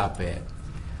lines stop at.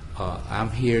 I'm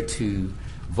here to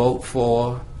vote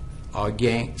for or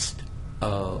against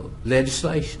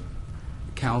legislation.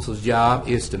 The council's job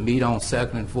is to meet on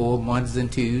second and fourth Mondays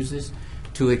and Tuesdays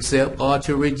to accept or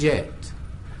to reject.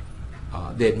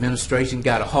 The administration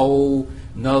got a whole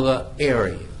nother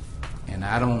area, and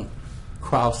I don't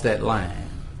cross that line.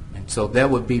 And so that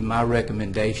would be my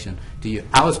recommendation to you.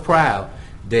 I was proud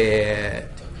that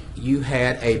you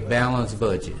had a balanced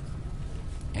budget,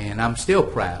 and I'm still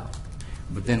proud.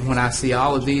 But then when I see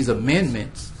all of these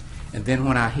amendments, and then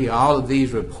when I hear all of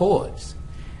these reports,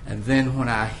 and then when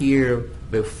I hear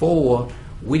before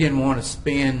we didn't want to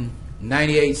spend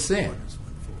 98 cents,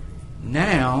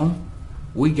 now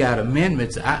we got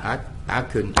amendments. I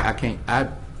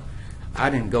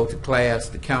didn't go to class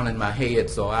to count in my head,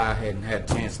 so I hadn't had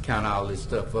a chance to count all this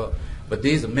stuff up. But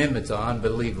these amendments are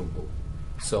unbelievable.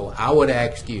 So I would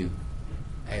ask you,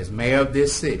 as mayor of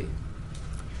this city,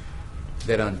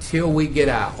 that until we get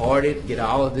our audit, get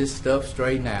all of this stuff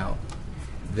straightened out,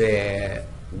 that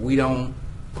we don't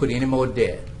put any more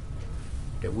debt.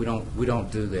 That we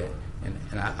don't do that.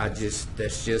 And I just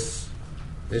that's just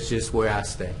where I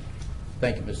stand.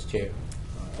 Thank you, Mr. Chair.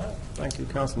 All right. Thank you,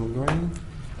 Councilman Green.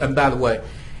 And by the way,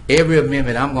 every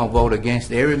amendment I'm going to vote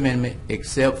against, every amendment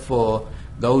except for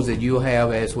those that you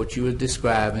have as what you were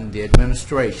describing, the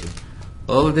administration.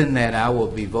 Other than that, I will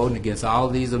be voting against all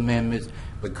of these amendments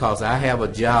because I have a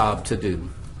job to do.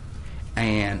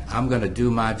 And I'm going to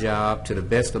do my job to the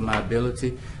best of my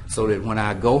ability so that when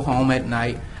I go home at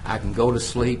night, I can go to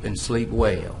sleep and sleep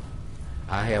well.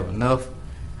 I have enough,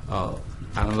 I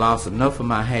done lost enough of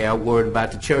my hair worried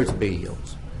about the church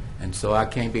bills. And so I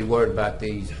can't be worried about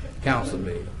these council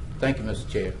bills. Thank you, Mr.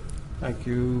 Chair. Thank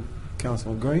you,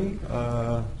 Councilman Green.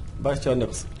 Vice Chair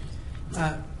Nicholson.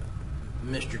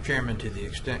 Mr. Chairman, to the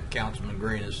extent Councilman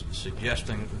Green is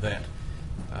suggesting that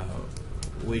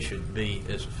we should be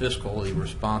as fiscally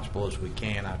responsible as we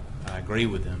can, I agree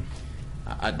with him.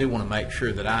 I do want to make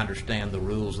sure that I understand the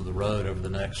rules of the road over the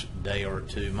next day or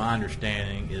two. My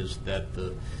understanding is that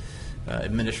the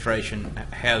administration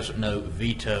has no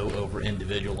veto over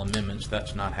individual amendments.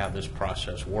 That's not how this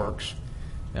process works.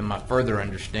 And my further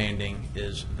understanding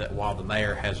is that while the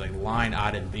mayor has a line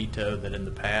item veto that in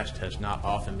the past has not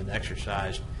often been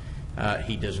exercised,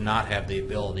 he does not have the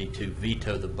ability to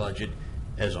veto the budget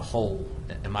as a whole.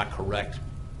 Am I correct,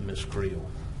 Ms. Creel?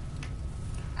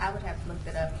 I would have to look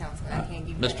that up, Councilman. I can't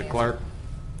give you Mr. Clerk?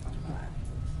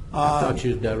 I thought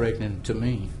you was directing it to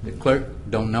me. The clerk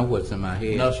don't know what's in my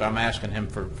head. No, sir. I'm asking him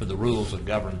for the rules that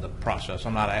govern the process.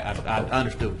 I'm not. I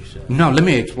understood what you said. No, let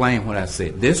me explain what I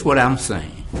said. This is what I'm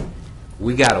saying.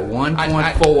 We got a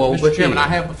 1.4 over Mr. Chairman, here. I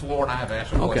have the floor and I have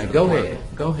asked a question. Okay, go ahead.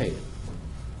 Go ahead.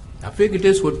 I figured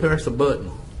this would press a button.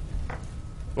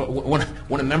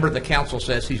 When a member of the council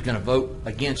says he's going to vote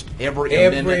against every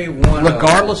amendment, one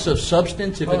regardless of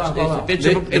substance, if Hold on. it's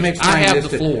Let me explain I have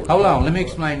this the floor. Hold on. Let me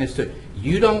explain this to you.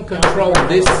 You don't control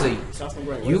this seat.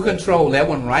 You control that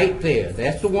one right there.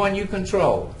 That's the one you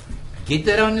control. Get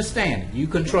that understanding. You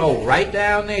control right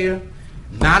down there,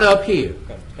 not up here.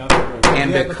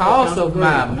 And because of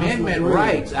my amendment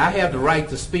rights, I have the right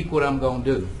to speak what I'm going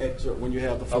to do. When you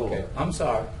have the floor. Okay. I'm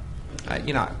sorry. I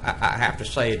have to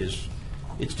say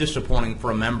it's disappointing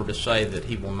for a member to say that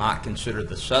he will not consider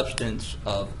the substance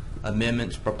of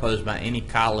amendments proposed by any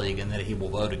colleague and that he will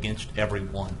vote against every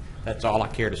one. That's all I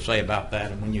care to say about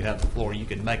that. And when you have the floor, you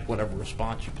can make whatever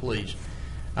response you please.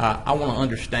 I want to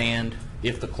understand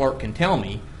if the clerk can tell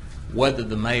me whether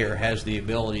the mayor has the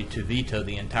ability to veto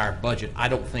the entire budget. I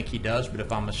don't think he does, but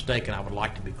if I'm mistaken, I would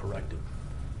like to be corrected.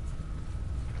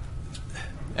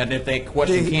 And if that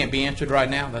question can't be answered right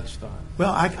now, that's fine.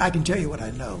 Well, I can tell you what I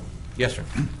know. Yes, sir.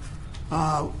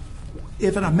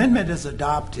 If an amendment is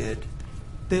adopted,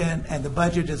 then, and the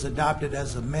budget is adopted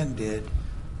as amended,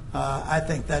 I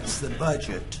think that's the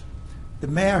budget. The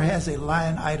mayor has a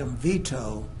line item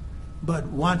veto, but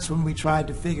once when we tried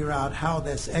to figure out how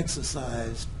that's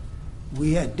exercised,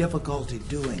 we had difficulty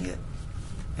doing it.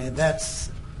 And that's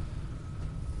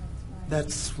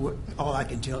what, all I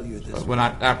can tell you at this point. Well,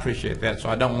 I appreciate that. So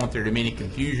I don't want there to be any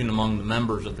confusion among the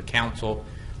members of the council.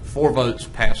 4 votes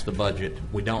pass the budget.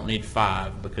 We don't need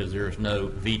 5 because there is no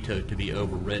veto to be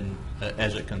overridden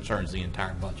as it concerns the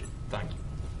entire budget. Thank you.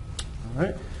 All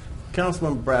right.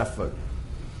 Councilman Bradford.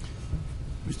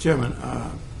 Mr. Chairman,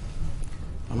 I'm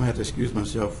going to have to excuse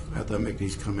myself after I make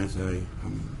these comments.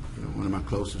 One of my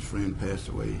closest friends passed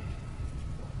away,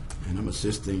 and I'm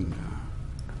assisting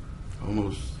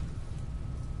almost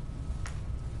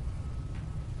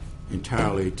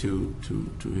entirely to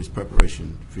his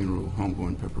preparation, funeral,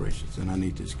 homegoing preparations, and I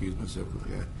need to excuse myself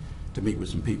because I got to meet with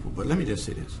some people. But let me just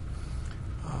say this.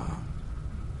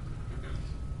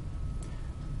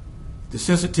 The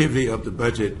sensitivity of the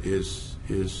budget is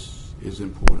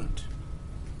important.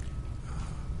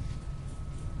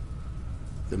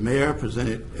 The mayor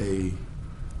presented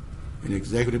an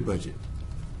executive budget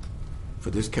for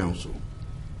this council.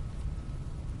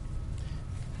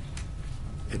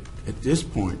 At this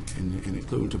point, and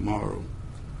including tomorrow,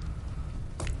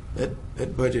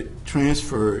 that budget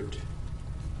transferred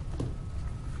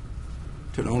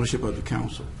to the ownership of the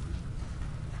council.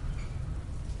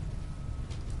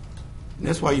 And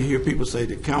that's why you hear people say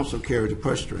the council carried the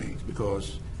purse strings,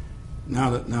 because now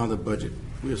the budget,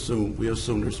 we assume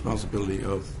the responsibility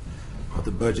of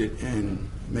the budget and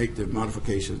make the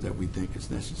modifications that we think is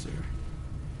necessary.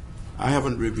 I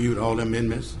haven't reviewed all the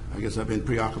amendments. I guess I've been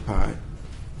preoccupied.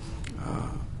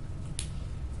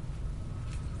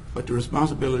 But the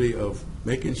responsibility of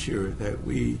making sure that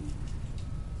we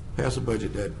pass a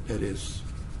budget that is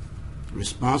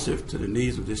responsive to the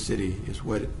needs of this city is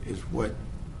what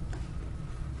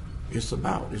it's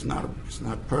about. It's not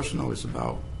personal. It's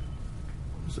about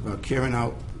carrying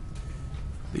out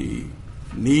the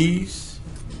needs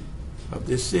of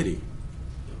this city,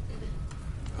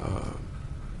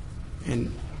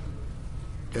 and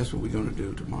that's what we're going to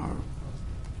do tomorrow.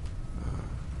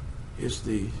 It's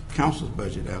the council's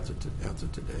budget after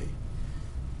today,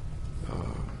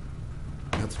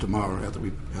 after tomorrow, after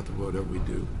whatever we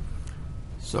do.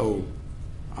 So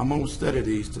I'm gonna study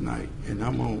these tonight, and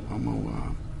I'm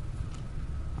gonna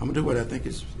do what I think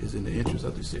is in the interest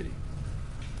of the city.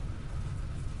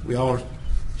 We all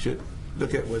should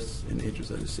look at what's in the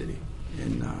interest of the city,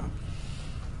 and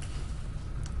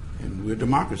we're a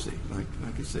democracy, like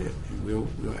I said, and we'll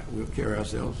carry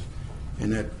ourselves in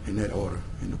that order,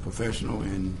 in a professional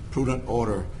and prudent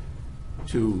order,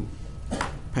 to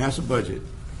pass a budget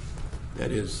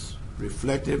that is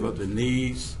reflective of the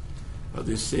needs of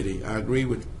this city. I agree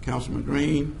with Councilman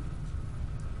Green.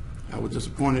 I was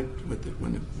disappointed with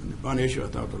when the bond issue. I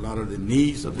thought a lot of the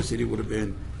needs of the city would have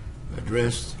been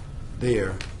addressed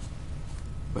there,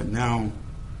 but now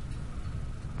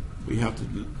we have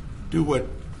to do what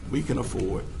we can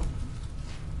afford,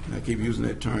 and I keep using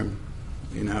that term,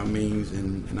 in our means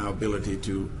and our ability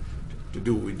to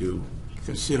do what we do,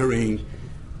 considering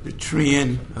the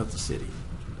trend of the city.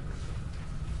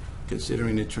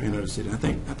 Considering the trend of the city, I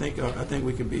think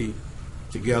we can be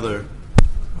together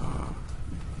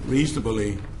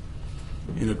reasonably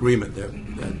in agreement that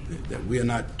we are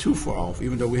not too far off,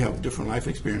 even though we have different life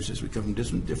experiences. We come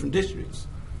from different districts,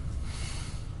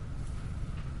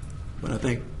 but I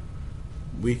think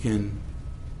we can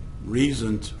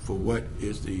reason for what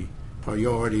is the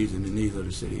priorities and the needs of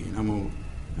the city, and I'm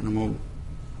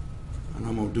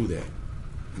gonna do that,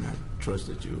 and I trust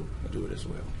that you'll do it as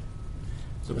well.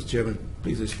 So, Mr. Chairman,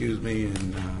 please excuse me,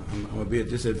 and I'm going to be at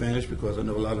disadvantage because I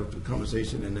know a lot of the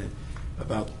conversation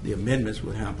about the amendments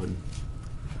will happen,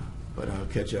 but I'll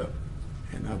catch up,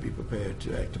 and I'll be prepared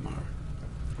to act tomorrow.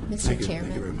 Mr.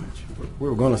 Chairman. Thank you very much. We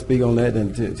were going to speak on that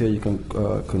and tell you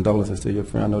condolences to your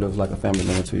friend. I know there was like a family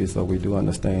member to you, so we do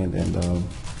understand, and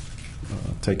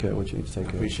take care of what you need to take care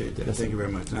of. I appreciate that. Thank you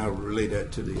very much. And I'll relay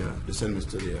that to the sentiments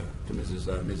to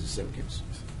Mrs. Simpkins.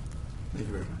 Thank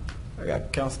you very much. I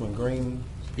got Councilman Green.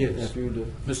 Yes,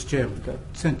 Mr. Chairman. Okay.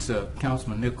 Since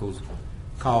Councilman Nichols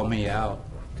called me out,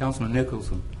 Councilman Nichols,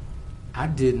 I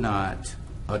did not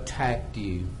attack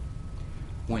you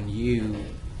when you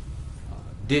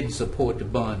didn't support the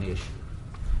bond issue.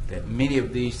 That many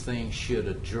of these things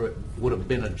would have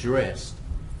been addressed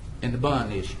in the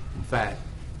bond issue. In fact,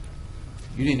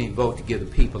 you didn't even vote to give the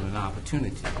people an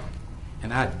opportunity.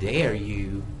 And I dare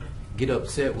you get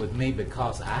upset with me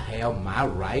because I have my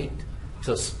right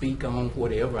to speak on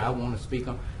whatever I want to speak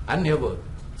on. I never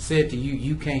said to you,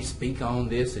 you can't speak on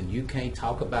this and you can't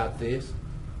talk about this.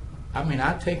 I mean,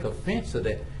 I take offense to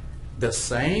that. The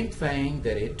same thing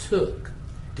that it took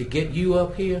to get you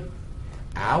up here,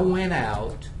 I went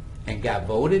out and got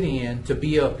voted in to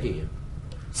be up here.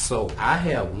 So I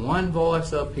have one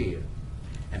voice up here,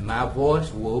 and my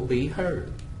voice will be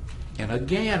heard. And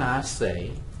again, I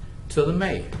say to the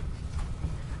mayor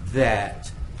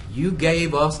that you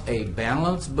gave us a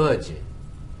balanced budget.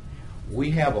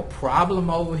 We have a problem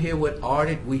over here with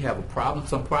audit. We have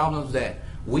some problems that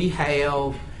we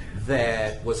have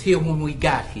that was here when we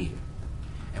got here,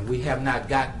 and we have not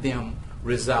got them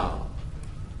resolved.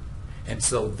 And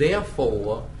so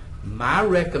therefore, my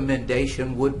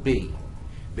recommendation would be,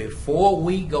 before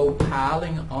we go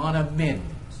piling on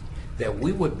amendments that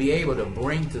we would be able to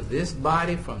bring to this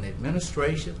body from the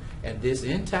administration and this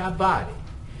entire body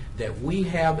that we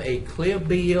have a clear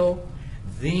bill,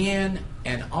 then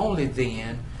and only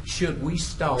then should we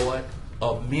start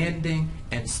amending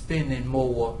and spending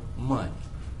more money.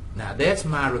 Now, that's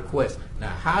my request. Now,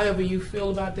 however you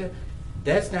feel about that,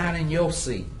 that's down in your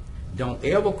seat. Don't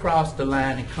ever cross the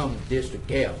line and come to District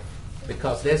F,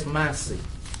 because that's my seat.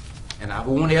 And I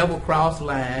won't ever cross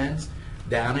lines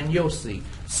down in your seat.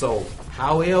 So,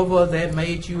 however that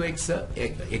made you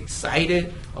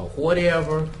excited or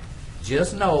whatever,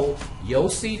 just know your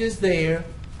seat is there.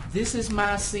 This is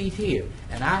my seat here.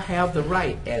 And I have the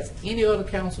right, as any other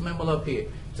council member up here,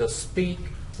 to speak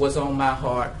what's on my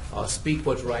heart or speak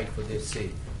what's right for this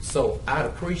city. So I'd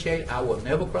appreciate it. I will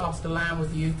never cross the line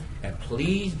with you. And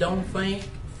please don't think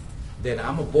that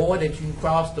I'm a boy that you can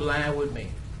cross the line with me.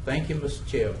 Thank you, Mr.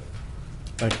 Chairman.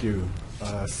 Thank you.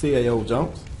 CAO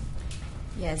Jones?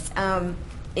 Yes.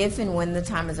 If and when the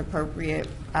time is appropriate,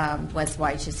 Wes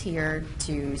White is here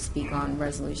to speak on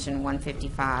Resolution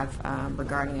 155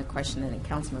 regarding a question that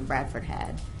Councilman Bradford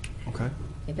had. Okay.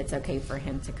 If it's okay for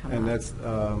him to come And up.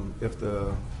 that's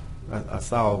I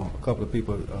saw a couple of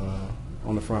people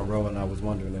on the front row, and I was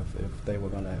wondering if they were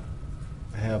going to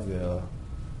have the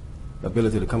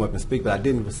ability to come up and speak, but I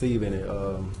didn't receive any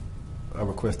a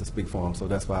request to speak for them, so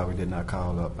that's why we did not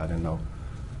call up. I didn't know.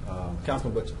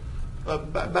 Councilman Butcher.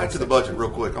 Back to the budget real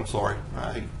quick. I'm sorry.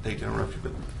 I hate to interrupt you,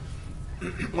 but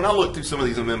when I look through some of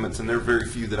these amendments, and there are very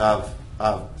few that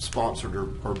I've sponsored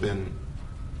or been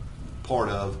part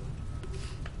of,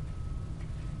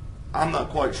 I'm not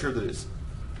quite sure that it's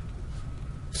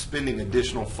spending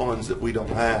additional funds that we don't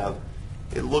have.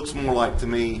 It looks more like, to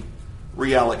me,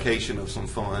 reallocation of some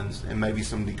funds and maybe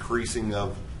some decreasing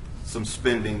of some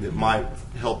spending that might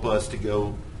help us to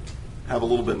go have a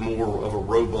little bit more of a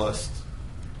robust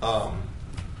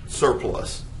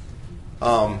surplus.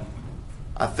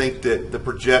 I think that the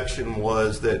projection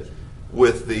was that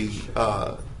with the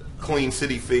clean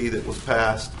city fee that was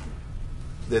passed,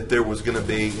 that there was going to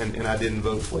be, and I didn't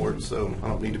vote for it, so I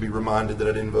don't need to be reminded that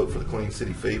I didn't vote for the clean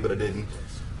city fee, but I didn't,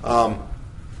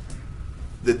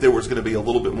 that there was going to be a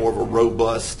little bit more of a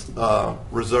robust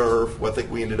reserve. Well, I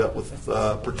think we ended up with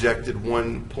projected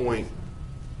 1.2.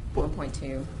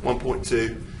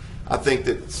 1.2. I think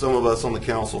that some of us on the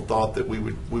council thought that we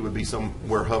would be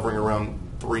somewhere hovering around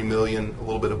 $3 million, a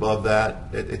little bit above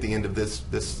that at the end of this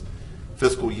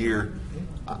fiscal year.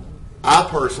 I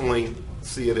personally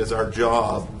see it as our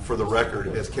job, for the record,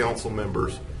 as council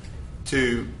members,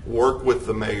 to work with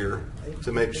the mayor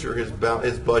to make sure his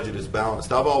budget is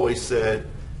balanced. I've always said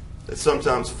that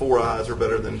sometimes 4 eyes are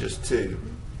better than just 2.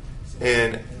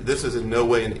 And this is in no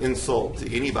way an insult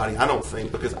to anybody, I don't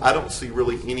think, because I don't see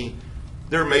really any.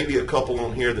 There may be a couple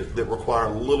on here that require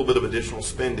a little bit of additional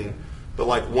spending, but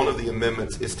like one of the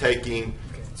amendments is taking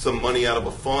some money out of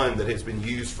a fund that has been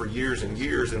used for years and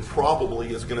years and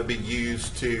probably is going to be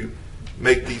used to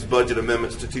make these budget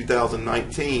amendments to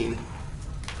 2019.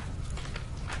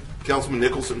 Councilman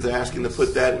Nicholson's asking to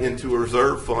put that into a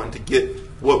reserve fund to get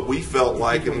what we felt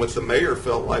like and what the mayor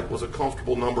felt like was a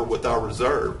comfortable number with our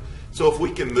reserve. So if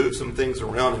we can move some things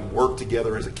around and work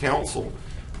together as a council,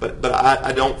 but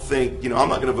I don't think, I'm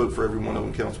not going to vote for every one of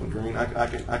them, Councilman Green. I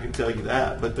can tell you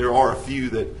that. But there are a few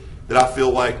that I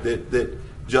feel like that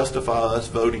justify us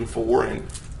voting for and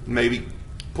maybe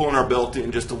pulling our belt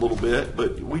in just a little bit.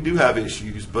 But we do have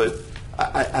issues. But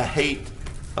I hate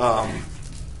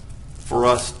for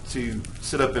us to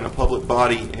sit up in a public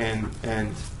body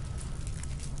and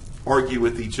argue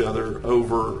with each other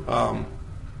over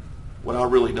what I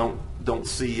really don't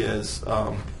see as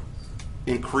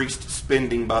increased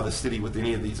spending by the city with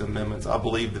any of these amendments. I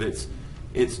believe that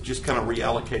it's just kind of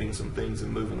reallocating some things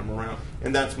and moving them around,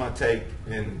 and that's my take.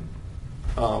 And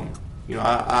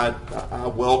I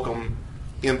welcome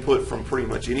input from pretty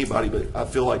much anybody, but I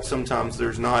feel like sometimes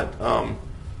there's not an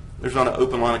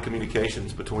open line of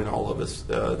communications between all of us.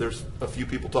 There's a few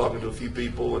people talking to a few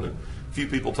people and a few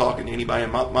people talking to anybody,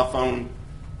 and my phone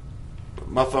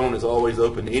is always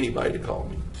open to anybody to call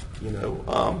me.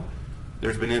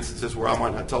 There's been instances where I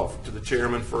might not talk to the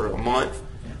chairman for a month,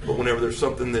 but whenever there's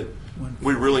something that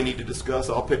we really need to discuss,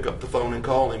 I'll pick up the phone and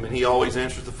call him, and he always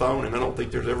answers the phone. And I don't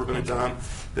think there's ever been a time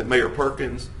that Mayor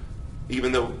Perkins,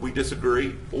 even though we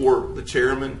disagree, or the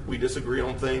chairman, we disagree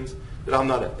on things, that I'm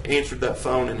not answered that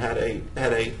phone and had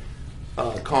a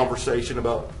conversation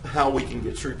about how we can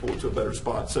get Shreveport to a better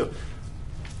spot. So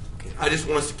I just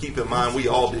want us to keep in mind we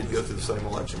all did go through the same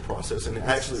election process, and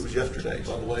actually it was yesterday,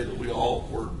 by the way, that we all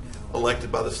were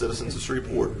elected by the citizens of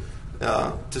Shreveport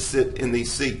to sit in these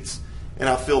seats. And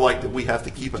I feel like that we have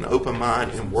to keep an open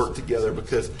mind and work together,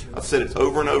 because I've said it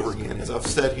over and over again as I've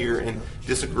sat here and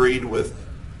disagreed with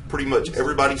pretty much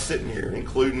everybody sitting here,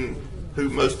 including who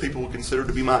most people would consider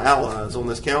to be my allies on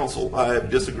this council. I have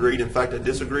disagreed. In fact, I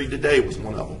disagreed today with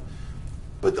one of them.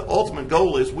 But the ultimate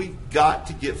goal is we've got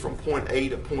to get from point A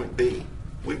to point B.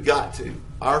 We've got to.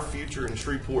 Our future in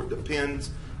Shreveport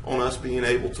depends on us being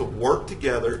able to work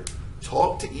together,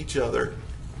 talk to each other,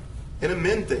 and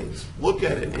amend things. Look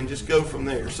at it and just go from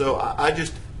there. So I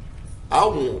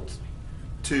want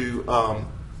to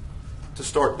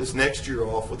start this next year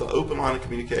off with an open line of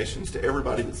communications to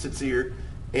everybody that sits here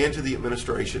and to the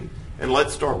administration, and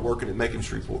let's start working at making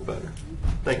Shreveport better.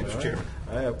 Thank you, Mr. Chairman.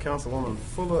 I have Councilwoman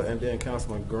Fuller and then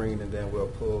Councilman Green, and then we'll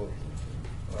pull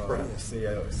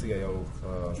CAO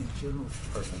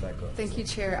person back up. Thank you,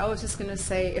 Chair. I was just going to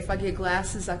say, if I get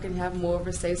glasses, I can have more of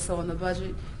a say-so on the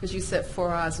budget, because you said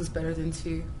 4 eyes was better than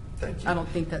 2. Thank you. I don't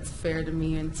think that's fair to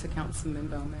me and to Councilman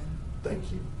Bowman.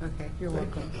 Thank you. Okay, you're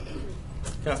welcome.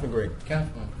 Councilman Green.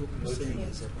 Councilman,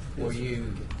 were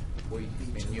you,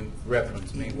 and you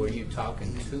referenced me, were you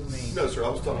talking to me? No, sir. I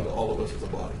was talking to all of us as a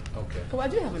body. Okay. Oh, I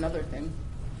do have another thing.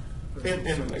 And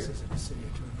the mayor.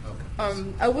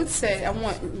 I would say, I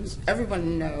want everyone to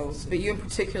know, but you in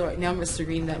particular right now, Mr.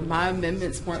 Green, that my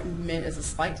amendments weren't meant as a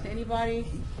slight to anybody.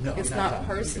 No, it's I'm not not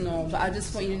personal, but I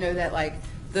just want you to know that, like,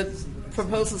 the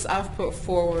proposals I've put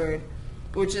forward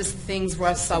were just things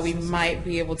where I saw we might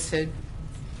be able to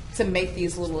make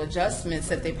these little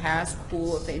adjustments. If they pass,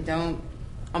 cool. If they don't,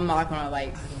 I'm not going to,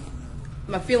 like,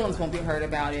 my feelings won't be hurt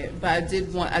about it. But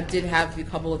I did have a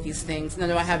couple of these things. And I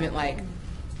know I haven't, like,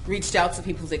 reached out to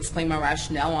people to explain my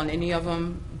rationale on any of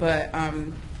them, but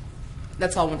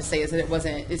that's all I want to say is that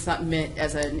it's not meant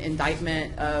as an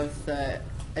indictment of the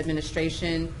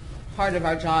administration. Part of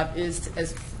our job is,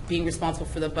 as being responsible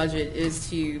for the budget, is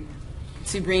to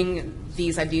bring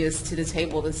these ideas to the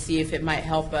table to see if it might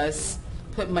help us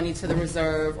put money to the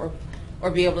reserve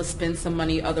or be able to spend some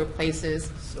money other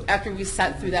places. After we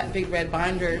sat through that big red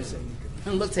binder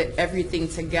and looked at everything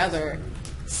together,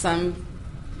 some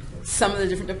of the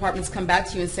different departments come back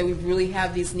to you and say, we really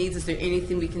have these needs. Is there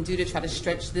anything we can do to try to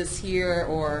stretch this here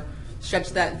or stretch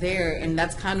that there? And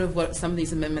that's kind of what some of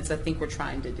these amendments I think we're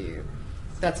trying to do.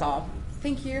 That's all.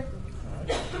 Thank you.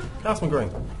 Councilman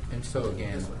Green. And so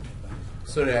again,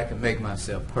 so that I can make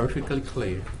myself perfectly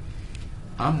clear,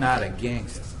 I'm not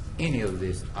against any of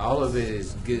this. All of it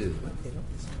is good.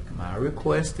 My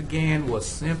request again was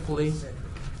simply,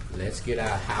 let's get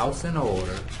our house in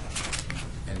order,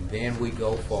 and then we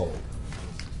go forward.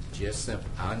 Just simple.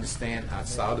 I understand. I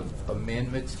saw the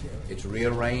amendments. It's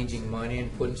rearranging money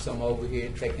and putting some over here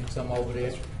and taking some over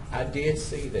there. I did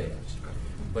see that.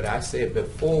 But I said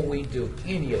before we do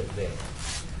any of that,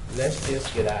 let's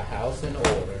just get our house in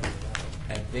order,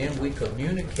 and then we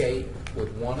communicate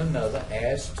with one another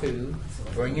as to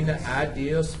bringing the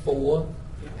ideas forward,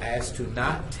 as to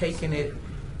not taking it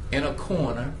in a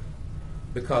corner,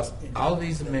 because all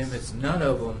these amendments, none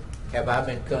of them have I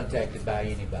been contacted by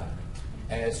anybody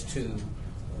as to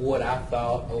what I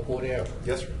thought or whatever.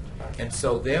 Yes, sir. And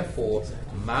so therefore,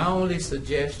 my only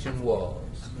suggestion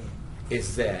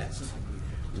is that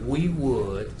we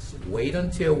would wait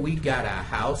until we got our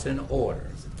house in order,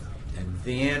 and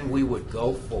then we would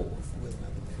go forward.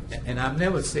 And I've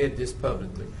never said this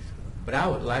publicly, but I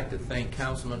would like to thank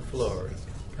Councilman Fleury.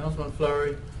 Councilman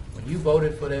Fleury, when you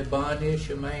voted for that bond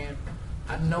issue, man,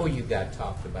 I know you got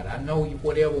talked about. I know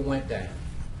whatever went down.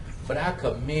 But I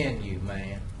commend you,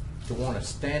 man, to want to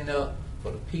stand up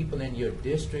for the people in your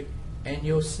district and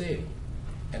your city.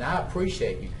 And I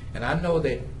appreciate you. And I know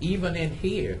that even in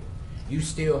here, you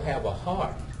still have a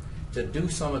heart to do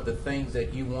some of the things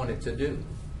that you wanted to do.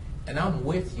 And I'm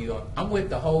with you. I'm with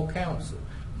the whole council.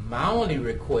 My only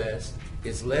request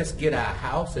is let's get our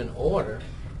house in order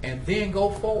and then go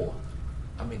forward.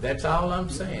 I mean, that's all I'm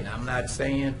saying. I'm not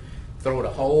saying throw the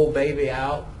whole baby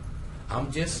out.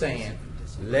 I'm just saying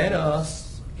let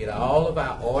us get all of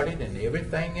our audit and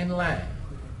everything in line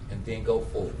and then go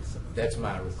forward. That's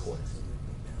my request.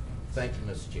 Thank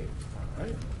you, Mr. Chair. All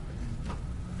right.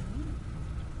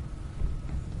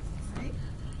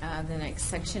 The next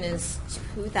section is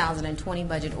 2020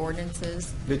 budget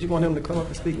ordinances. Did you want him to come up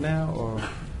and speak now, or?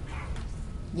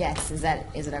 Yes, is it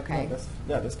okay?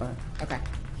 No, that's fine. Okay.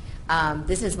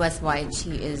 This is Wes White.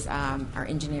 He is our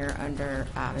engineer under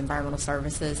Environmental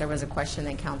Services. There was a question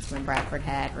that Councilman Bradford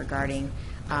had regarding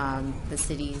the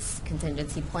city's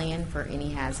contingency plan for any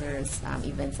hazardous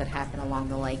events that happen along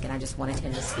the lake, and I just wanted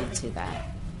him to speak to that.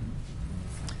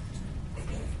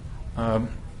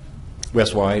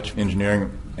 Wes White,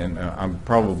 engineering, and I'm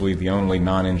probably the only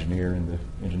non-engineer in the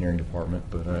engineering department,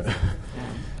 but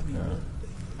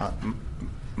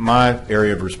my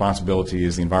area of responsibility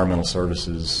is the environmental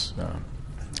services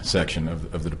section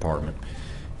of the department,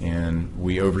 and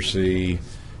we oversee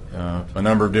a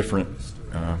number of different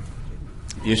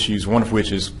issues, one of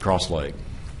which is Cross Lake.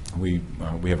 We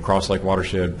have a Cross Lake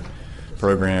watershed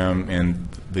program, and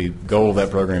the goal of that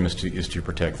program is to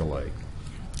protect the lake.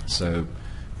 So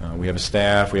we have a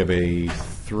staff. We have a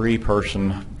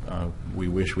 3-person. We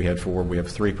wish we had 4. We have a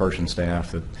 3-person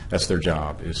staff. That's their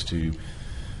job, is to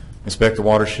inspect the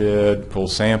watershed, pull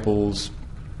samples,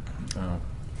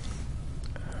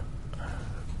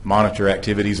 monitor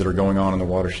activities that are going on in the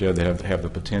watershed that have the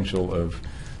potential of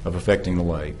affecting the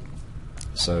lake.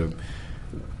 So,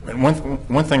 and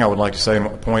one thing I would like to say, a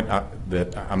point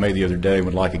that I made the other day and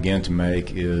would like again to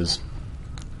make is,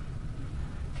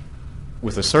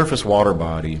 with a surface water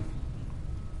body,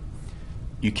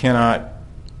 you cannot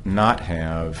not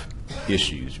have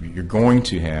issues. You're going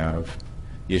to have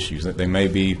issues. That they may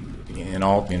be,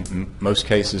 in most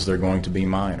cases, they're going to be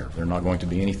minor. They're not going to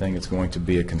be anything that's going to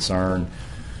be a concern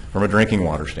from a drinking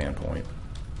water standpoint.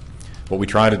 What we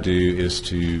try to do is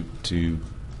to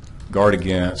guard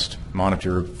against,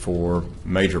 monitor for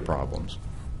major problems.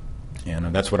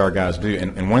 And that's what our guys do.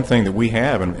 And one thing that we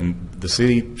have, and the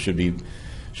city should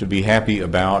be happy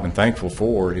about and thankful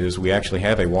for, is we actually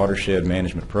have a watershed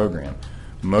management program.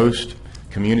 Most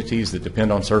communities that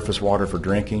depend on surface water for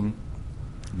drinking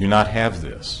do not have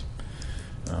this.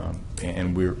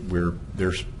 And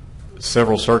there's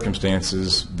several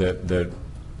circumstances that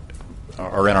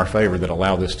are in our favor that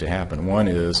allow this to happen. One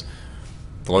is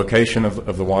the location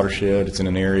of the watershed. It's in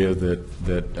an area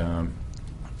that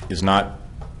is not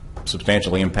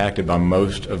substantially impacted by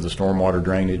most of the stormwater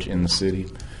drainage in the city.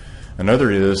 Another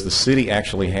is the city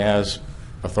actually has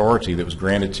authority that was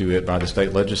granted to it by the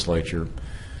state legislature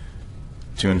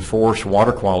to enforce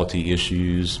water quality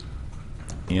issues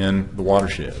in the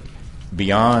watershed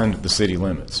beyond the city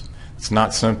limits. It's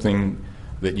not something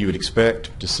that you would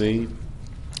expect to see,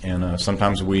 and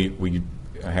sometimes we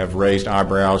have raised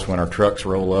eyebrows when our trucks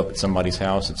roll up at somebody's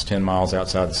house that's 10 miles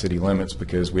outside the city limits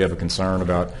because we have a concern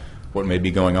about what may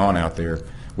be going on out there.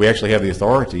 We actually have the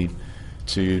authority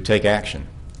to take action,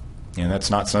 and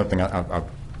that's not something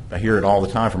I hear it all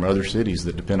the time from other cities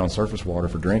that depend on surface water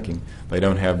for drinking. They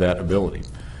don't have that ability.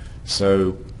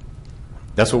 So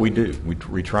that's what we do.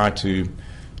 We try to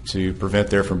prevent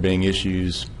there from being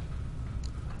issues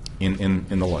in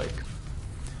the lake.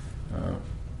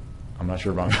 I'm not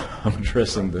sure if I'm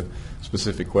addressing the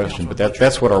specific question, but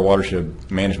that's what our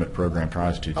watershed management program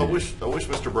tries to do. I wish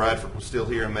Mr. Bradford was still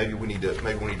here, and maybe we need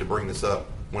to bring this up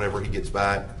whenever he gets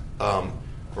back,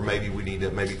 or maybe we need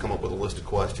to come up with a list of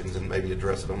questions and maybe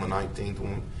address it on the 19th.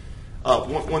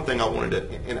 One thing I wanted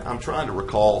to, and I'm trying to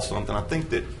recall something. I think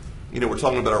that we're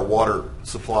talking about our water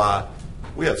supply.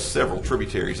 We have several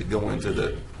tributaries that go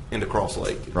into Cross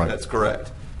Lake. Right. That's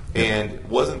correct. And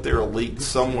wasn't there a leak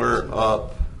somewhere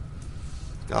up,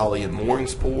 golly, in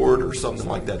Mooringsport or something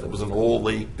like that? That was an oil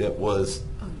leak that was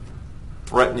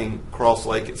threatening Cross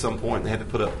Lake at some point, and they had to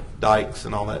put up dikes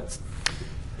and all that.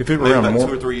 If it were maybe around about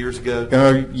 2 or 3 years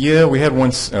ago. Yeah, we had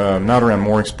one not around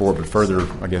Mooringsport, but further,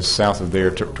 I guess, south of there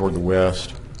toward the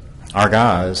west. Our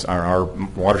guys, our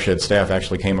watershed staff,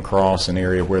 actually came across an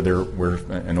area where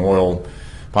an oil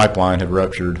pipeline had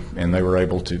ruptured, and they were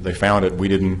able to. They found it. We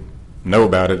didn't know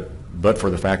about it, but for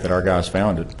the fact that our guys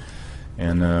found it,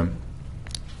 and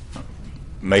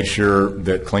made sure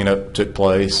that cleanup took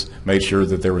place, made sure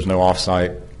that there was no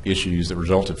off-site issues that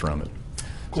resulted from it.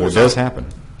 So it does happen.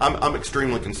 I'm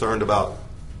extremely concerned about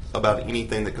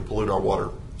anything that could pollute our water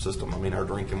system. I mean, our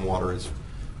drinking water is,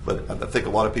 but I think a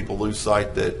lot of people lose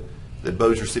sight that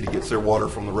Bossier City gets their water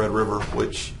from the Red River,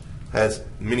 which has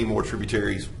many more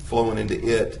tributaries flowing into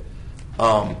it.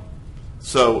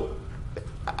 So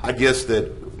I guess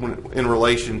that in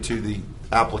relation to the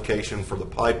application for the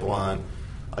pipeline,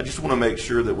 I just want to make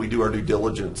sure that we do our due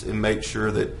diligence and make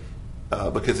sure that,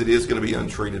 because it is going to be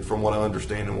untreated from what I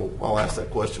understand, and I'll ask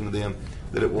that question to them,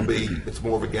 that it's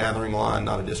more of a gathering line,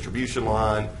 not a distribution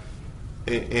line.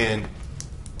 And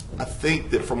I think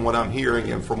that from what I'm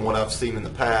hearing and from what I've seen in the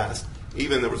past,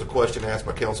 even there was a question asked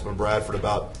by Councilman Bradford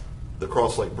about the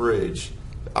Cross Lake Bridge.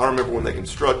 I remember when they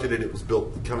constructed it, it was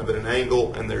built kind of at an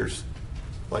angle, and there's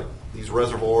like these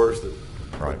reservoirs that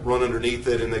run underneath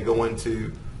it, and they go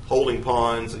into holding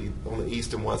ponds on the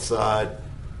east and west side.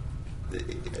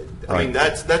 I mean,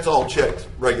 that's all checked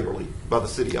regularly by the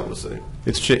city, I would assume.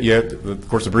 It's yeah. Of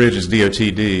course, the bridge is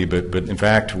DOTD, but in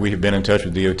fact, we have been in touch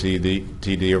with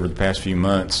DOTD over the past few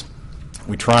months,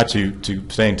 we try to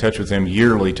stay in touch with them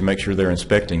yearly to make sure they're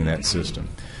inspecting that system.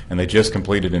 And they just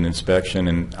completed an inspection,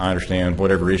 and I understand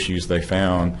whatever issues they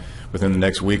found within the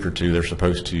next week or two they're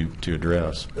supposed to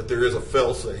address. That there is a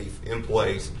fail-safe in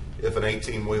place if an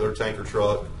 18-wheeler tanker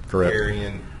truck Correct.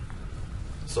 carrying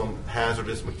some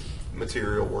hazardous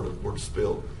material were to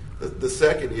spill. The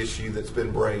second issue that's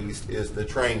been raised is the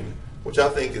training, which I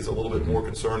think is a little bit more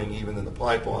concerning even than the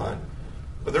pipeline.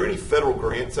 Are there any federal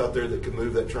grants out there that could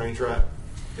move that train track?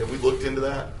 Have we looked into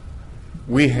that?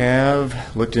 We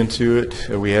have looked into it.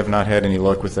 We have not had any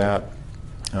luck with that.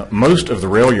 Most of the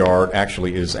rail yard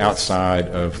actually is outside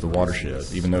of the watershed,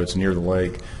 even though it's near the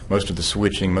lake. Most of the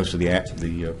switching, most of the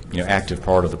active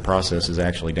part of the process is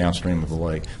actually downstream of the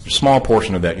lake. A small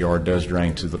portion of that yard does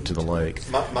drain to the lake.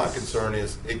 My concern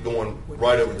is it going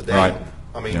right over the dam. Right.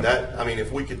 I mean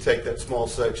if we could take that small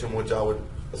section, which I would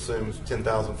assume is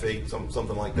 10,000 feet,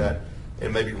 something like that,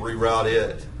 and maybe reroute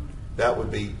it, that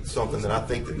would be something that I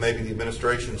think that maybe the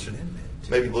administration should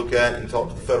maybe look at and talk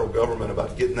to the federal government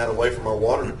about getting that away from our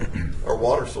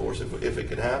water source if it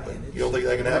could happen. You don't think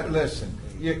that can happen? Listen,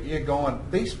 you're going,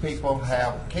 these people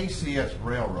have, KCS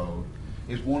Railroad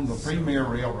is one of the premier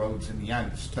railroads in the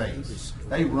United States.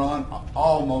 They run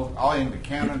almost all into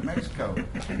Canada and Mexico.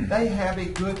 They have a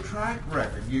good track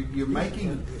record. You're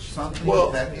making something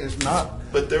that is not.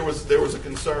 But there was a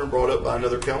concern brought up by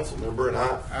another council member, and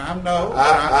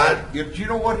you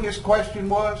know what his question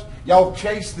was? Y'all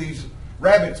chase these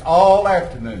rabbits all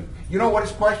afternoon. You know what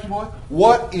his question was?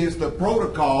 What is the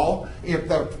protocol if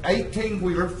the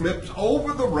 18-wheeler flips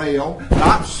over the rail,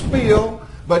 not spill,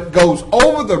 but goes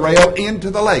over the rail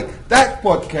into the lake? That's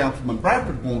what Councilman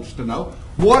Bradford wants to know.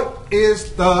 What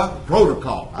is the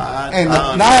protocol? And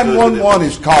 911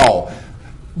 is called.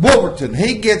 Wolverton,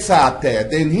 he gets out there.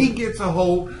 Then he gets a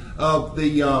hold of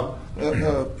the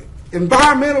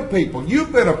environmental people.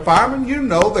 You've been a fireman. You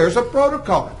know there's a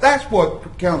protocol. That's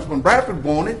what Councilman Bradford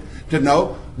wanted to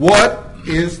know. What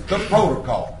is the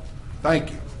protocol?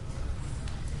 Thank you.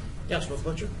 Councilman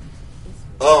Butcher?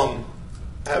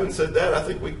 Having said that, I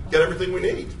think we got everything we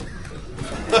need.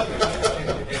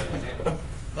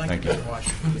 Thank you.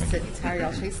 You said you're tired.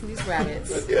 Y'all chasing these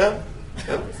rabbits. Yeah.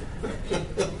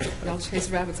 Y'all chase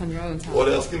rabbits on your own time. What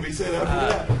else can be said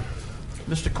after that?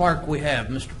 Mr. Clerk, we have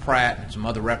Mr. Pratt and some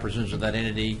other representatives of that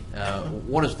entity.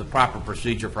 What is the proper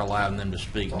procedure for allowing them to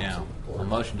speak now? A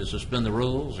motion to suspend the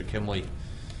rules, or can we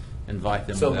invite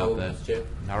them without that? Chair.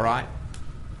 All right.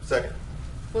 Second.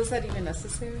 Was that even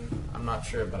necessary? I'm not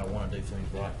sure, but I want to do things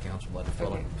right, Council.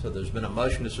 Okay. So there's been a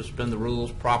motion to suspend the rules,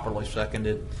 properly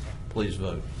seconded. Please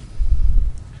vote.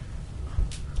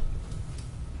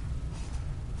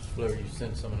 Fleur, you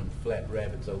sent some of them flat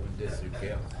rabbits over to district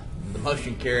council. The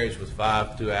motion carries with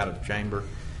 5-2 out of chamber.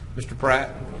 Mr.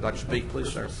 Pratt, would you like to speak,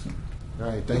 please, sir? All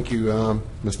right, thank you,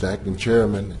 Mr. Acting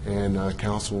Chairman and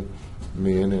councilmen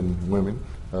and women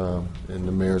in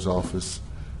the mayor's office.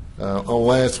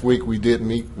 Last week, we did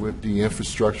meet with the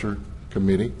infrastructure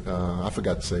committee. I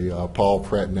forgot to say, Paul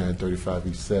Pratt, 935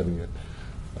 East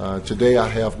 70th. Today, I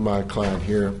have my client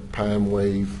here, Pine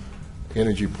Wave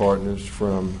Energy Partners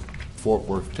from Fort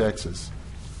Worth, Texas.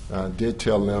 I did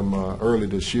tell them early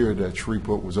this year that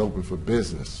Shreveport was open for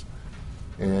business.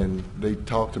 And they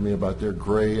talked to me about their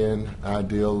grand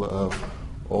ideal of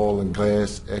oil and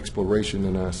gas exploration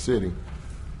in our city.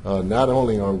 Not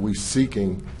only are we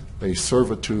seeking a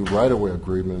servitude right-of-way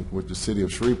agreement with the city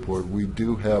of Shreveport, we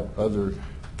do have other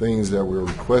things that we're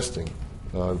requesting.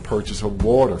 Purchase of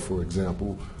water, for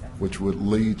example, which would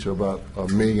lead to about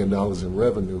 $1 million in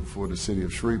revenue for the city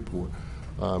of Shreveport.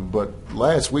 But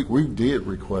last week we did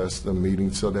request a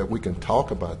meeting so that we can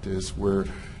talk about this, where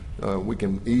we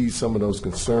can ease some of those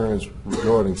concerns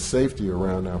regarding safety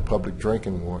around our public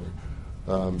drinking water.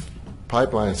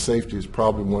 Pipeline safety is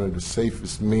probably one of the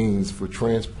safest means for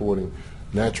transporting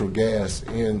natural gas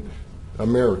in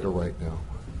America right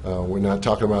now. We're not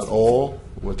talking about oil,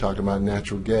 we're talking about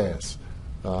natural gas.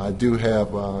 I do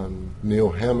have Neil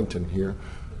Hamilton here,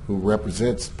 who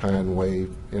represents Pine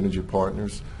Wave Energy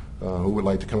Partners, who would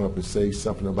like to come up and say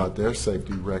something about their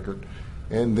safety record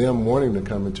and them wanting to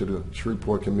come into the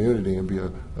Shreveport community and be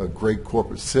a great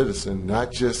corporate citizen,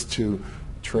 not just to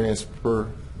transport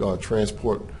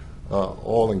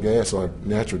oil and gas or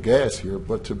natural gas here,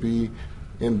 but to be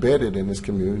embedded in this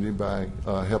community by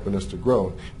helping us to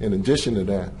grow. In addition to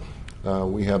that,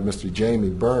 we have Mr.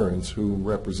 Jamie Burns, who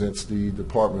represents the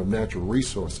Department of Natural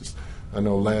Resources. I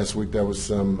know last week there was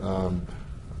some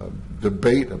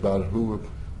debate about who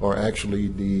are actually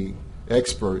the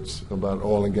experts about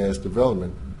oil and gas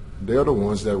development. They're the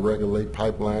ones that regulate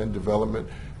pipeline development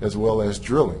as well as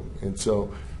drilling. And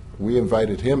so we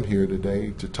invited him here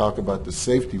today to talk about the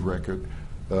safety record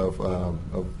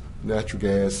of natural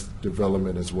gas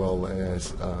development as well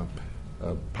as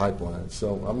pipelines.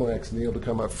 So I'm going to ask Neil to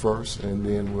come up first, and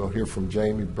then we'll hear from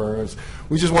Jamie Burns.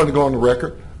 We just wanted to go on the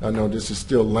record. I know this is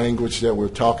still language that we're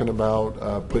talking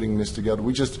about, putting this together.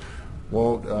 We just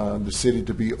want the city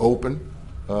to be open.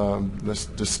 Let's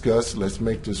discuss. Let's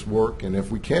make this work. And if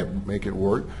we can't make it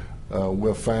work,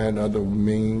 we'll find other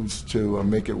means to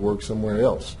make it work somewhere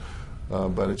else.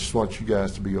 But I just want you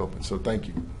guys to be open. So thank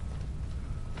you.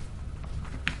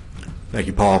 Thank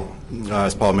you, Paul.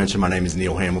 As Paul mentioned, my name is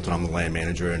Neil Hamilton. I'm the land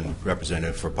manager and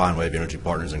representative for Pine Wave Energy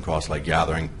Partners and Cross Lake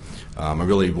Gathering. I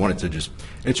really wanted to just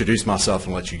introduce myself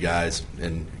and let you guys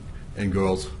and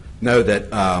girls know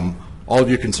that all of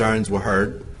your concerns were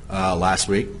heard last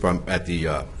week at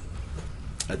the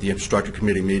Infrastructure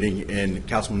Committee meeting. And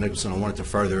Councilman Nicholson, I wanted to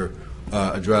further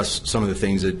address some of the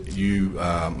things that you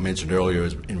mentioned earlier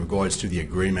in regards to the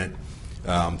agreement,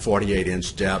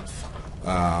 48-inch depth,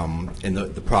 and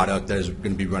the product that is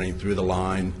going to be running through the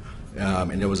line.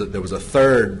 And there was a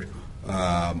third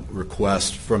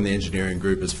request from the engineering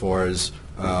group as far as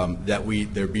that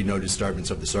there be no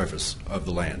disturbance of the surface of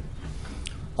the land.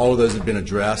 All of those have been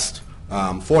addressed.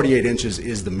 48 inches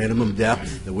is the minimum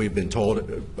depth that we've been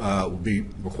told will be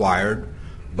required,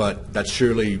 but that's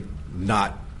surely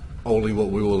not only what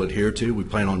we will adhere to. We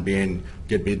plan on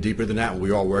get a bit deeper than that.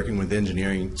 We are working with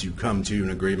engineering to come to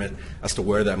an agreement as to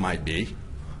where that might be.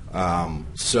 And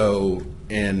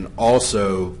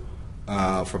also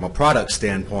from a product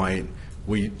standpoint,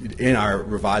 in our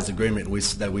revised agreement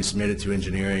that we submitted to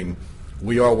engineering,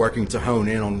 we are working to hone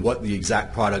in on what the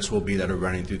exact products will be that are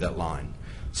running through that line.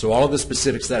 So all of the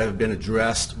specifics that have been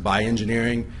addressed by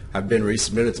engineering have been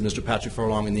resubmitted to Mr. Patrick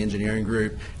Furlong and the engineering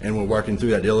group, and we're working through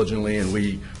that diligently. And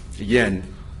we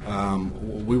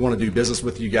want to do business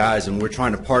with you guys, and we're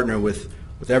trying to partner with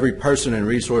every person and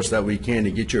resource that we can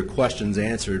to get your questions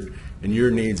answered and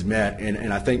your needs met.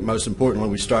 And I think most importantly,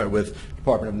 we start with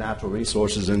Department of Natural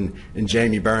Resources and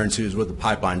Jamie Burns, who's with the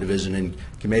Pipeline Division, and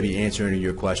can maybe answer any of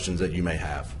your questions that you may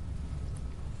have.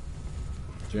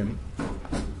 Jamie?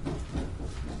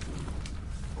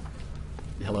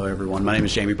 Hello, everyone. My name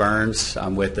is Jamie Burns.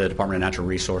 I'm with the Department of Natural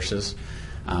Resources.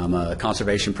 I'm a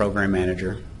conservation program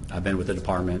manager. I've been with the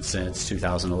department since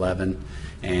 2011,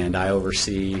 and I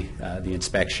oversee the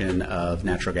inspection of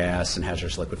natural gas and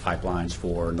hazardous liquid pipelines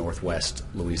for Northwest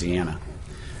Louisiana.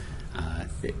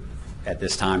 At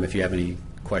this time, if you have any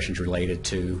questions related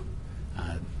to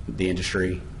the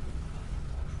industry.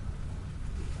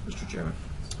 Mr. Chairman.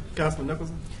 Councilman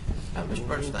Nicholson. Mr.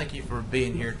 Burns, thank you for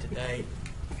being here today.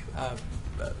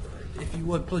 If you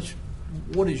would, please,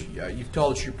 you've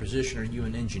told us your position. Are you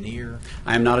an engineer?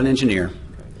 I am not an engineer.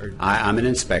 Okay. I'm an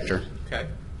inspector. Okay.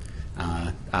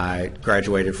 I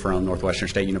graduated from Northwestern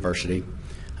State University,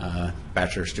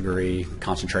 bachelor's degree,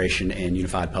 concentration in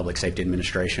Unified Public Safety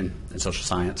Administration and Social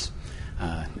Science.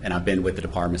 And I've been with the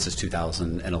department since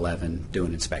 2011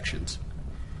 doing inspections.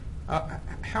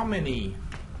 How many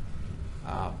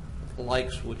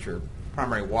lakes, which are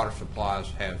primary water supplies,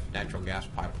 have natural gas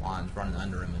pipelines running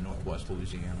under them in Northwest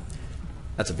Louisiana?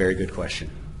 That's a very good question.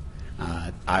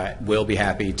 I will be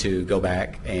happy to go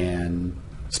back and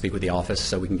speak with the office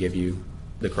so we can give you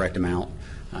the correct amount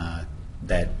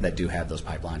that do have those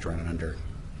pipelines running under.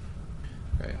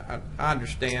 Okay. I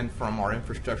understand from our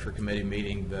infrastructure committee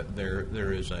meeting that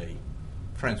there is a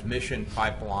transmission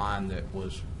pipeline that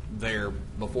was there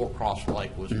before Cross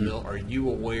Lake was built. Are you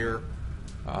aware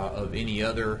of any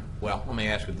other? Well, let me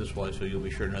ask it this way so you'll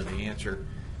be sure to know the answer.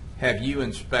 Have you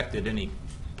inspected any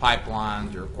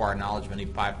pipelines or acquired knowledge of any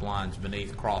pipelines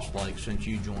beneath Cross Lake since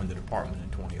you joined the department in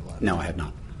 2011? No, I have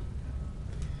not.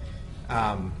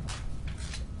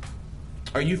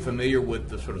 Are you familiar with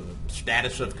the sort of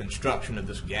status of construction of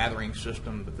this gathering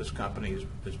system that this company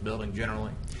is building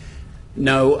generally?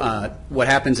 No. What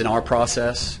happens in our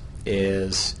process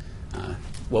is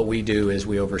what we do is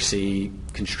we oversee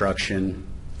construction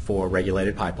for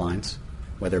regulated pipelines,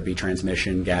 whether it be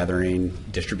transmission, gathering,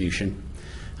 distribution.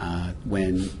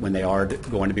 When they are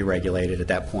going to be regulated, at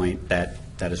that point, that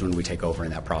is when we take over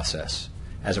in that process.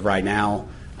 As of right now,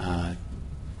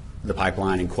 the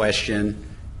pipeline in question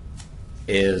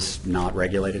is not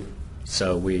regulated,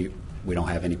 so we don't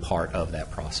have any part of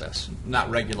that process. Not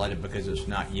regulated because it's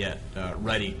not yet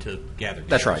ready to gather gas.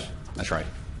 That's right. That's right.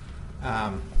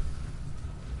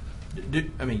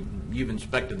 You've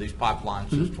inspected these pipelines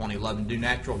since 2011. Do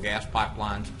natural gas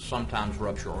pipelines sometimes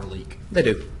rupture or leak? They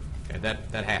do. Okay,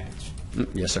 that happens.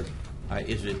 Yes, sir.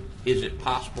 Is it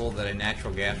possible that a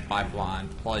natural gas pipeline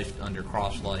placed under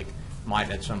Cross Lake might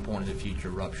at some point in the future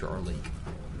rupture or leak?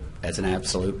 That's an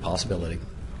absolute possibility.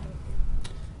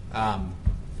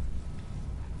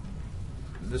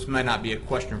 This may not be a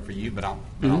question for you, but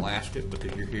I'll ask it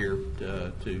because you're here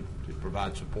to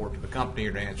provide support to the company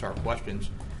or to answer our questions.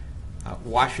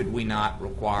 Why should we not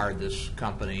require this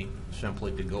company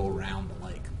simply to go around the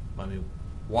lake? I mean,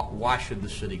 why should the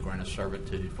city grant a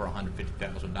servitude for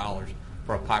 $150,000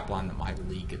 for a pipeline that might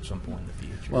leak at some point in the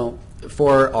future? Well,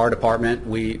 for our department,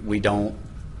 we don't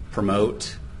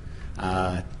promote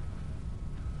the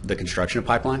construction of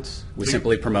pipelines. We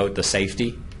simply promote the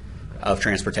safety of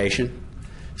transportation.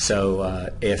 So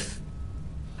if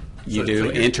you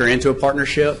enter into a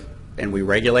partnership and we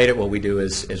regulate it, what we do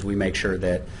is we make sure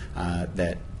that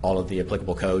that all of the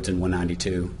applicable codes in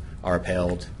 192 are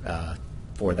upheld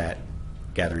for that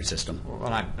gathering system. Well,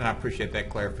 and I appreciate that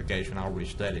clarification. I'll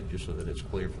restate it just so that it's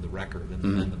clear for the record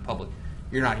and the public.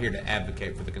 You're not here to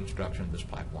advocate for the construction of this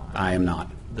pipeline. I am not.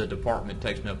 The department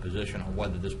takes no position on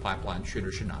whether this pipeline should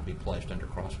or should not be placed under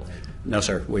Cross Lake. No,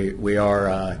 sir. We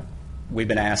are. We've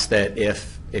been asked that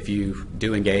if you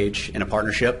do engage in a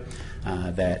partnership,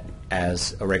 that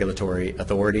as a regulatory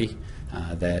authority,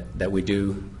 that we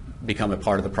do become a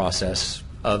part of the process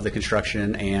of the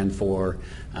construction and for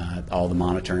all the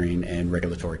monitoring and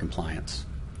regulatory compliance.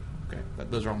 Okay.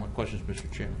 Those are all my questions, Mr.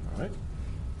 Chairman. All right.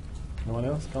 Anyone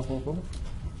else? Councilwoman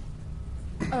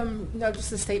Fuller? No,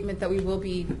 just a statement that we will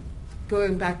be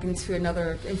going back into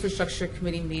another infrastructure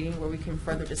committee meeting where we can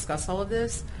further discuss all of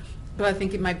this. But I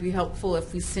think it might be helpful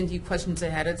if we send you questions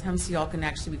ahead of time so y'all can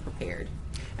actually be prepared.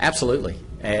 Absolutely.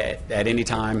 At any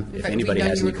time, if anybody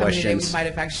has any questions. We might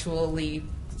have actually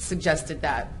suggested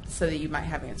that so that you might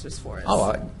have answers for us.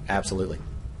 Oh, absolutely.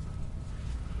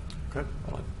 Okay.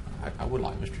 Well, I would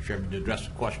like, Mr. Chairman, to address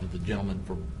the question of the gentleman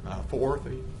from Fort Worth.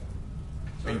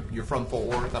 You're from Fort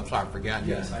Worth? I'm sorry, I forgot.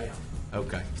 Yes, I am.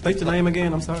 Okay. State your name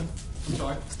again, I'm sorry. I'm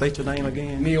sorry? State your name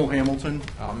again. Neil Hamilton.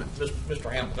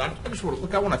 Mr. Hamilton,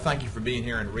 I want to thank you for being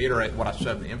here and reiterate what I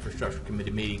said in the Infrastructure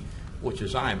Committee meeting, which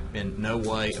is I am in no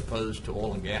way opposed to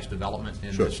oil and gas development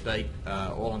in the state.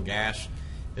 Oil and gas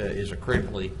is a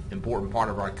critically important part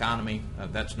of our economy.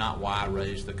 That's not why I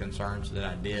raised the concerns that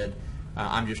I did.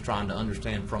 I'm just trying to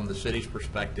understand from the city's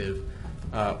perspective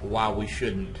why we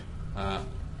shouldn't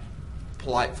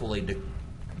politely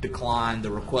decline the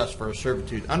request for a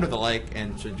servitude under the lake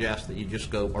and suggest that you just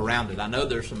go around it. I know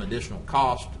there's some additional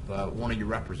cost. One of your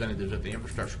representatives at the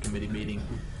Infrastructure Committee meeting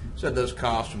said those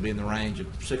costs would be in the range of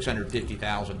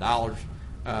 $650,000.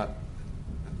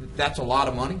 That's a lot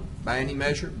of money by any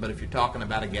measure, but if you're talking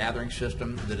about a gathering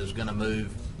system that is going to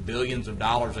move billions of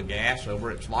dollars of gas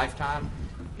over its lifetime,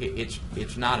 it's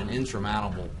not an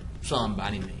insurmountable sum by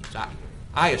any means.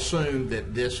 I assume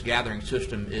that this gathering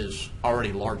system is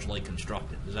already largely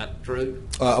constructed. Is that true?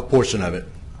 A portion of it.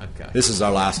 Okay. This is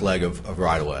our last leg of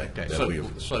right-of-way. Okay. So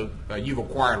you've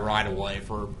acquired right-of-way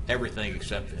for everything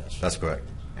except this. That's correct.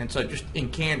 And so just in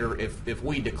candor, if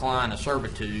we decline a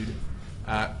servitude,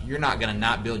 you're not going to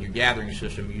not build your gathering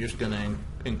system. You're just going to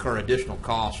incur additional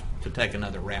costs to take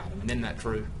another route. I mean, isn't that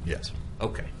true? Yes.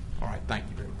 Okay. All right. Thank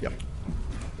you very much. Yep.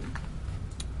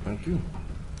 Thank you.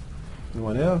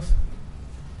 Anyone else?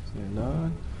 Seeing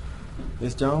none.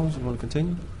 Ms. Jones, you want to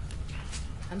continue?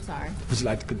 I'm sorry. Would you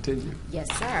like to continue?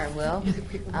 Yes, sir. Well,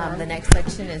 the next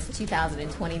section is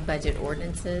 2020 budget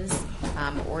ordinances.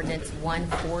 Ordinance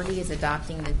 140 is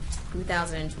adopting the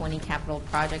 2020 Capital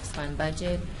Projects Fund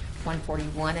budget.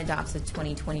 141 adopts the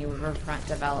 2020 Riverfront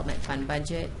Development Fund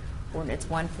budget. Ordinance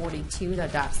 142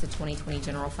 adopts the 2020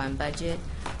 General Fund budget.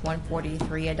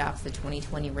 143 adopts the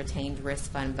 2020 Retained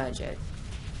Risk Fund budget.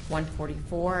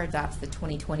 144 adopts the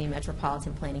 2020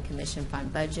 Metropolitan Planning Commission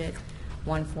Fund budget.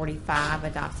 145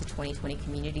 adopts the 2020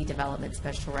 Community Development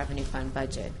Special Revenue Fund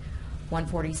budget.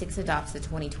 146 adopts the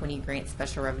 2020 Grant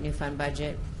Special Revenue Fund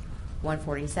budget.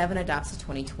 147 adopts the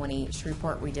 2020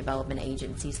 Shreveport Redevelopment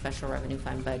Agency Special Revenue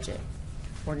Fund budget.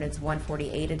 Ordinance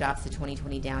 148 adopts the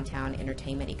 2020 Downtown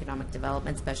Entertainment Economic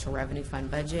Development Special Revenue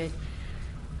Fund budget.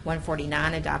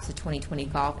 149 adopts the 2020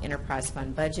 Golf Enterprise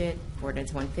Fund budget.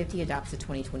 Ordinance 150 adopts the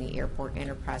 2020 Airport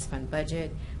Enterprise Fund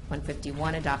budget.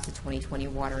 151 adopts the 2020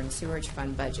 Water and Sewerage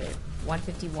Fund budget.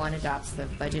 151 adopts the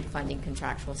budget funding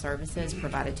contractual services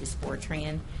provided to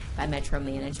Sportran by Metro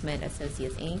Management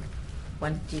Associates, Inc.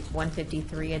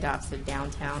 153 adopts the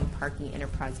Downtown Parking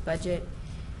Enterprise budget.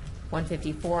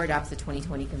 154 adopts the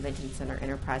 2020 Convention Center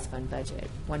Enterprise Fund budget.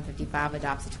 155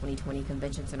 adopts the 2020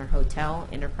 Convention Center Hotel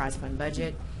Enterprise Fund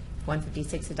budget.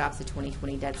 156 adopts the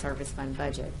 2020 Debt Service Fund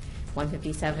budget.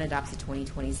 157 adopts the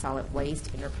 2020 Solid Waste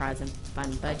Enterprise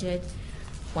Fund budget.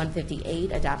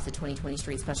 158 adopts the 2020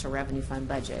 Street Special Revenue Fund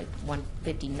budget.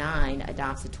 159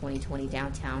 adopts the 2020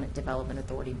 Downtown Development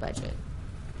Authority budget.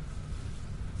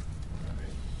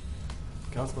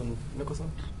 Councilman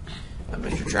Nicholson?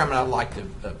 Mr. Chairman, I'd like to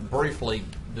briefly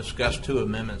discuss two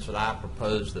amendments that I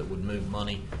propose that would move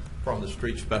money from the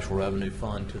Street Special Revenue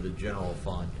Fund to the General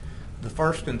Fund. The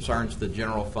first concerns the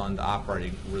General Fund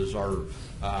Operating Reserve.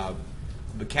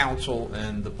 The Council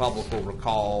and the public will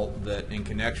recall that in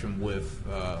connection with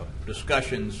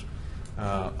discussions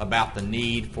about the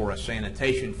need for a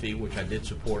sanitation fee, which I did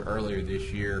support earlier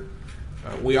this year,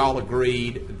 we all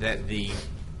agreed that the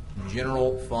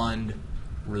General Fund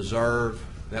Reserve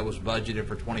that was budgeted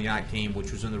for 2019,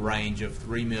 which was in the range of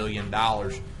 $3 million,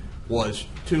 was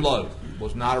too low,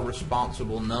 was not a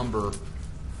responsible number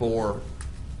for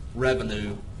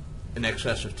revenue in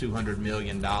excess of $200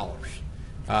 million.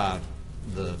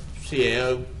 The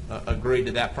CAO agreed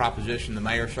to that proposition. The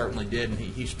mayor certainly did, and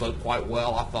he spoke quite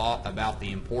well, I thought, about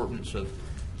the importance of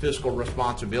fiscal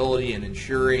responsibility and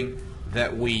ensuring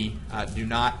that we do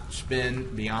not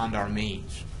spend beyond our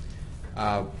means.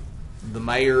 The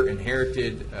mayor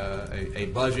inherited a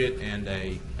budget and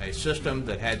a system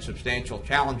that had substantial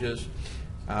challenges,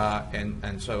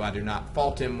 and so I do not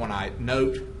fault him when I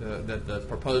note that the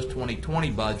proposed 2020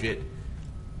 budget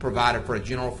provided for a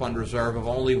general fund reserve of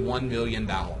only $1 million.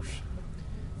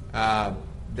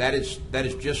 That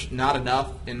is just not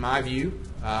enough, in my view,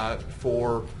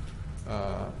 to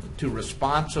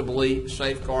responsibly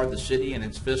safeguard the city and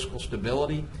its fiscal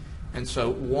stability. And so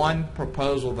one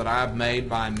proposal that I've made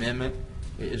by amendment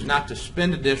is not to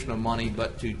spend additional money,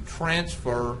 but to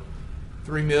transfer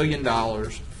 $3 million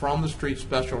from the Street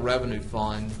Special Revenue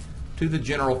Fund to the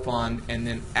General Fund and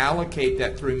then allocate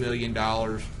that $3 million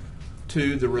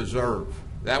to the reserve.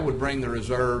 That would bring the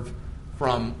reserve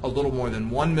from a little more than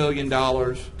 $1 million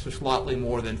to slightly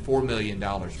more than $4 million.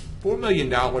 $4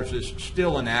 million is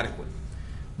still inadequate,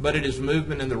 but it is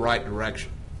movement in the right direction.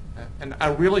 And I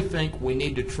really think we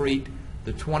need to treat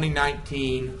the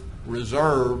 2019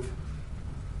 reserve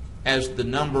as the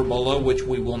number below which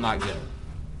we will not go.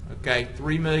 Okay,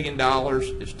 $3 million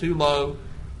is too low.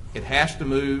 It has to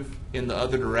move in the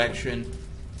other direction,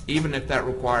 even if that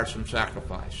requires some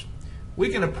sacrifice. We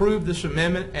can approve this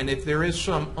amendment, and if there is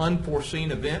some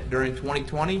unforeseen event during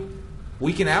 2020,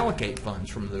 we can allocate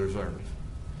funds from the reserve.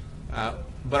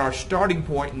 But our starting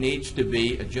point needs to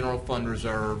be a general fund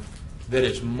reserve that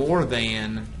is more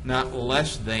than, not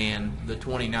less than, the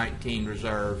 2019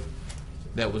 reserve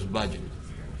that was budgeted.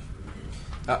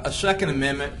 A second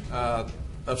amendment of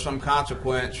some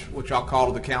consequence, which I'll call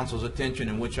to the Council's attention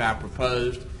and which I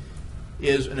proposed,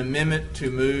 is an amendment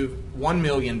to move $1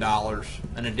 million,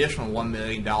 an additional $1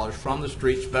 million from the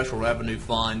Street Special Revenue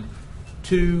Fund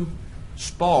to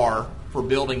SPAR for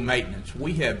building maintenance.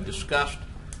 We have discussed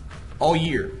all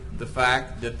year the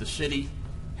fact that the city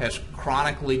has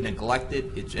chronically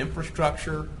neglected its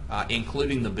infrastructure,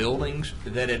 including the buildings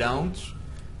that it owns.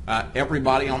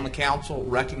 Everybody on the council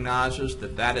recognizes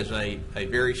that that is a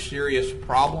very serious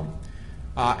problem.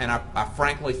 And I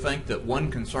frankly think that one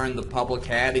concern the public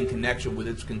had in connection with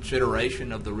its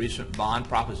consideration of the recent bond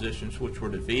propositions which were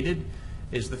defeated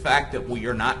is the fact that we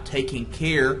are not taking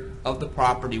care of the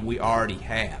property we already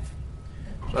have.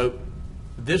 So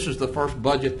this is the first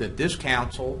budget that this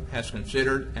council has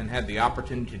considered and had the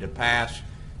opportunity to pass,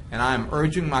 and I am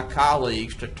urging my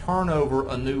colleagues to turn over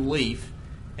a new leaf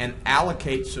and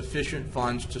allocate sufficient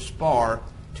funds to SPAR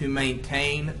to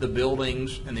maintain the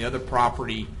buildings and the other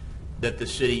property that the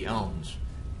city owns.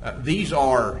 These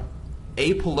are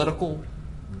apolitical,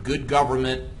 good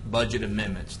government budget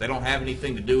amendments. They don't have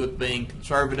anything to do with being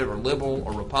conservative or liberal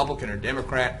or Republican or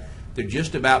Democrat. They're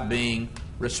just about being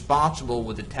responsible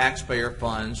with the taxpayer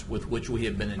funds with which we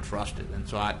have been entrusted. And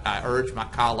so I urge my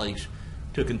colleagues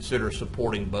to consider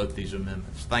supporting both these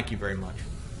amendments. Thank you very much.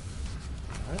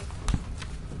 All right.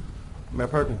 Mayor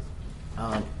Perkins.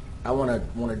 I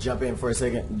want to jump in for a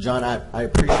second. John, I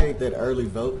appreciate that early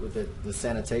vote with the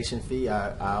sanitation fee.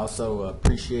 I also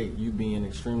appreciate you being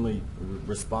extremely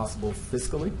responsible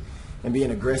fiscally and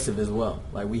being aggressive as well.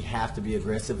 Like, we have to be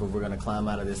aggressive if we're going to climb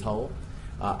out of this hole.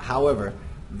 However,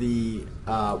 the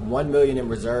 $1 million in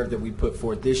reserve that we put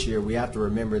forth this year, we have to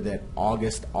remember that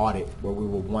August audit where we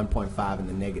were 1.5 in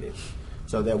the negative.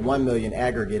 So that $1 million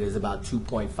aggregate is about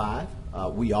 2.5.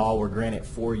 We all were granted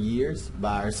 4 years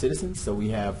by our citizens, so we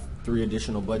have 3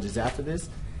 additional budgets after this.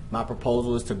 My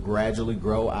proposal is to gradually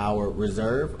grow our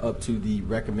reserve up to the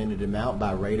recommended amount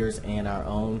by raters and our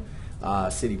own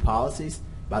city policies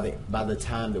by the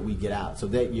time that we get out. So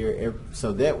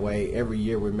that way, every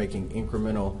year we're making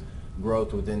incremental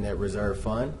growth within that reserve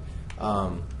fund.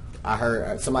 I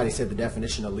heard somebody said the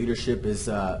definition of leadership is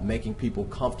making people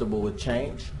comfortable with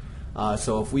change.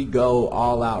 So if we go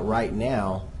all out right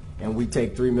now and we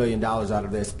take $3 million out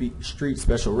of that street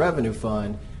special revenue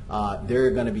fund, There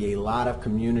are going to be a lot of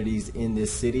communities in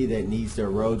this city that needs their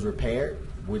roads repaired,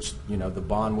 which the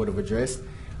bond would have addressed,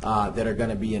 that are going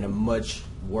to be in a much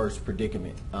worse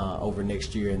predicament over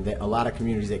next year, and a lot of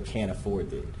communities that can't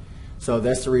afford it. So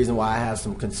that's the reason why I have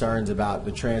some concerns about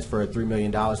the transfer of $3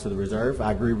 million to the reserve.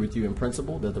 I agree with you in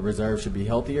principle that the reserve should be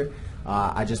healthier.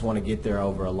 I just want to get there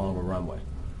over a longer runway.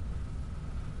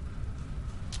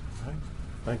 All right.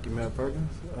 Thank you, Mayor Perkins.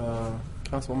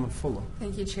 Councilwoman Fuller.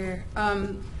 Thank you, Chair.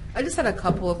 I just had a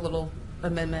couple of little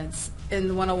amendments, and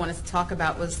the one I wanted to talk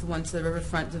about was the one to the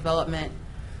riverfront development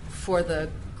for the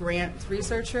grant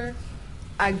researcher.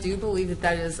 I do believe that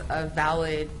that is a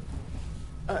valid,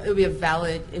 it would be a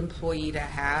valid employee to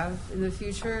have in the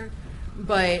future,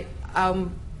 but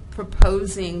I'm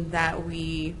proposing that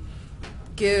we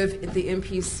give the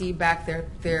MPC back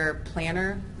their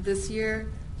planner this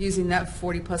year, using that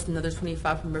 40 plus another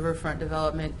 25 from riverfront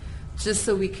development, just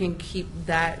so we can keep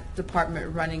that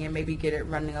department running and maybe get it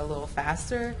running a little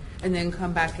faster, and then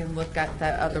come back and look at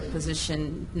that other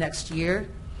position next year.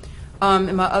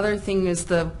 And my other thing is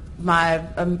the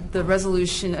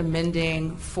resolution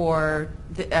amending for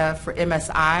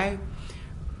MSI.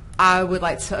 I would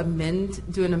like to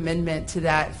do an amendment to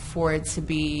that for it to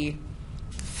be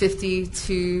 50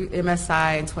 to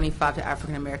MSI and 25 to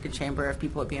African American Chamber, if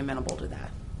people would be amenable to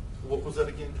that. What was that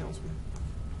again, Councilman?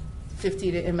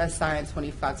 50 to MSI and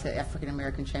 25 to African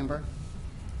American Chamber.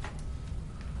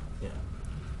 Yeah.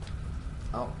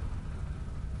 Oh.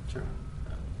 Sure.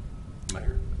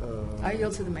 Mayor. I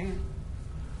yield to the mayor.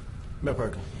 Mayor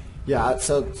Perkins. Yeah.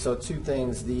 So two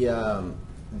things. The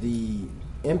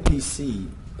MPC.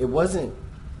 It wasn't.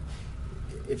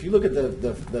 If you look at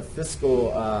the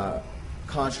fiscal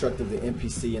construct of the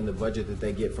MPC and the budget that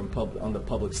they get from on the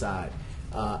public side.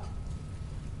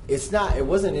 It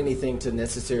wasn't anything to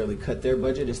necessarily cut their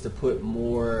budget. It's to put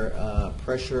more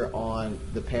pressure on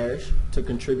the parish to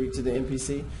contribute to the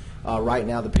MPC. Right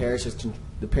now, the parish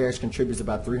contributes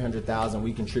about $300,000.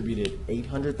 We contributed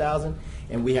 $800,000,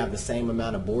 and we have the same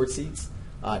amount of board seats.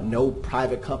 No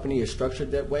private company is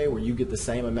structured that way, where you get the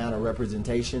same amount of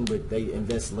representation, but they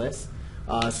invest less.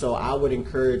 So I would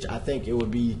encourage. I think it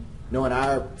would be. Knowing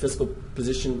our fiscal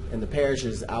position in the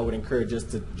parishes, I would encourage us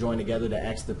to join together to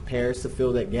ask the parish to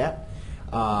fill that gap.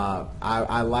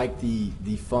 I like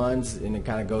the funds, and it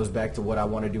kind of goes back to what I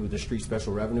want to do with the Street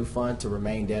Special Revenue Fund, to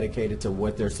remain dedicated to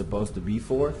what they're supposed to be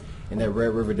for. And that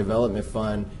Red River Development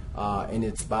Fund, in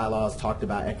its bylaws, talked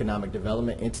about economic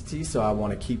development entities, so I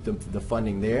want to keep the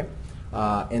funding there.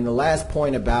 And the last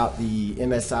point about the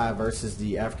MSI versus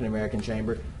the African American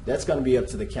Chamber, that's going to be up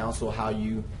to the council how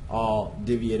you all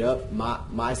divvy it up.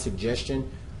 My suggestion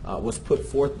was put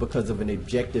forth because of an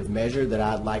objective measure that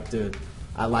I'd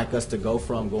like us to go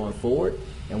from going forward,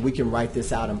 and we can write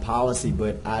this out in policy,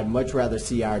 but I'd much rather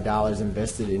see our dollars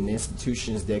invested in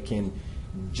institutions that can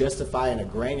justify in a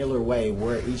granular way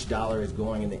where each dollar is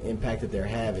going and the impact that they're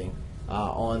having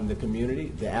on the community.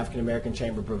 The African American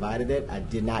Chamber provided it. I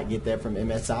did not get that from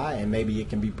MSI, and maybe it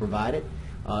can be provided.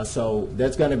 So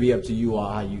that's going to be up to you all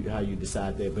how you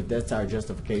decide that. But that's our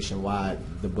justification why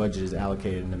the budget is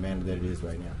allocated in the manner that it is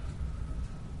right now.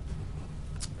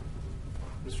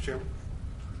 Mr. Chairman?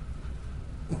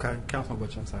 Okay, Councilman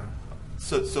Butcher, I'm sorry.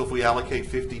 So if we allocate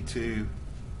 52,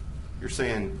 you're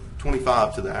saying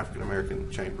 25 to the African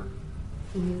American Chamber?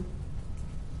 Mm-hmm.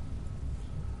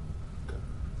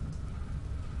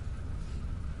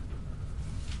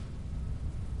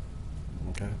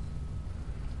 Okay.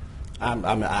 I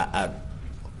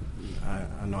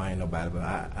know I ain't nobody, but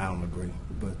I don't agree.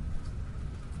 But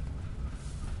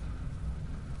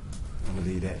I'm gonna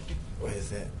leave that. Where is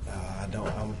that? I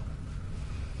don't.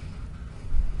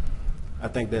 I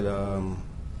think that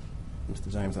Mr.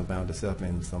 James found himself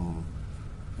in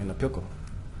a pickle,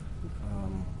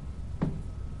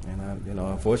 and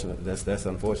unfortunate. That's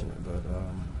unfortunate. But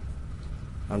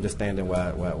I'm just standing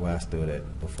where I stood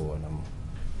at before, and I'm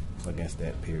against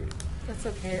that. Period. That's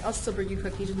okay. I'll still bring you a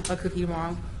cookie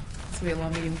tomorrow. It's gonna be a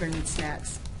long meeting. We're gonna need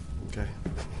snacks. Okay.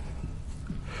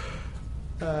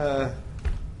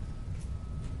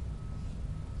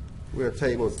 We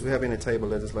have any table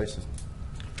legislation?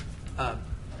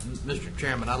 Mr.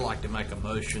 Chairman, I'd like to make a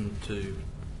motion to,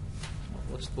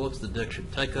 what's the diction?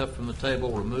 Take up from the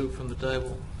table, remove from the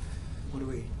table? What do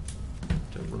we?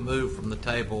 To remove from the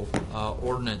table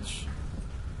ordinance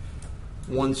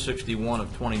 161 of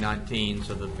 2019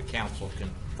 so that the council can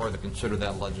further consider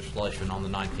that legislation on the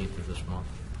 19th of this month.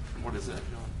 What is that,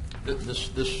 John?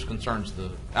 This concerns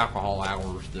the alcohol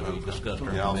hours that we discussed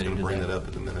during the meeting. I was going to bring today. that up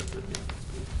in a minute. But yeah.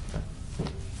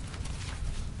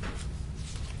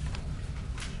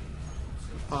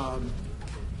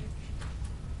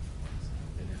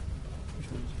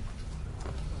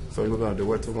 So we're going to do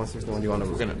what to 161? You want to?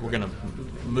 We're gonna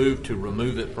move to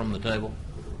remove it from the table.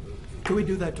 Can we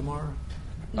do that tomorrow?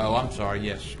 Oh, I'm sorry.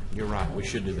 Yes, you're right. We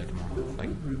should do that tomorrow.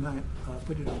 Thank you. Remind,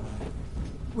 put it on.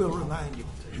 We'll remind you.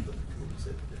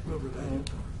 We'll remind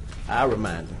you. I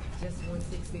remind you. Just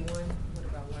 161, what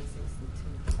about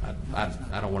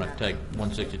 162? I don't want to take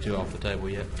 162 off the table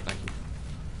yet. Thank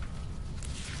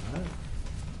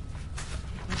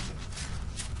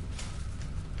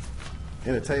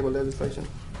you. Any table legislation?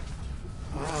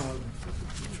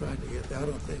 Trying to get that. I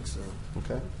don't think so.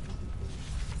 Okay.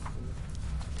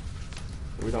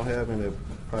 We don't have any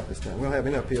practice time. We don't have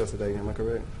any appeals today, am I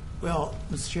correct? Well,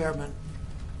 Mr. Chairman,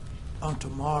 on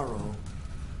tomorrow,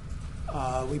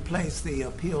 we place the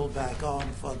appeal back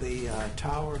on for the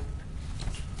tower.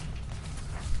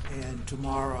 And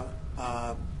tomorrow,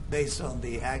 based on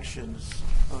the actions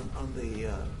on the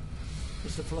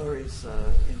Mr. Fleury's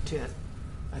intent,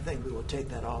 I think we will take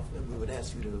that off, and we would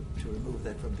ask you to remove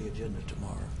that from the agenda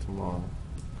tomorrow. Tomorrow.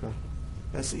 Okay.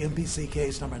 That's the MPC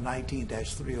case number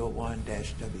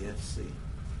 19-301-WFC.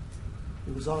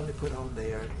 It was only put on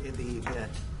there in the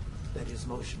event that his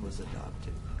motion was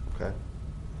adopted. Okay.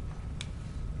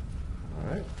 All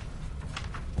right.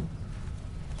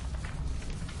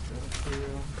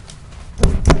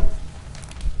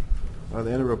 Are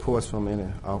there any reports from any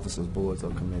officers, boards,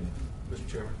 or committee? Mr.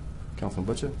 Chairman. Councilman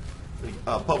Butcher?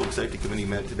 The Public Safety Committee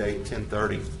met today at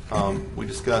 10:30. We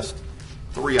discussed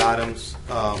 3 items,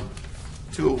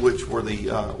 2 of which were the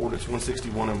ordinance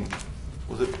 161 and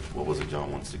what was it,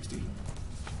 John? 160?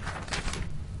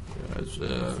 It's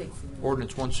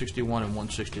ordinance 161 and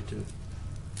 162,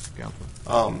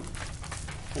 Councilman.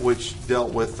 Which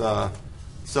dealt with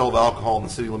sale of alcohol in the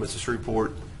city limits of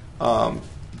Shreveport.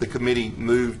 The committee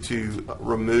moved to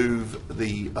remove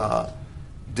the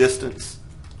distance,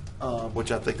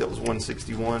 which I think that was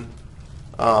 161.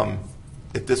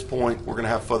 At this point, we're going to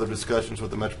have further discussions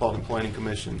with the Metropolitan Planning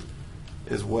Commission,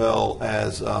 as well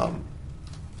as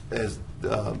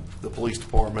the police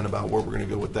department about where we're going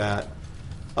to go with that.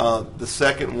 The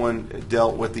second one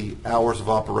dealt with the hours of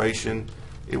operation.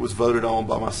 It was voted on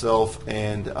by myself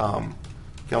and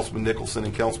Councilman Nicholson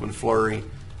and Councilman Fleury,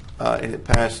 and it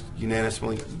passed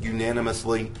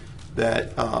unanimously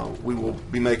that we will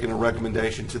be making a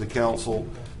recommendation to the council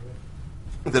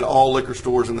that all liquor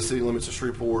stores in the city limits of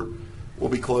Shreveport will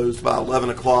be closed by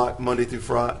 11 o'clock Monday through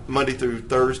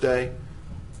Thursday,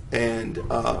 and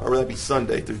or that'd be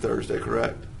Sunday through Thursday,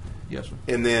 correct? Yes, sir.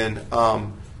 And then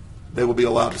they will be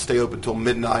allowed to stay open until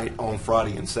midnight on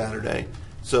Friday and Saturday.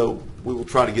 So we will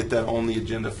try to get that on the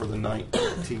agenda for the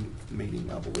 19th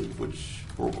meeting, I believe, which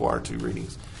will require 2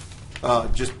 readings.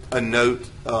 Just a note,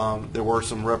 there were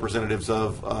some representatives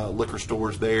of liquor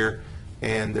stores there,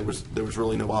 and there was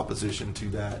really no opposition to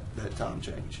that time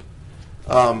change.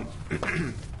 The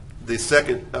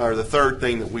third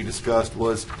thing that we discussed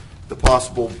was the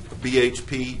possible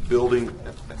BHP building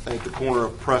at the corner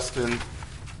of Preston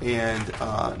and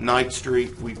Ninth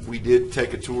Street. We did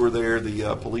take a tour there.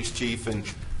 The police chief and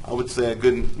I would say a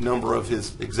good number of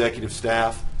his executive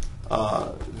staff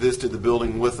visited the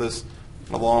building with us,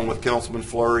 along with Councilman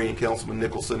Fleury and Councilman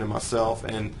Nicholson and myself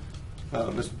and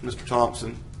Mr.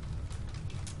 Thompson.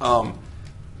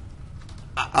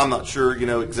 I'm not sure,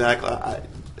 exactly.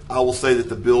 I will say that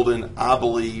the building, I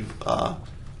believe,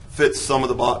 fits some of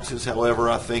the boxes. However,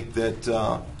 I think that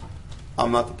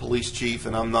I'm not the police chief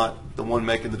and I'm not the one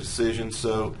making the decision.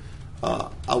 So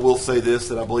I will say this,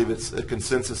 that I believe it's a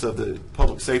consensus of the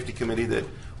Public Safety Committee that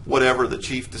whatever the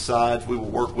chief decides, we will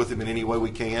work with him in any way we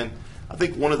can. I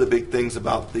think one of the big things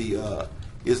about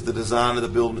is the design of the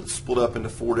building. It's split up into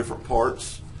 4 different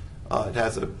parts. It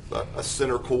has a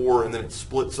center core, and then it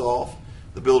splits off.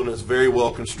 The building is very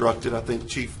well constructed. I think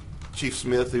Chief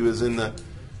Smith, who is in the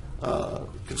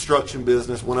construction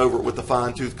business, went over it with a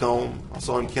fine-tooth comb. I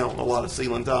saw him counting a lot of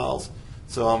ceiling tiles,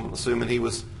 so I'm assuming he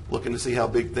was looking to see how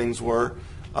big things were.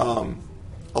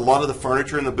 A lot of the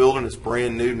furniture in the building is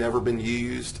brand new, never been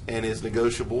used, and is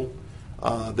negotiable.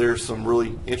 There's some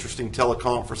really interesting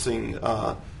teleconferencing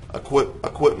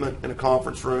equipment in a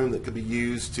conference room that could be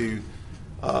used to,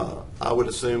 I would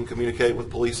assume, communicate with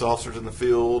police officers in the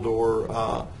field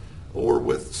or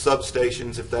with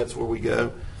substations if that's where we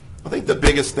go. I think the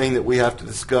biggest thing that we have to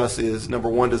discuss is, number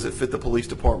one, does it fit the police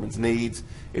department's needs?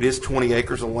 It is 20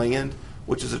 acres of land,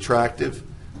 which is attractive.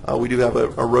 We do have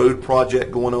a road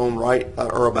project going on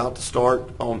or about to start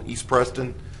on East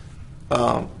Preston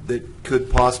that could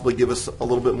possibly give us a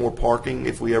little bit more parking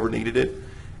if we ever needed it.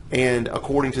 And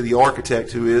according to the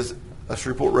architect, who is a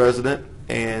Shreveport resident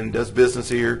and does business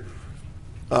here,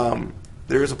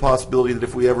 there is a possibility that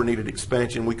if we ever needed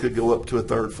expansion, we could go up to a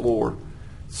 3rd floor.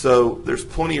 So there's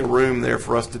plenty of room there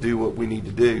for us to do what we need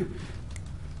to do.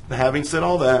 Having said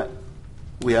all that,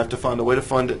 we have to find a way to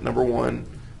fund it, number one,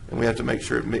 and we have to make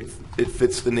sure it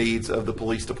fits the needs of the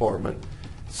police department.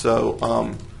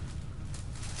 So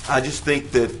I just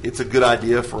think that it's a good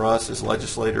idea for us as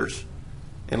legislators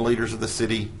and leaders of the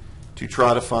city to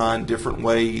try to find different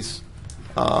ways.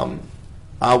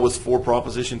 I was for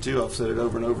Proposition 2. I've said it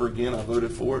over and over again. I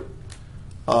voted for it.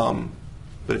 But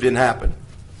it didn't happen.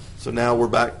 So now we're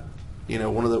back. You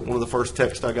know, one of the first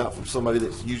texts I got from somebody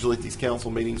that's usually at these council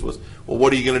meetings was, well,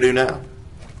 what are you going to do now?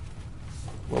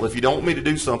 Well, if you don't want me to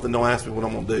do something, don't ask me what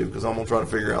I'm going to do, because I'm going to try to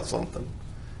figure out something.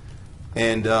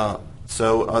 And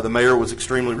so the mayor was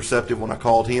extremely receptive when I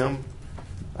called him.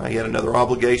 He had another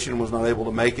obligation, was not able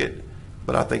to make it,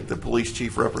 but I think the police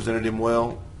chief represented him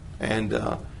well. And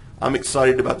I'm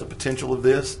excited about the potential of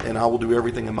this, and I will do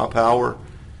everything in my power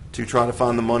to try to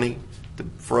find the money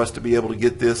for us to be able to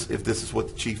get this if this is what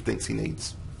the chief thinks he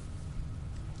needs.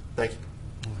 Thank you.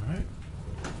 All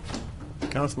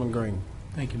right. Councilman Green.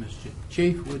 Thank you, Mr.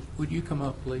 Chief. Would you come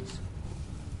up, please?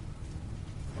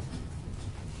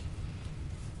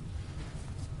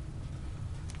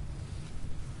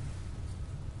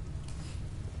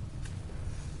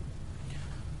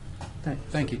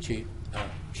 Thank you, Chief.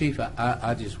 Chief,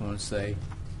 I just want to say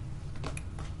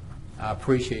I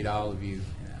appreciate all of you.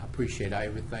 I appreciate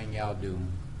everything y'all do.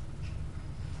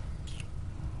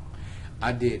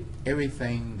 I did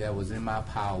everything that was in my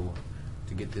power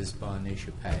to get this bond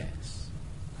issue passed.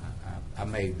 I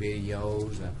made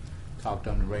videos, I talked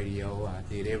on the radio, I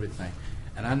did everything.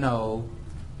 And I know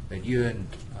that you and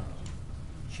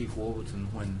Chief Wolverton,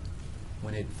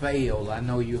 when it failed, I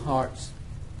know your hearts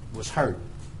was hurt.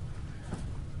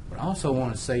 But I also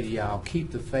want to say to y'all,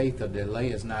 keep the faith. A delay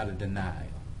is not a denial.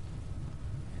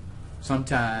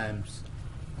 Sometimes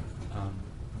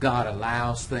God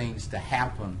allows things to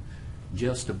happen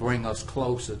just to bring us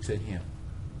closer to Him.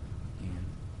 And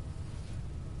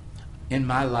in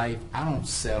my life, I don't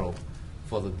settle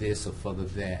for the this or for the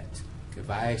that. If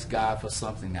I ask God for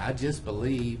something, I just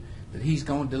believe that He's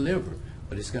going to deliver,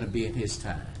 but it's going to be in His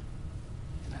time.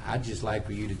 And I'd just like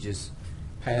for you to just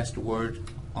pass the word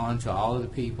on to all of the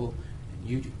people.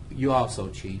 You also,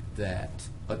 Chief, that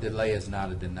a delay is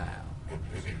not a denial.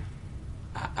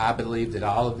 I believe that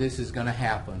all of this is going to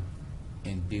happen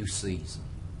in due season.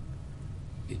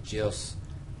 It's just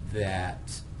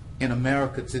that in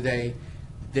America today,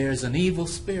 there's an evil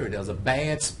spirit. There's a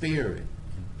bad spirit.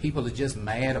 And people are just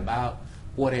mad about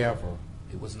whatever.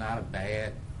 It was not a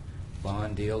bad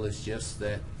bond deal. It's just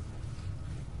that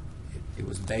it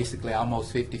was basically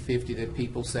almost 50-50 that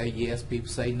people say yes, people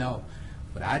say no.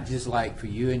 But I'd just like for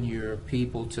you and your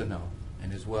people to know,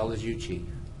 and as well as you, Chief,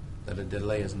 that a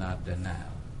delay is not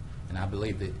denial. And I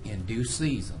believe that in due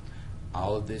season,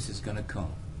 all of this is going to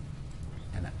come.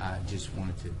 And I just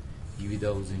wanted to give you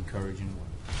those encouraging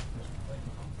words.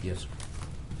 Yes, sir.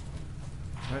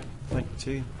 All right. Thank you,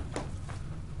 Chief.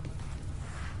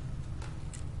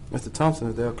 Mr. Thompson,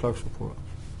 is there a clerk's report?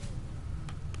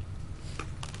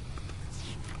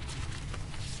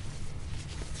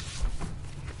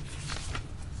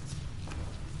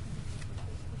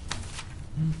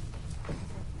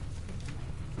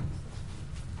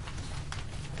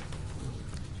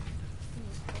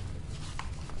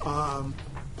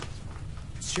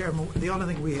 Chairman, the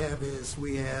only thing we have is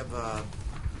we have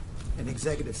an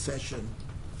executive session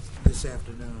this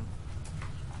afternoon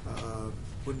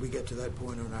when we get to that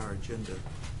point on our agenda.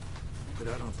 But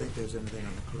I don't think there's anything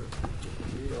on the clerk.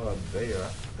 We are there.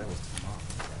 That was tomorrow.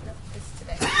 No, it's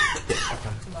today.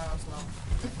 Tomorrow's long.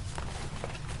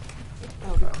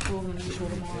 That'll be cruel and unusual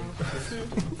tomorrow.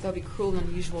 That'll be cruel and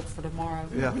unusual for tomorrow.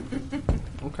 Yeah.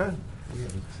 Okay.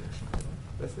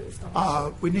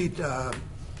 We need,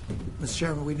 Mr.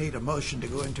 Chairman, we need a motion to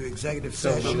go into executive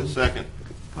session. Second.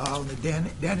 On the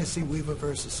Danny C. Weaver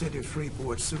versus City of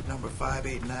Shreveport, suit number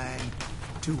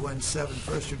 589-217,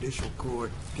 First Judicial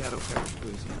Court, Caddo Parish,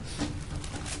 Louisiana.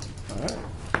 All right.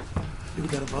 Do we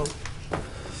got a vote?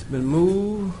 It's been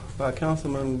moved by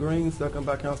Councilman Green, second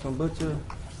by Councilman Butcher.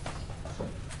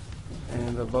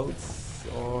 And the votes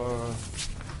are,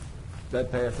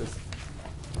 that passes.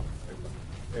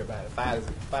 Everybody,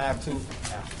 5-2.